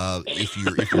if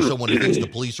you're someone who thinks the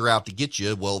police are out to get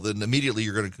you, well, then immediately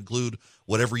you're going to conclude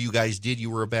whatever you guys did, you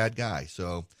were a bad guy.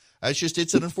 So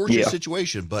it's an unfortunate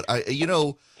situation, but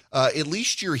at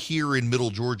least you're here in Middle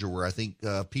Georgia, where I think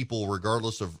people,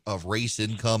 regardless of race,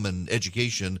 income, and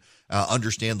education,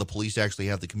 understand the police actually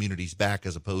have the community's back,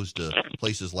 as opposed to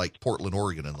places like Portland,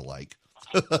 Oregon, and the like.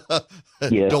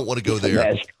 Don't want to go there.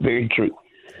 That's very true.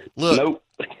 Look, nope.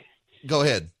 Go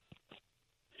ahead.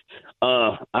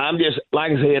 I'm just,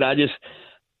 like I said,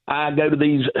 I go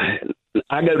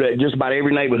to just about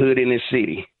every neighborhood in this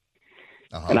city.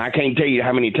 And I can't tell you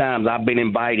how many times I've been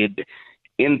invited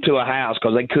into a house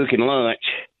because they cooking lunch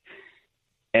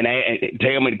and they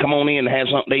tell me to come on in and have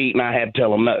something to eat, and I have to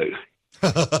tell them no.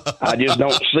 I just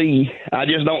don't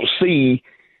see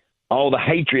all the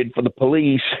hatred for the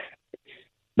police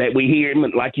that we hear,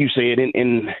 like you said,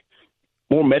 in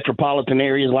more metropolitan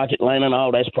areas like Atlanta and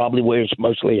all. That's probably where it's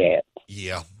mostly at.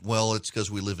 Yeah, well, it's because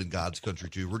we live in God's country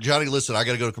too. Johnny, listen, I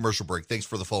got to go to commercial break. Thanks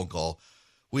for the phone call.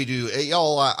 We do. Hey,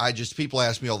 y'all, people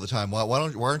ask me all the time, why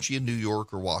aren't you in New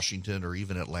York or Washington or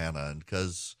even Atlanta? And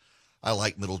because I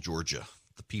like Middle Georgia.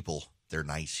 The people, they're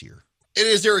nice here. It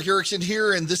is Eric Erickson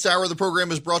here, and this hour of the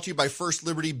program is brought to you by First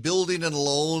Liberty Building and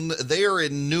Loan. They are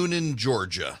in Noonan,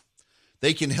 Georgia.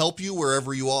 They can help you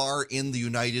wherever you are in the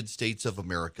United States of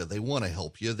America. They want to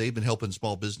help you. They've been helping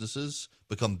small businesses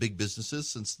become big businesses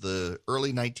since the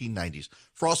early 1990s.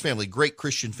 Frost family, great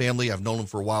Christian family. I've known them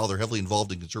for a while. They're heavily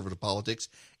involved in conservative politics,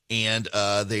 and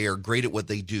they are great at what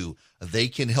they do. They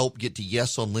can help get to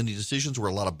yes on lending decisions where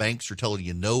a lot of banks are telling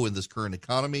you no in this current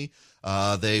economy.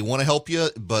 They want to help you,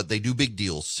 but they do big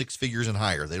deals, 6 figures and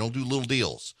higher. They don't do little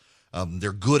deals.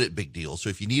 They're good at big deals. So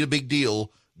if you need a big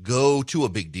deal, go to a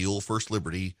big deal, First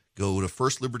Liberty. Go to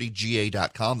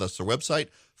firstlibertyga.com. That's their website,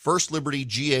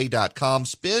 firstlibertyga.com.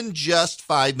 Spend just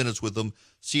 5 minutes with them.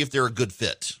 See if they're a good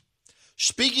fit.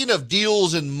 Speaking of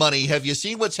deals and money, have you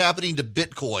seen what's happening to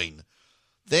Bitcoin?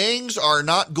 Things are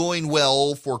not going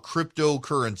well for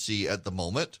cryptocurrency at the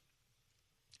moment.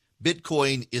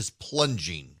 Bitcoin is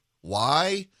plunging.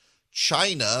 Why?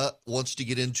 China wants to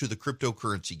get into the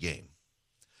cryptocurrency game.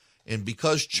 And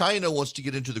because China wants to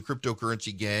get into the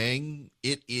cryptocurrency gang,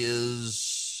 it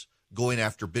is going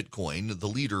after Bitcoin, the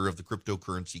leader of the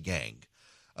cryptocurrency gang.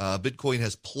 Bitcoin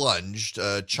has plunged.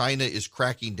 China is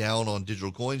cracking down on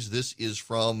digital coins. This is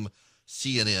from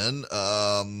CNN.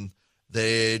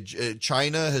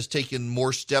 China has taken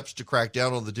more steps to crack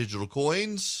down on the digital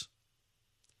coins.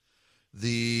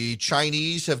 The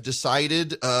Chinese have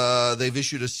decided, they've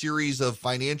issued a series of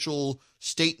financial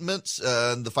statements.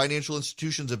 The financial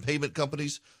institutions and payment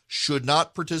companies should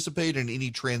not participate in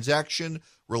any transaction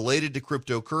related to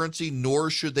cryptocurrency, nor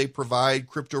should they provide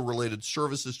crypto-related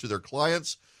services to their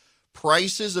clients.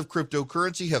 Prices of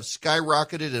cryptocurrency have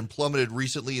skyrocketed and plummeted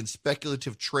recently, and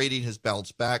speculative trading has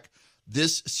bounced back.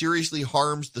 This seriously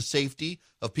harms the safety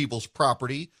of people's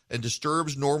property and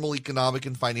disturbs normal economic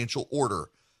and financial order,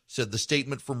 said the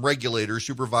statement from regulators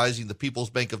supervising the People's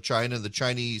Bank of China and the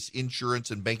Chinese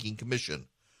Insurance and Banking Commission.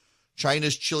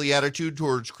 China's chilly attitude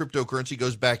towards cryptocurrency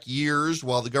goes back years.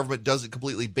 While the government doesn't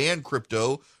completely ban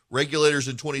crypto, regulators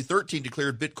in 2013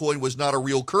 declared Bitcoin was not a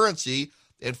real currency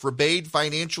and forbade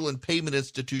financial and payment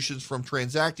institutions from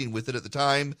transacting with it. At the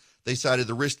time, they cited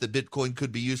the risk that Bitcoin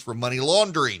could be used for money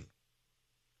laundering.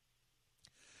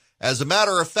 As a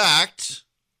matter of fact,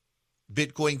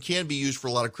 Bitcoin can be used for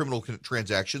a lot of criminal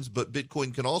transactions, but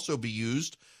Bitcoin can also be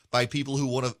used by people who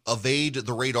want to evade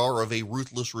the radar of a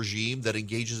ruthless regime that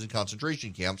engages in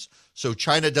concentration camps. So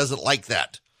China doesn't like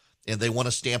that, and they want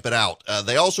to stamp it out.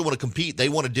 They also want to compete. They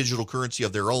want a digital currency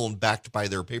of their own backed by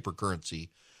their paper currency.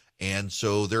 And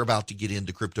so they're about to get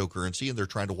into cryptocurrency, and they're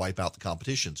trying to wipe out the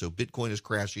competition. So Bitcoin is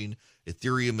crashing.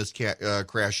 Ethereum is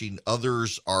crashing.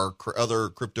 Other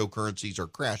cryptocurrencies are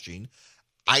crashing.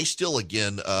 I still,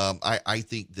 I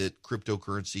think that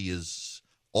cryptocurrency is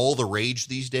all the rage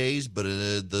these days, but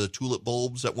the tulip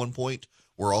bulbs at one point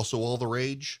were also all the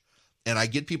rage. And I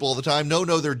get people all the time, no,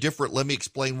 they're different. Let me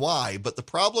explain why. But the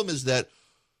problem is that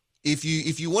if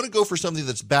you want to go for something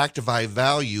that's backed by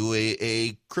value,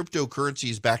 a cryptocurrency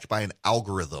is backed by an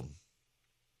algorithm.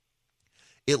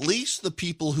 At least the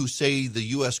people who say the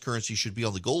U.S. currency should be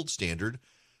on the gold standard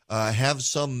have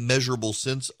some measurable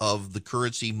sense of the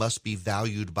currency must be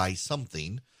valued by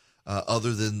something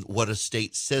other than what a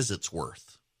state says it's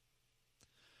worth.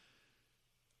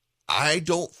 I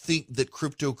don't think that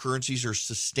cryptocurrencies are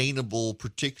sustainable,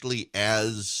 particularly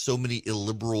as so many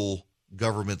illiberal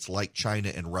governments like China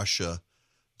and Russia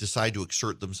decide to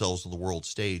exert themselves on the world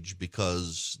stage,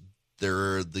 because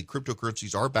the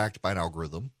cryptocurrencies are backed by an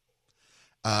algorithm.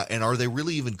 And are they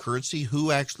really even currency?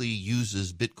 Who actually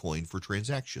uses Bitcoin for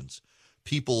transactions?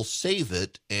 People save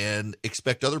it and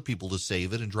expect other people to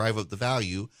save it and drive up the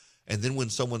value. And then when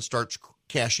someone starts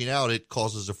cashing out, it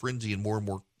causes a frenzy and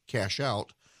more cash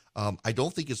out. I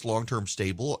don't think it's long-term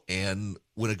stable. And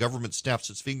when a government snaps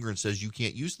its finger and says you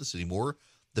can't use this anymore,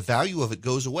 the value of it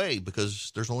goes away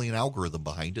because there's only an algorithm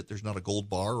behind it. There's not a gold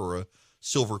bar or a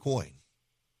silver coin.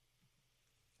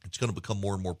 It's going to become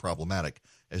more and more problematic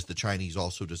as the Chinese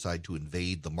also decide to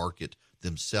invade the market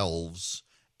themselves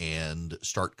and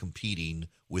start competing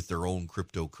with their own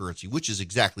cryptocurrency, which is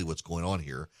exactly what's going on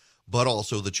here. But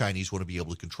also the Chinese want to be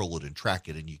able to control it and track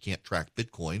it, and you can't track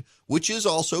Bitcoin, which is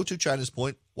also, to China's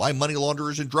point, why money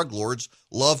launderers and drug lords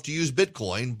love to use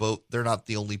Bitcoin, but they're not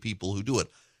the only people who do it.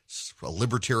 It's a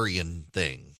libertarian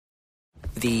thing.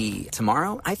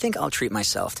 Tomorrow, I think I'll treat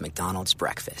myself to McDonald's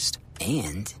breakfast.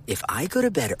 And if I go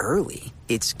to bed early,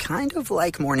 it's kind of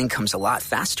like morning comes a lot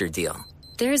faster deal.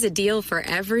 There's a deal for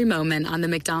every moment on the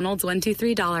McDonald's $1,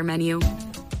 $2, $3 menu.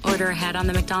 Order ahead on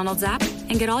the McDonald's app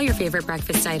and get all your favorite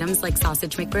breakfast items like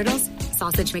sausage McGriddles,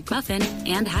 sausage McMuffin,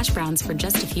 and hash browns for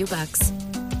just a few bucks.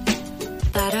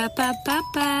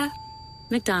 Ba-da-ba-ba-ba.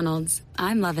 McDonald's.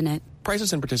 I'm loving it.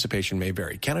 Prices and participation may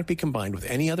vary. Cannot be combined with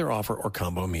any other offer or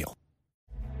combo meal.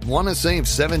 Want to save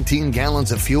 17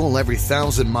 gallons of fuel every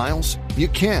 1,000 miles? You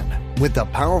can with the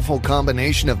powerful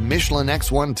combination of Michelin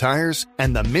X1 tires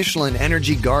and the Michelin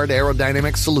Energy Guard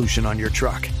aerodynamic solution on your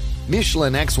truck.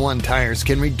 Michelin X1 tires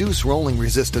can reduce rolling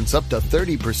resistance up to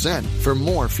 30% for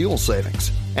more fuel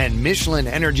savings. And Michelin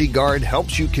Energy Guard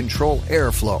helps you control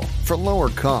airflow for lower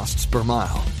costs per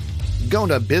mile. Go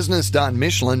to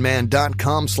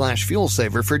business.michelinman.com/fuel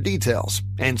saver for details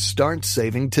and start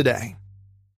saving today.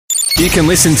 You can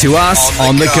listen to us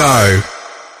on the go.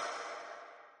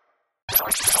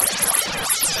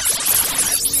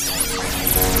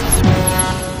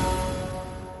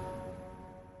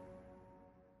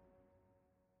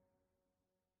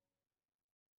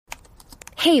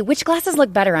 Hey, which glasses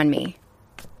look better on me?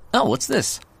 Oh, what's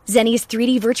this? Zenni's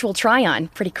 3D virtual try-on.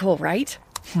 Pretty cool, right?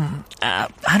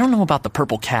 I don't know about the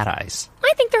purple cat eyes.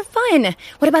 I think they're fun.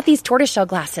 What about these tortoiseshell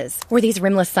glasses? Or these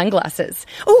rimless sunglasses?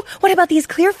 Oh, what about these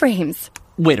clear frames?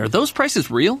 Wait, are those prices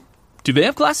real? Do they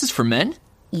have glasses for men?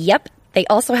 Yep. They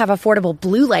also have affordable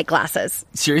blue light glasses.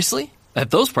 Seriously?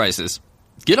 At those prices?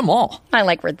 Get them all. I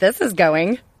like where this is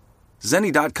going.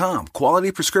 Zenni.com.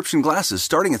 Quality prescription glasses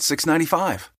starting at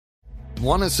 $6.95.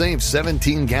 Want to save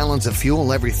 17 gallons of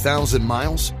fuel every 1,000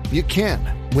 miles? You can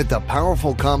with the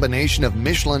powerful combination of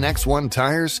Michelin X1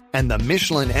 tires and the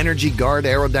Michelin Energy Guard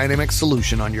aerodynamic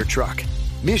solution on your truck.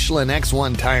 Michelin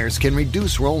X1 tires can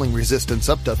reduce rolling resistance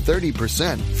up to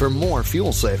 30% for more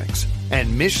fuel savings.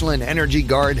 And Michelin Energy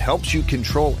Guard helps you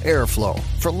control airflow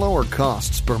for lower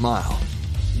costs per mile.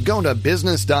 Go to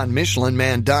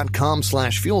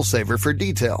business.michelinman.com/fuel saver for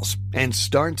details and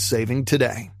start saving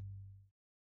today.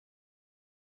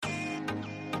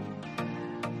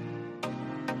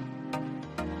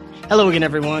 Hello again,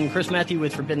 everyone. Chris Matthew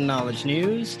with Forbidden Knowledge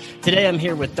News. Today I'm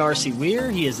here with Darcy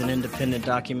Weir. He is an independent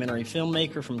documentary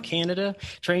filmmaker from Canada,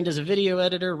 trained as a video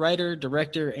editor, writer,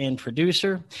 director, and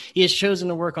producer. He has chosen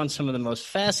to work on some of the most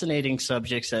fascinating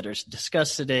subjects that are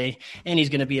discussed today, and he's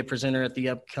going to be a presenter at the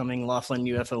upcoming Laughlin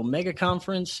UFO Mega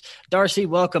Conference. Darcy,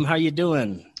 welcome. How you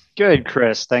doing? Good,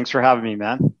 Chris. Thanks for having me,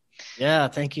 man. Yeah,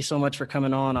 thank you so much for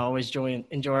coming on. I always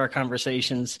enjoy our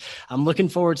conversations. I'm looking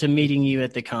forward to meeting you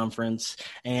at the conference.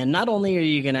 And not only are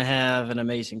you going to have an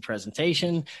amazing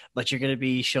presentation, but you're going to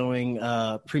be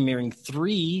premiering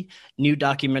 3 new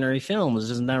documentary films.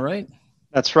 Isn't that right?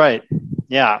 That's right.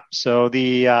 Yeah. So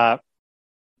the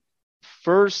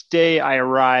first day I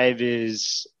arrive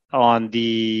is on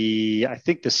the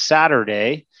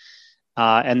Saturday.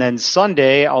 And then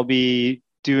Sunday, I'll be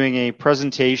doing a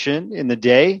presentation in the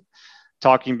day,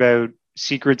 talking about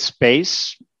secret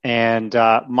space and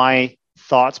my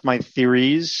thoughts, my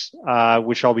theories,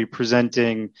 which I'll be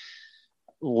presenting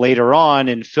later on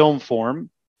in film form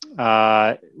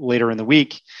later in the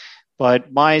week.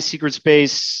 But my secret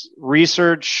space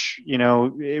research,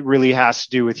 it really has to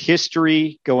do with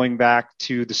history, going back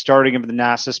to the starting of the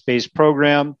NASA space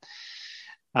program.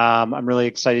 I'm really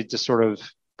excited to sort of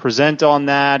present on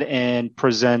that and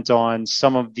present on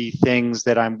some of the things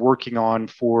that I'm working on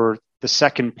for the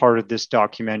second part of this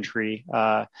documentary,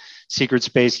 Secret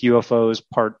Space UFOs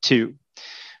Part 2,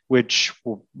 which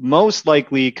will most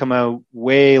likely come out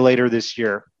way later this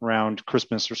year, around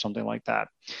Christmas or something like that.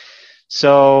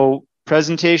 So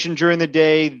presentation during the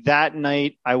day. That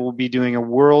night, I will be doing a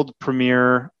world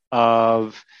premiere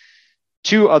of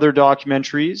 2 other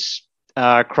documentaries,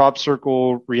 Crop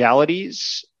Circle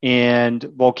Realities and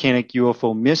Volcanic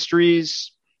UFO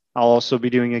Mysteries. I'll also be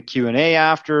doing a Q&A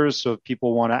after, so if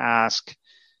people want to ask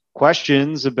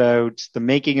questions about the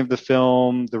making of the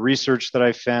film, the research that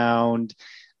I found,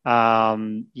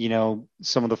 some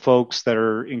of the folks that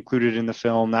are included in the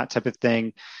film, that type of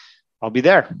thing, I'll be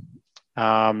there.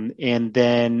 And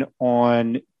then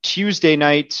on Tuesday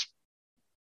night,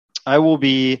 I will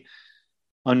be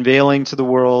unveiling to the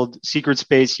world Secret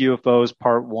Space UFOs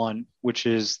Part 1, which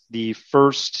is the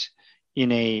first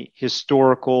in a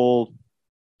historical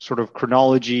sort of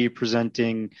chronology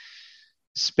presenting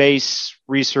space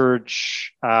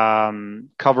research,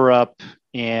 cover-up,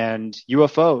 and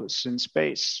UFOs in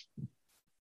space.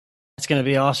 It's going to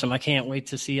be awesome. I can't wait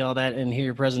to see all that and hear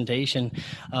your presentation.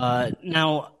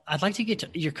 Now, I'd like to get to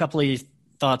your couple of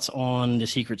thoughts on the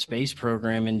secret space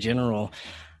program in general.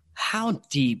 How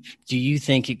deep do you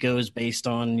think it goes based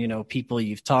on, people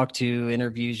you've talked to,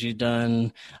 interviews you've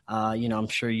done? I'm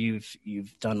sure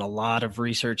you've done a lot of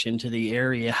research into the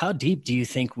area. How deep do you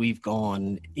think we've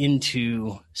gone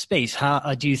into space?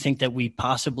 How do you think that we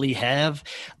possibly have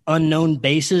unknown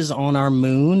bases on our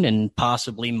moon and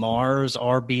possibly Mars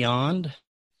or beyond?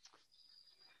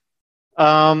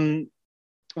 Well,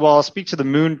 I'll speak to the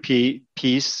moon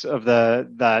piece of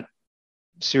that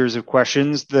series of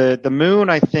questions. The moon,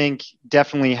 I think,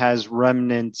 definitely has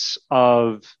remnants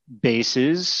of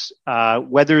bases.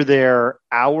 Whether they're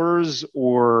ours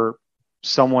or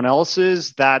someone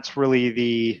else's, that's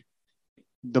really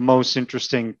the most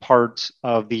interesting part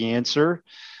of the answer.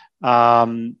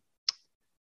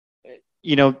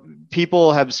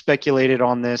 People have speculated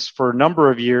on this for a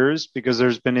number of years because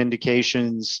there's been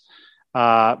indications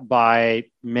by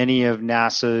many of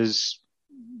NASA's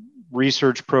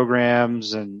research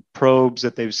programs and probes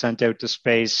that they've sent out to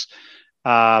space,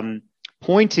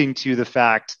 pointing to the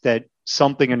fact that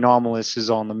something anomalous is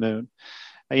on the moon.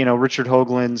 Richard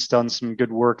Hoagland's done some good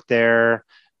work there.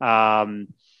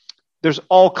 There's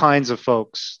all kinds of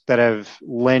folks that have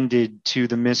lended to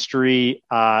the mystery.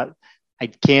 I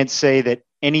can't say that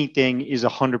anything is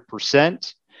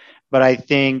 100%, but I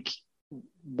think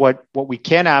what we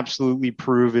can absolutely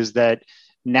prove is that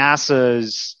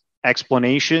NASA's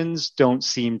explanations don't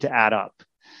seem to add up.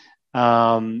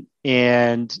 And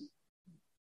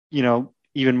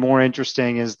even more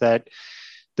interesting is that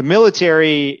the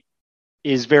military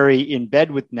is very in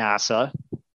bed with NASA,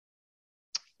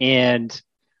 and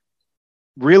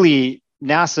really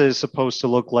NASA is supposed to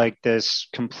look like this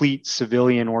complete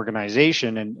civilian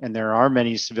organization, and there are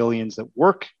many civilians that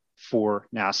work for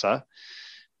NASA,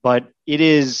 but it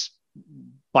is,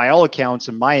 by all accounts,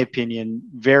 in my opinion,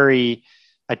 very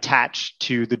attached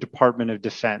to the Department of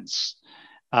Defense.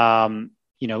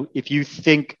 If you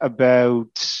think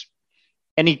about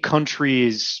any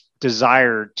country's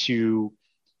desire to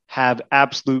have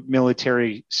absolute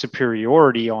military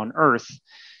superiority on Earth,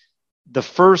 the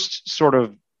first sort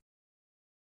of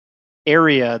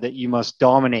area that you must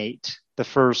dominate, the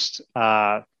first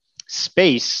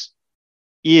space,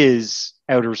 is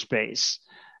outer space,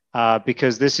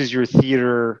 because this is your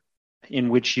theater in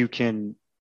which you can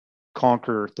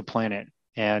conquer the planet.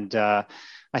 And I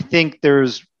think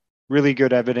there's really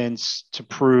good evidence to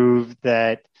prove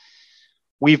that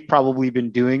we've probably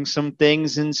been doing some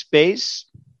things in space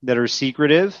that are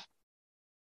secretive.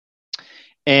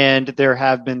 And there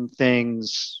have been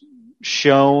things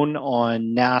shown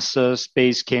on NASA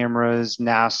space cameras,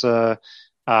 NASA,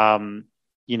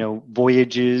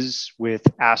 voyages with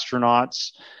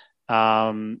astronauts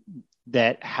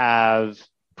that have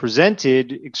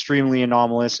presented extremely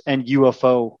anomalous and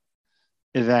UFO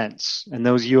events. And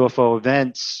those UFO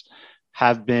events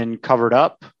have been covered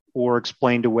up or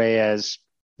explained away as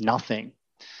nothing.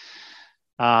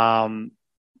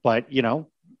 But,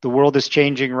 the world is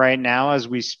changing right now as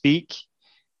we speak.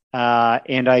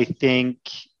 And I think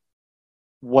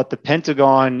what the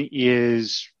Pentagon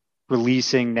is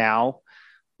releasing now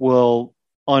will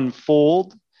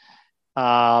unfold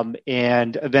and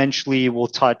eventually will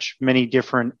touch many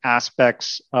different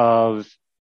aspects of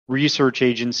research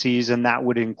agencies, and that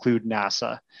would include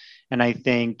NASA. And I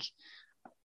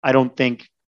don't think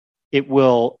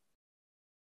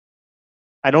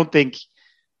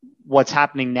what's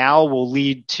happening now will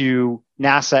lead to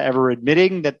NASA ever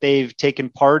admitting that they've taken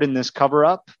part in this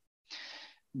cover-up,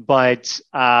 but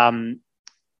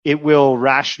it will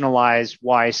rationalize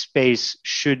why space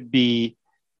should be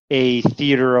a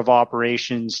theater of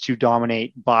operations to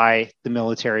dominate by the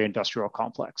military-industrial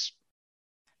complex.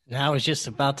 Now, I was just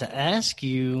about to ask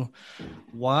you,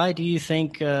 why do you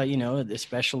think,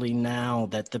 especially now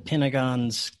that the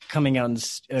Pentagon's coming out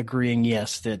and agreeing,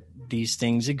 yes, that these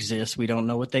things exist. We don't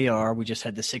know what they are. We just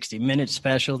had the 60 Minutes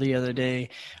special the other day.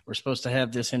 We're supposed to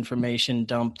have this information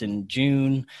dumped in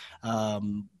June.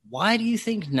 Why do you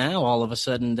think now, all of a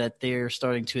sudden, that they're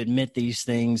starting to admit these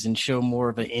things and show more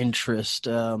of an interest?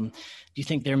 Do you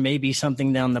think there may be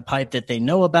something down the pipe that they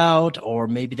know about, or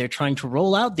maybe they're trying to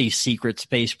roll out these secret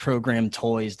space program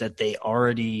toys that they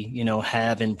already,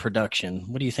 have in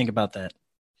production? What do you think about that?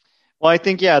 Well, I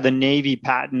think, the Navy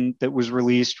patent that was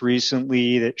released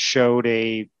recently that showed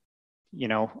a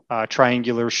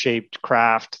triangular shaped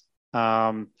craft,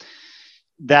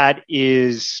 that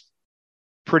is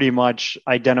pretty much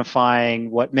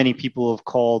identifying what many people have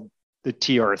called the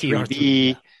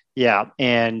TR-3B. Yeah.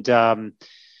 And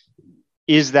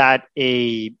is that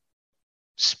a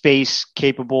space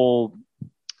capable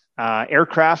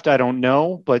aircraft? I don't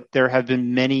know, but there have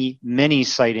been many, many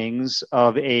sightings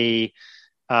of a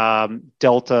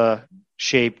delta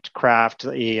shaped craft,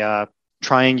 a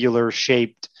triangular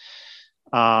shaped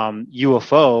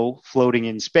UFO floating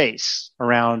in space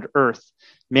around Earth.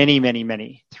 Many, many,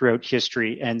 many throughout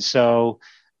history. And so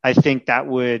I think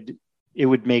it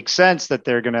would make sense that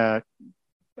they're going to,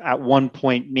 at one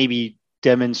point, maybe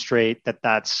demonstrate that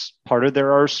that's part of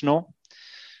their arsenal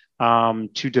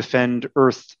to defend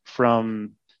Earth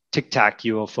from tic-tac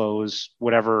UFOs,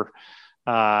 whatever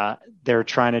they're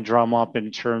trying to drum up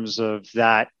in terms of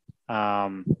that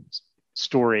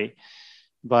story.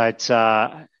 But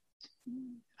I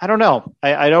don't know.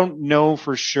 I don't know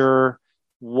for sure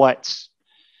what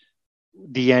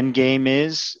the end game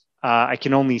is. I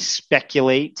can only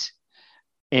speculate,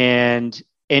 and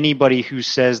anybody who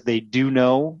says they do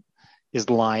know is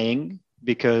lying,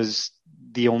 because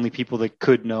the only people that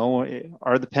could know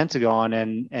are the Pentagon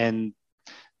and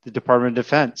the Department of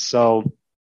Defense. So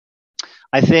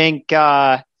I think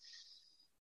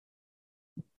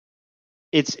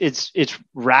it's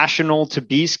rational to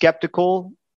be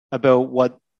skeptical about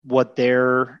what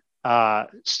their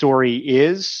story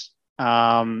is.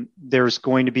 There's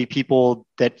going to be people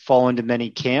that fall into many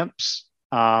camps.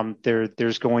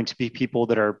 There's going to be people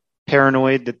that are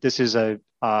paranoid that this is a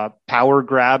power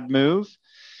grab move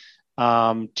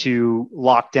to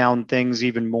lock down things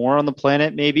even more on the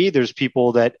planet. Maybe there's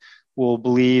people that will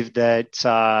believe that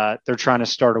they're trying to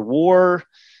start a war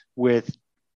with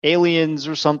aliens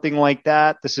or something like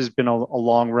that. This has been a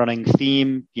long-running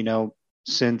theme,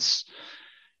 since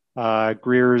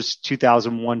Greer's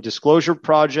 2001 Disclosure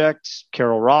Project.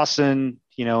 Carol Rawson,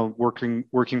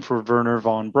 working for Wernher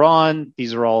von Braun.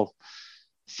 These are all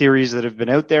theories that have been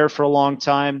out there for a long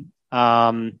time.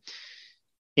 And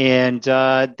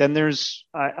then there's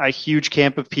a huge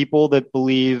camp of people that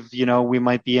believe, we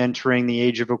might be entering the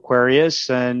age of Aquarius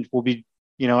and we'll be,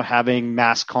 having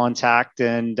mass contact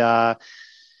and,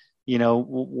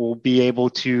 we'll be able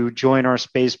to join our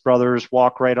space brothers,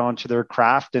 walk right onto their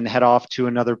craft and head off to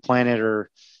another planet or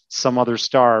some other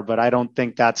star. But I don't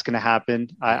think that's going to happen.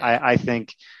 I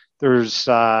think there's,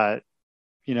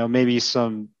 maybe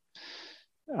some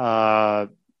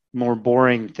more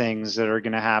boring things that are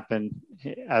going to happen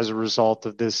as a result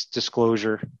of this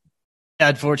disclosure.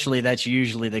 Unfortunately, that's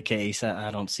usually the case.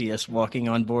 I don't see us walking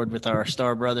on board with our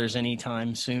Star Brothers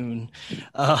anytime soon.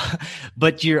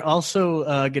 But you're also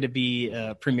going to be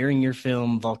premiering your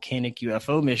film, Volcanic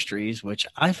UFO Mysteries, which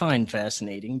I find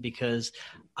fascinating because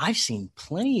I've seen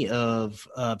plenty of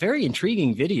very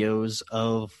intriguing videos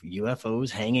of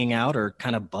UFOs hanging out or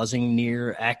kind of buzzing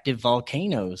near active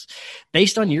volcanoes.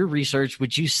 Based on your research,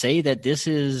 would you say that this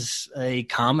is a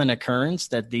common occurrence,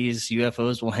 that these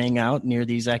UFOs will hang out near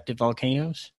these active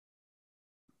volcanoes?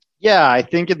 Yeah, I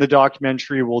think in the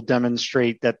documentary we'll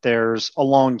demonstrate that there's a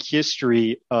long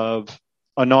history of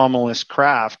anomalous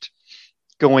craft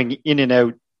going in and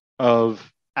out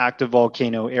of active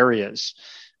volcano areas.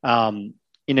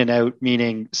 In and out,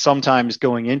 meaning sometimes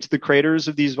going into the craters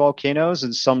of these volcanoes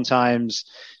and sometimes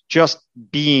just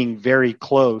being very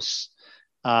close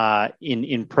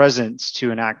in presence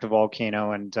to an active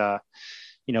volcano. And,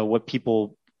 what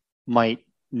people might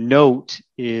note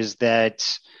is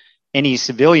that any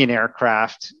civilian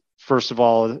aircraft, first of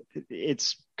all,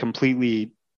 it's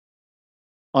completely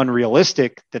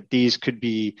unrealistic that these could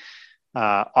be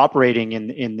operating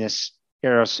in this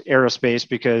aerospace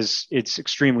because it's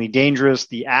extremely dangerous.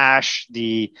 The ash,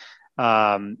 the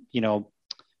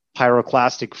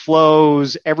pyroclastic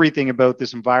flows, everything about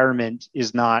this environment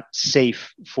is not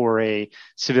safe for a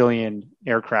civilian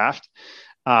aircraft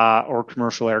or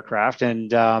commercial aircraft. And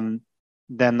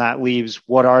then that leaves,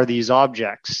 what are these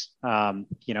objects?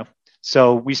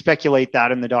 So we speculate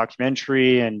that in the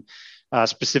documentary, and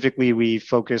specifically we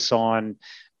focus on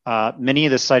many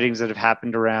of the sightings that have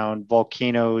happened around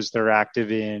volcanoes that are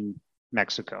active in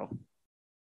Mexico.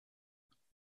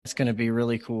 It's going to be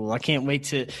really cool. I can't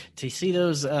wait to see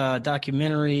those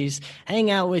documentaries, hang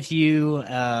out with you,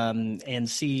 and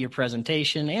see your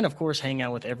presentation, and of course, hang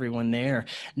out with everyone there.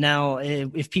 Now,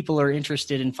 if people are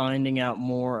interested in finding out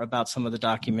more about some of the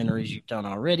documentaries you've done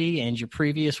already and your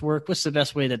previous work, what's the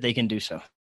best way that they can do so?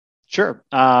 Sure.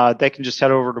 They can just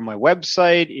head over to my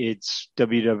website. It's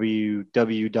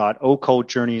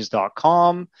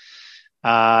www.occultjourneys.com.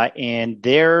 And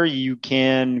there you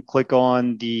can click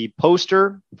on the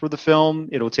poster for the film.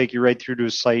 It'll take you right through to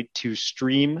a site to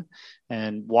stream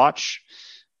and watch.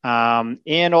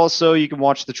 And also you can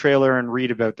watch the trailer and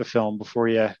read about the film before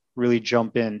you really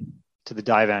jump in to the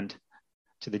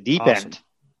deep end.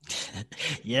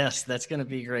 Yes, that's going to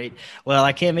be great. Well,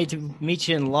 I can't wait to meet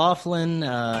you in Laughlin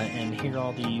and hear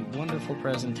all the wonderful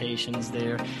presentations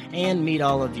there and meet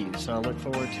all of you. So I look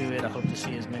forward to it. I hope to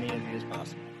see as many of you as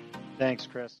possible. Thanks,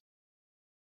 Chris.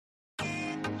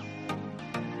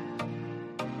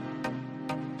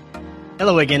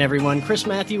 Hello again, everyone. Chris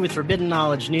Matthew with Forbidden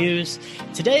Knowledge News.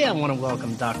 Today, I want to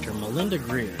welcome Dr. Melinda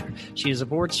Greer. She is a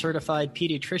board-certified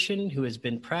pediatrician who has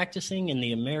been practicing in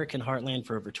the American heartland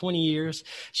for over 20 years.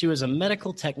 She was a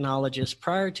medical technologist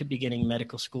prior to beginning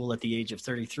medical school at the age of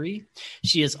 33.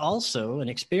 She is also an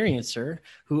experiencer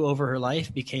who, over her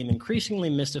life, became increasingly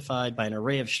mystified by an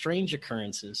array of strange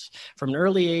occurrences. From an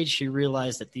early age, she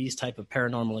realized that these type of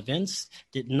paranormal events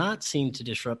did not seem to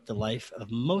disrupt the life of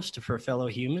most of her fellow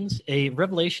humans, a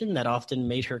revelation that often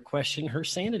made her question her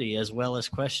sanity as well as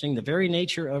questioning the very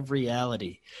nature of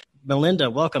reality. Melinda,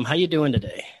 welcome. How you doing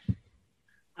today?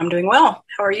 I'm doing well.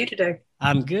 How are you today?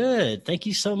 I'm good. Thank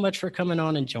you so much for coming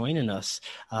on and joining us.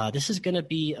 This is going to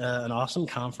be an awesome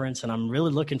conference, and I'm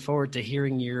really looking forward to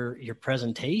hearing your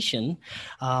presentation.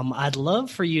 I'd love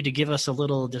for you to give us a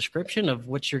little description of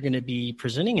what you're going to be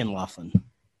presenting in Laughlin.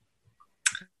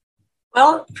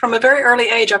 Well, from a very early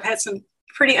age, I've had some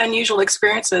pretty unusual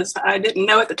experiences. I didn't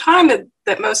know at the time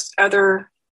that most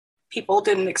other people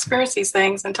didn't experience these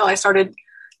things until I started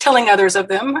telling others of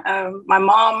them. My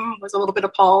mom was a little bit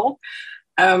appalled.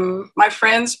 My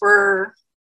friends were,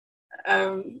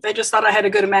 they just thought I had a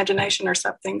good imagination or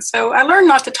something. So I learned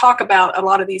not to talk about a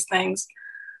lot of these things.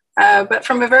 But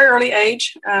from a very early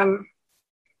age, I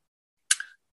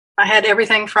had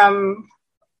everything from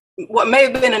what may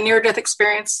have been a near-death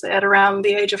experience at around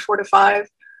the age of 4 to 5,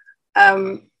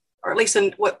 or at least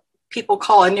in what people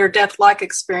call a near-death-like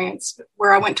experience,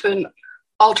 where I went to an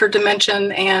altered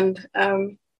dimension and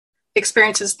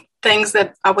experiences things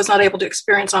that I was not able to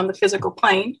experience on the physical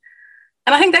plane.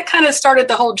 And I think that kind of started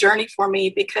the whole journey for me,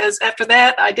 because after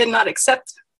that, I did not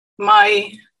accept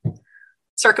my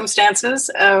circumstances.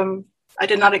 I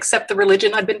did not accept the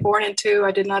religion I'd been born into.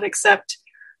 I did not accept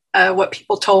what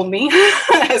people told me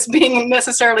as being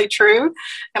necessarily true.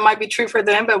 It might be true for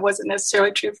them, but wasn't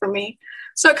necessarily true for me.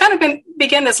 So it kind of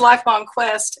began this lifelong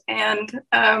quest. And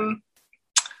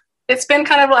it's been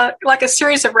kind of like a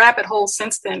series of rabbit holes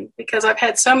since then, because I've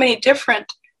had so many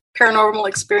different paranormal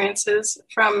experiences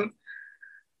from,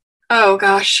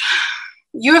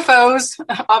 UFOs,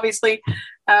 obviously,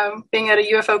 being at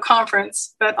a UFO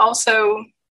conference, but also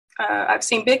I've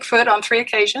seen Bigfoot on 3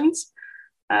 occasions.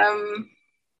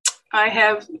 I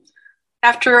have,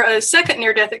 after a second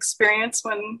near-death experience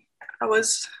when I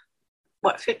was,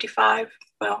 55?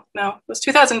 Well, no, it was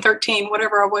 2013,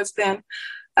 whatever I was then.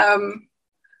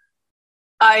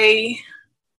 I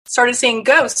started seeing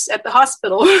ghosts at the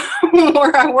hospital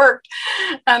where I worked,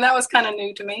 and that was kind of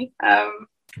new to me.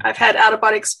 I've had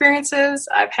out-of-body experiences.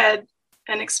 I've had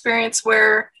an experience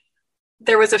where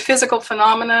there was a physical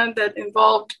phenomenon that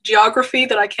involved geography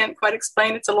that I can't quite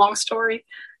explain. It's a long story.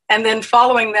 And then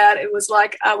following that, it was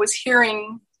like I was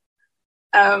hearing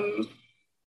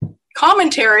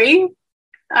commentary.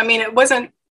 I mean, it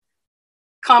wasn't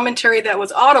commentary that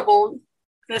was audible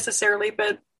necessarily,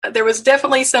 but there was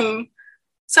definitely something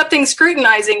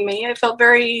scrutinizing me. It felt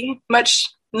very much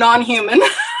non-human.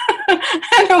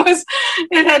 And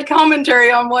it had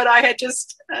commentary on what I had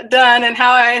just done and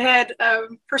how I had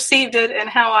perceived it and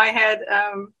how I had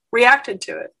reacted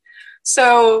to it.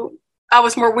 So I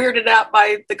was more weirded out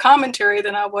by the commentary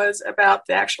than I was about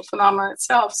the actual phenomenon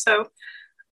itself. So,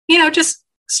 just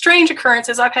strange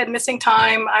occurrences. I've had missing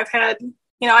time. I've had,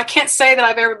 I can't say that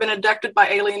I've ever been abducted by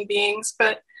alien beings,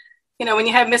 but, when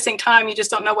you have missing time, you just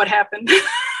don't know what happened.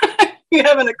 You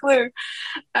haven't a clue.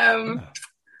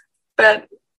 But,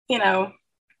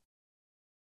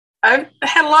 I've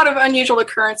had a lot of unusual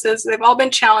occurrences. They've all been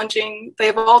challenging.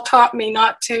 They've all taught me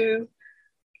not to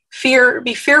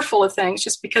be fearful of things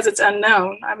just because it's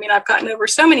unknown. I mean, I've gotten over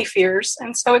so many fears,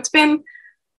 and so it's been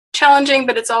challenging,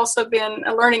 but it's also been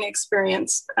a learning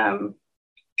experience. And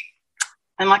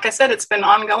like I said, it's been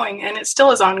ongoing, and it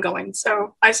still is ongoing.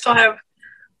 So I still have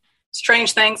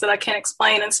strange things that I can't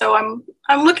explain. And so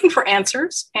I'm looking for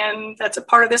answers. And that's a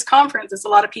part of this conference. There's a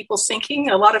lot of people seeking,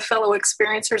 a lot of fellow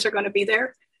experiencers are going to be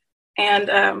there. And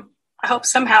I hope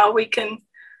somehow we can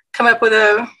come up with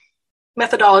a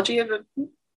methodology of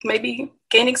maybe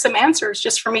gaining some answers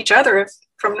just from each other, if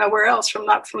from nowhere else, from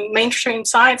mainstream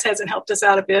science hasn't helped us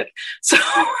out a bit. So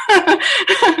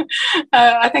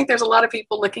I think there's a lot of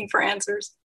people looking for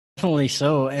answers. Definitely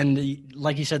so. And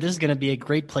like you said, this is going to be a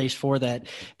great place for that,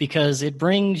 because it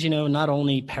brings, not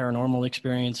only paranormal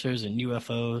experiencers and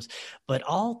UFOs, but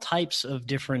all types of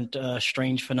different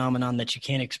strange phenomenon that you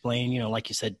can't explain, like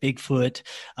you said, Bigfoot,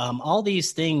 all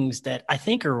these things that I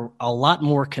think are a lot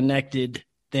more connected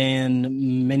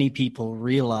than many people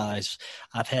realize.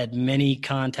 I've had many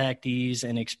contactees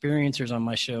and experiencers on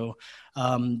my show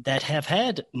that have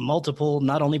had multiple,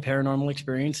 not only paranormal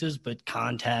experiences, but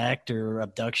contact or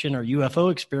abduction or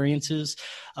UFO experiences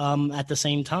at the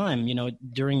same time,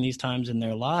 during these times in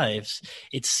their lives.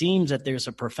 It seems that there's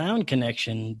a profound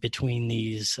connection between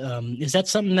these. Is that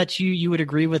something that you would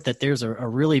agree with, that there's a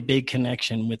really big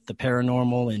connection with the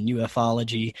paranormal and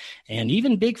ufology and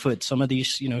even Bigfoot, some of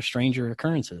these, stranger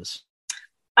occurrences?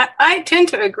 I tend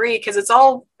to agree, because it's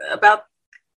all about,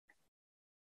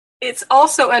 it's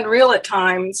also unreal at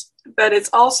times, but it's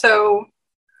also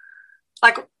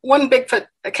like one Bigfoot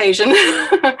occasion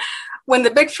when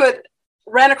the Bigfoot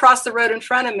ran across the road in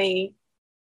front of me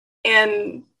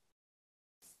and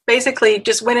basically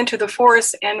just went into the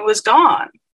forest and was gone.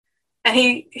 And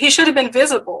he should have been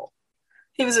visible.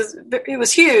 He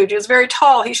was huge. He was very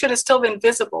tall. He should have still been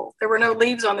visible. There were no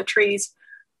leaves on the trees.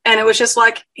 And it was just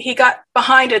like he got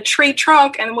behind a tree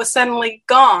trunk and was suddenly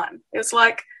gone. It was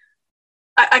like,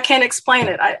 I can't explain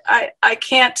it. I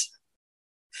can't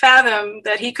fathom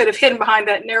that he could have hidden behind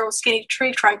that narrow, skinny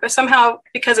tree trunk, but somehow,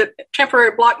 because it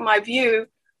temporarily blocked my view,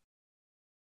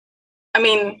 I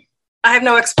mean, I have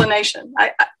no explanation.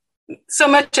 So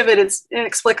much of it is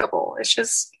inexplicable.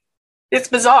 It's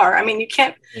bizarre. I mean, you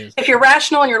can't, if you're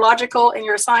rational and you're logical and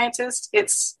you're a scientist,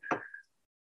 it's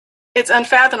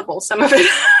unfathomable, some of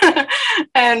it.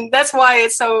 And that's why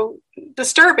it's so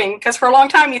disturbing, because for a long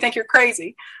time you think you're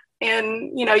crazy.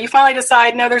 And, you finally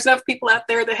decide, no, there's enough people out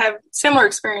there that have similar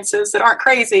experiences that aren't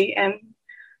crazy. And,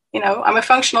 I'm a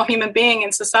functional human being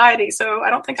in society, so I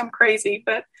don't think I'm crazy.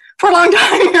 But for a long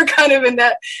time, you're kind of in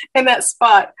that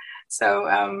spot.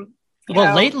 So,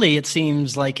 lately it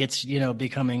seems like it's,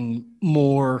 becoming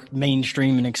more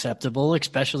mainstream and acceptable,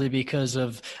 especially because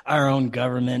of our own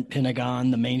government,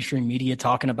 Pentagon, the mainstream media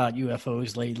talking about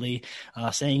UFOs lately,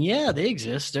 saying, yeah, they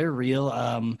exist, they're real.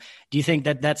 Do you think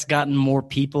that that's gotten more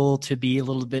people to be a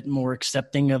little bit more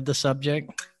accepting of the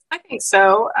subject? I think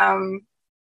so.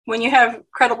 When you have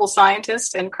credible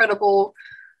scientists and credible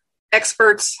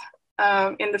experts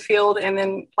in the field, and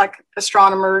then like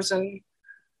astronomers, and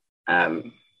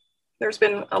there's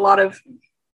been a lot of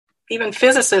even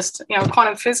physicists,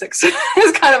 quantum physics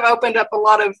has kind of opened up a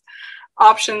lot of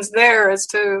options there as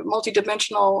to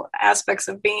multidimensional aspects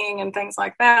of being and things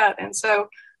like that. And so,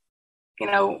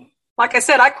 like I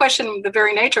said, I question the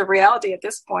very nature of reality at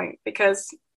this point, because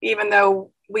even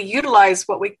though we utilize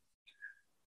what we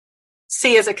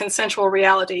see as a consensual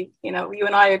reality, you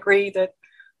and I agree that,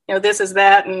 this is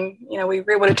that, and, we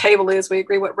agree what a table is, we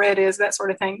agree what red is, that sort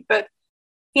of thing. But,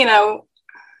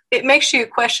 it makes you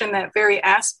question that very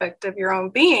aspect of your own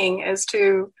being as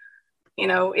to,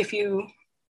 if you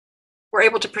were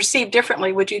able to perceive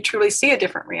differently, would you truly see a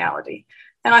different reality?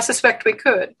 And I suspect we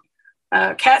could.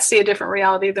 Cats see a different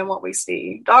reality than what we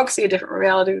see. Dogs see a different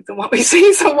reality than what we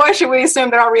see. So why should we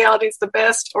assume that our reality is the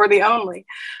best or the only?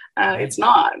 It's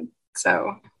not.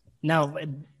 So now,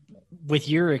 with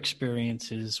your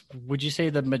experiences, would you say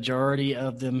the majority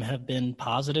of them have been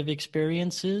positive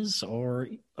experiences or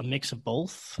a mix of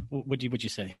both? Would you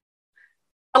say?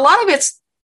 A lot of it's,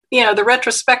 the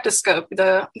retrospectoscope,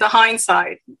 the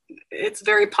hindsight, it's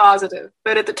very positive.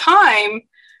 But at the time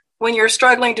when you're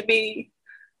struggling to be,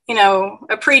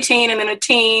 a preteen and then a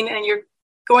teen, and you're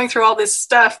going through all this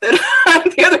stuff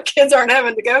that the other kids aren't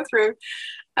having to go through,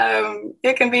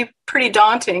 it can be pretty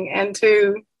daunting. And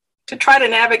to try to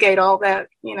navigate all that,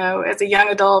 as a young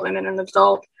adult and then an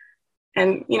adult,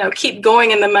 and, keep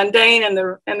going in the mundane and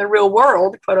the real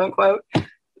world, quote unquote,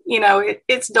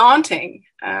 it's daunting.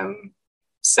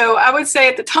 So I would say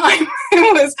at the time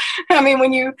it was,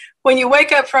 when you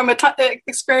wake up from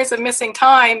experience of missing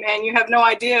time and you have no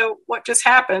idea what just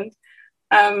happened,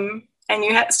 and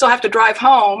you still have to drive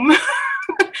home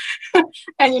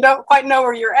and you don't quite know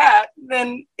where you're at,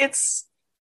 then it's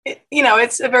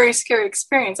a very scary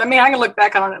experience. I can look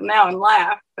back on it now and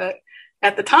laugh, but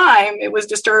at the time it was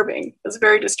disturbing. It was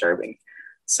very disturbing.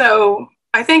 So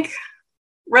I think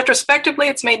retrospectively,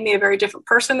 it's made me a very different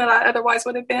person than I otherwise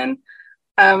would have been.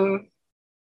 I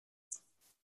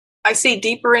see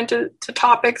deeper into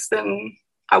topics than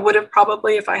I would have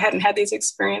probably if I hadn't had these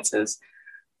experiences.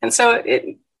 And so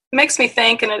it makes me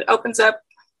think, and it opens up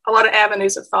a lot of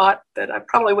avenues of thought that I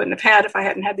probably wouldn't have had if I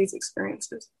hadn't had these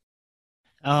experiences.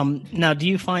 Now, do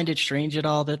you find it strange at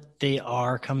all that they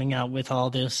are coming out with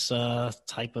all this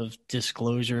type of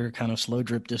disclosure, kind of slow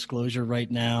drip disclosure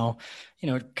right now?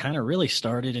 It kind of really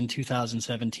started in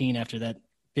 2017 after that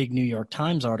big New York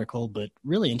Times article, but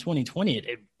really in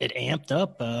 2020, it amped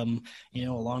up,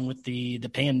 along with the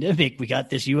pandemic, we got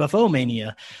this UFO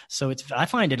mania. So I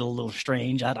find it a little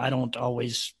strange. I don't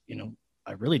always,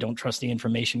 I really don't trust the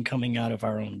information coming out of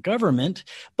our own government,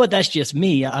 but that's just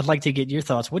me. I'd like to get your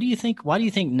thoughts. What do you think? Why do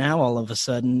you think now all of a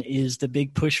sudden is the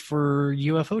big push for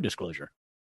UFO disclosure?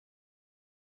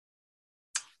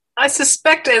 I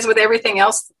suspect, as with everything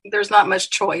else, there's not much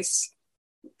choice.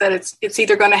 That it's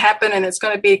either going to happen and it's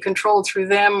going to be controlled through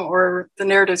them, or the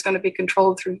narrative is going to be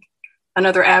controlled through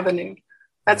another avenue.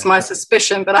 That's my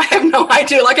suspicion, but I have no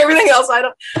idea. Like everything else,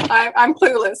 I'm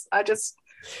clueless. But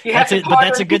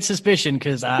that's a good suspicion,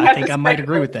 because I think I might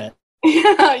agree with that.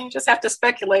 Yeah, you just have to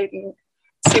speculate and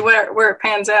see where it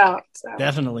pans out. So.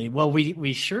 Definitely. Well,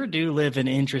 we sure do live in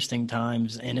interesting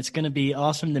times, and it's going to be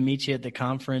awesome to meet you at the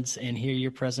conference and hear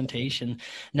your presentation.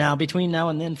 Now, between now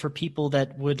and then, for people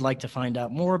that would like to find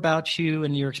out more about you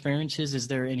and your experiences, is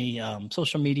there any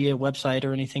social media, website,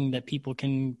 or anything that people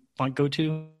can go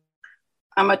to?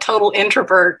 I'm a total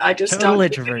introvert. I just total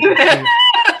introvert.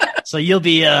 So you'll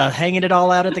be hanging it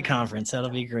all out at the conference. That'll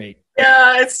be great.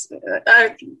 Yeah,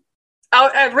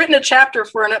 I've written a chapter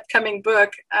for an upcoming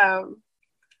book. The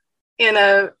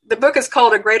book is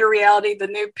called A Greater Reality, the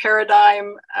New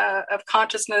Paradigm of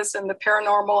Consciousness and the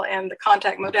Paranormal and the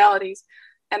Contact Modalities.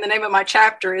 And the name of my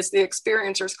chapter is The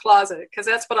Experiencer's Closet, because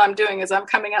that's what I'm doing, is I'm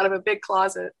coming out of a big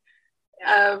closet.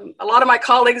 A lot of my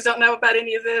colleagues don't know about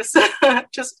any of this,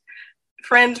 just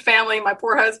friends, family, my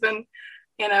poor husband.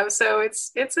 So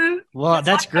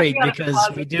that's great, because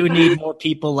we do need more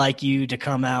people like you to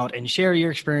come out and share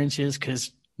your experiences,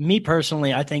 because me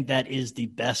personally, I think that is the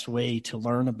best way to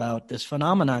learn about this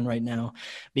phenomenon right now,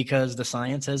 because the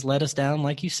science has let us down,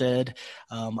 like you said.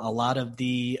 A lot of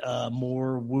the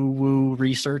more woo-woo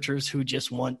researchers who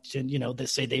just want to, they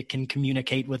say they can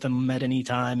communicate with them at any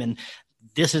time and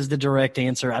this is the direct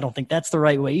answer. I don't think that's the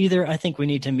right way either. I think we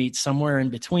need to meet somewhere in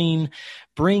between,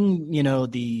 bring,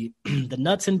 the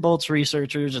nuts and bolts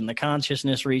researchers and the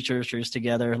consciousness researchers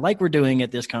together like we're doing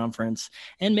at this conference.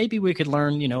 And maybe we could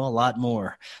learn, a lot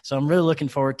more. So I'm really looking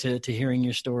forward to hearing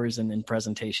your stories and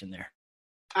presentation there.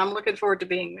 I'm looking forward to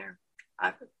being there.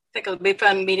 I think it'll be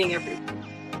fun meeting everyone.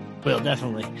 Well,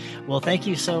 definitely. Well, thank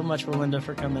you so much, Belinda,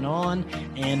 for coming on.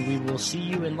 And we will see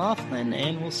you in Laughlin,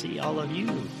 and we'll see all of you.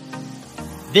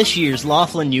 This year's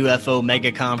Laughlin UFO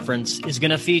Mega Conference is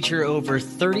going to feature over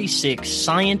 36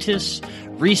 scientists,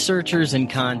 researchers, and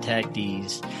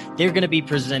contactees. They're going to be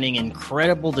presenting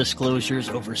incredible disclosures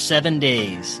over 7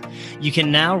 days. You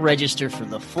can now register for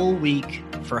the full week,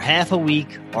 for half a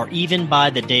week, or even by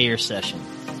the day or session.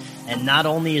 And not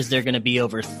only is there going to be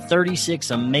over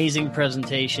 36 amazing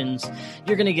presentations,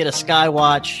 you're going to get a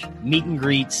Skywatch, meet and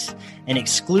greets, and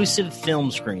exclusive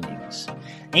film screenings.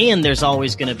 And there's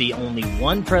always going to be only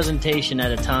one presentation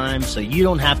at a time, so you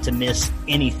don't have to miss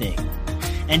anything.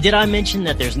 And did I mention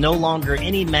that there's no longer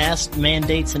any mask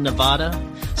mandates in Nevada?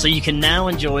 So you can now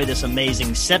enjoy this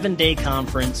amazing 7-day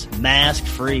conference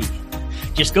mask-free.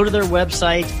 Just go to their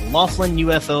website,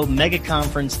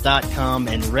 LaughlinUFOMegaConference.com,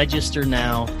 and register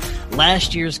now.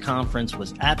 Last year's conference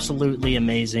was absolutely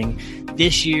amazing.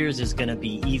 This year's is going to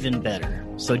be even better.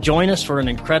 So join us for an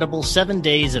incredible 7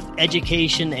 days of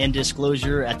education and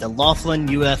disclosure at the Laughlin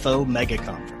UFO Mega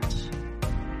Conference.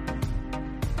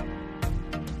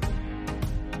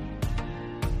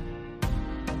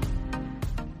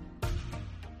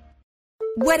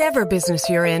 Whatever business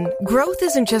you're in, growth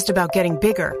isn't just about getting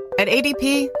bigger. At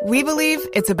ADP, we believe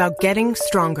it's about getting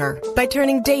stronger by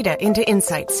turning data into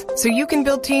insights so you can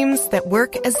build teams that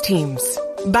work as teams.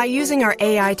 By using our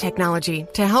AI technology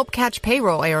to help catch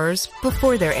payroll errors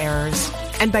before they're errors.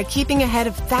 And by keeping ahead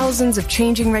of thousands of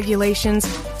changing regulations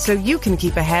so you can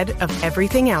keep ahead of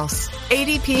everything else.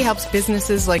 ADP helps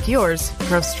businesses like yours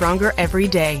grow stronger every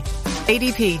day.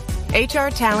 ADP, HR,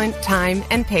 talent, time,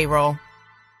 and payroll.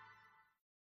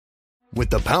 With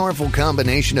the powerful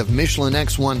combination of Michelin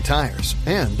X1 tires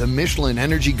and the Michelin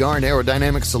Energy Guard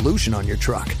aerodynamic solution on your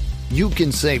truck, you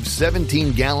can save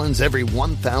 17 gallons every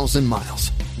 1,000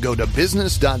 miles. Go to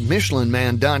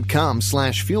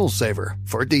business.michelinman.com/fuel saver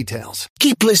for details.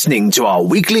 Keep listening to our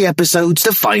weekly episodes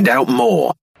to find out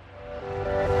more.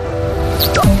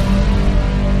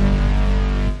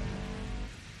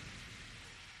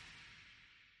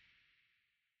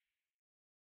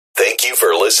 Thank you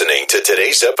for listening to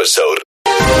today's episode.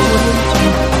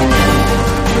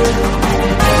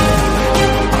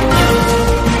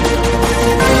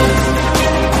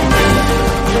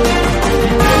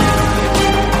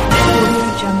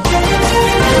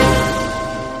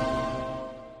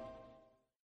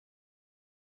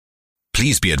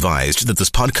 Please be advised that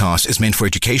this podcast is meant for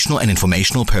educational and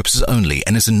informational purposes only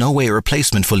and is in no way a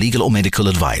replacement for legal or medical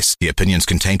advice. The opinions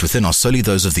contained within are solely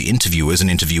those of the interviewers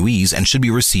and interviewees and should be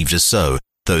received as so.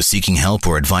 Those seeking help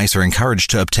or advice are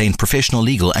encouraged to obtain professional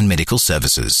legal and medical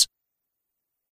services.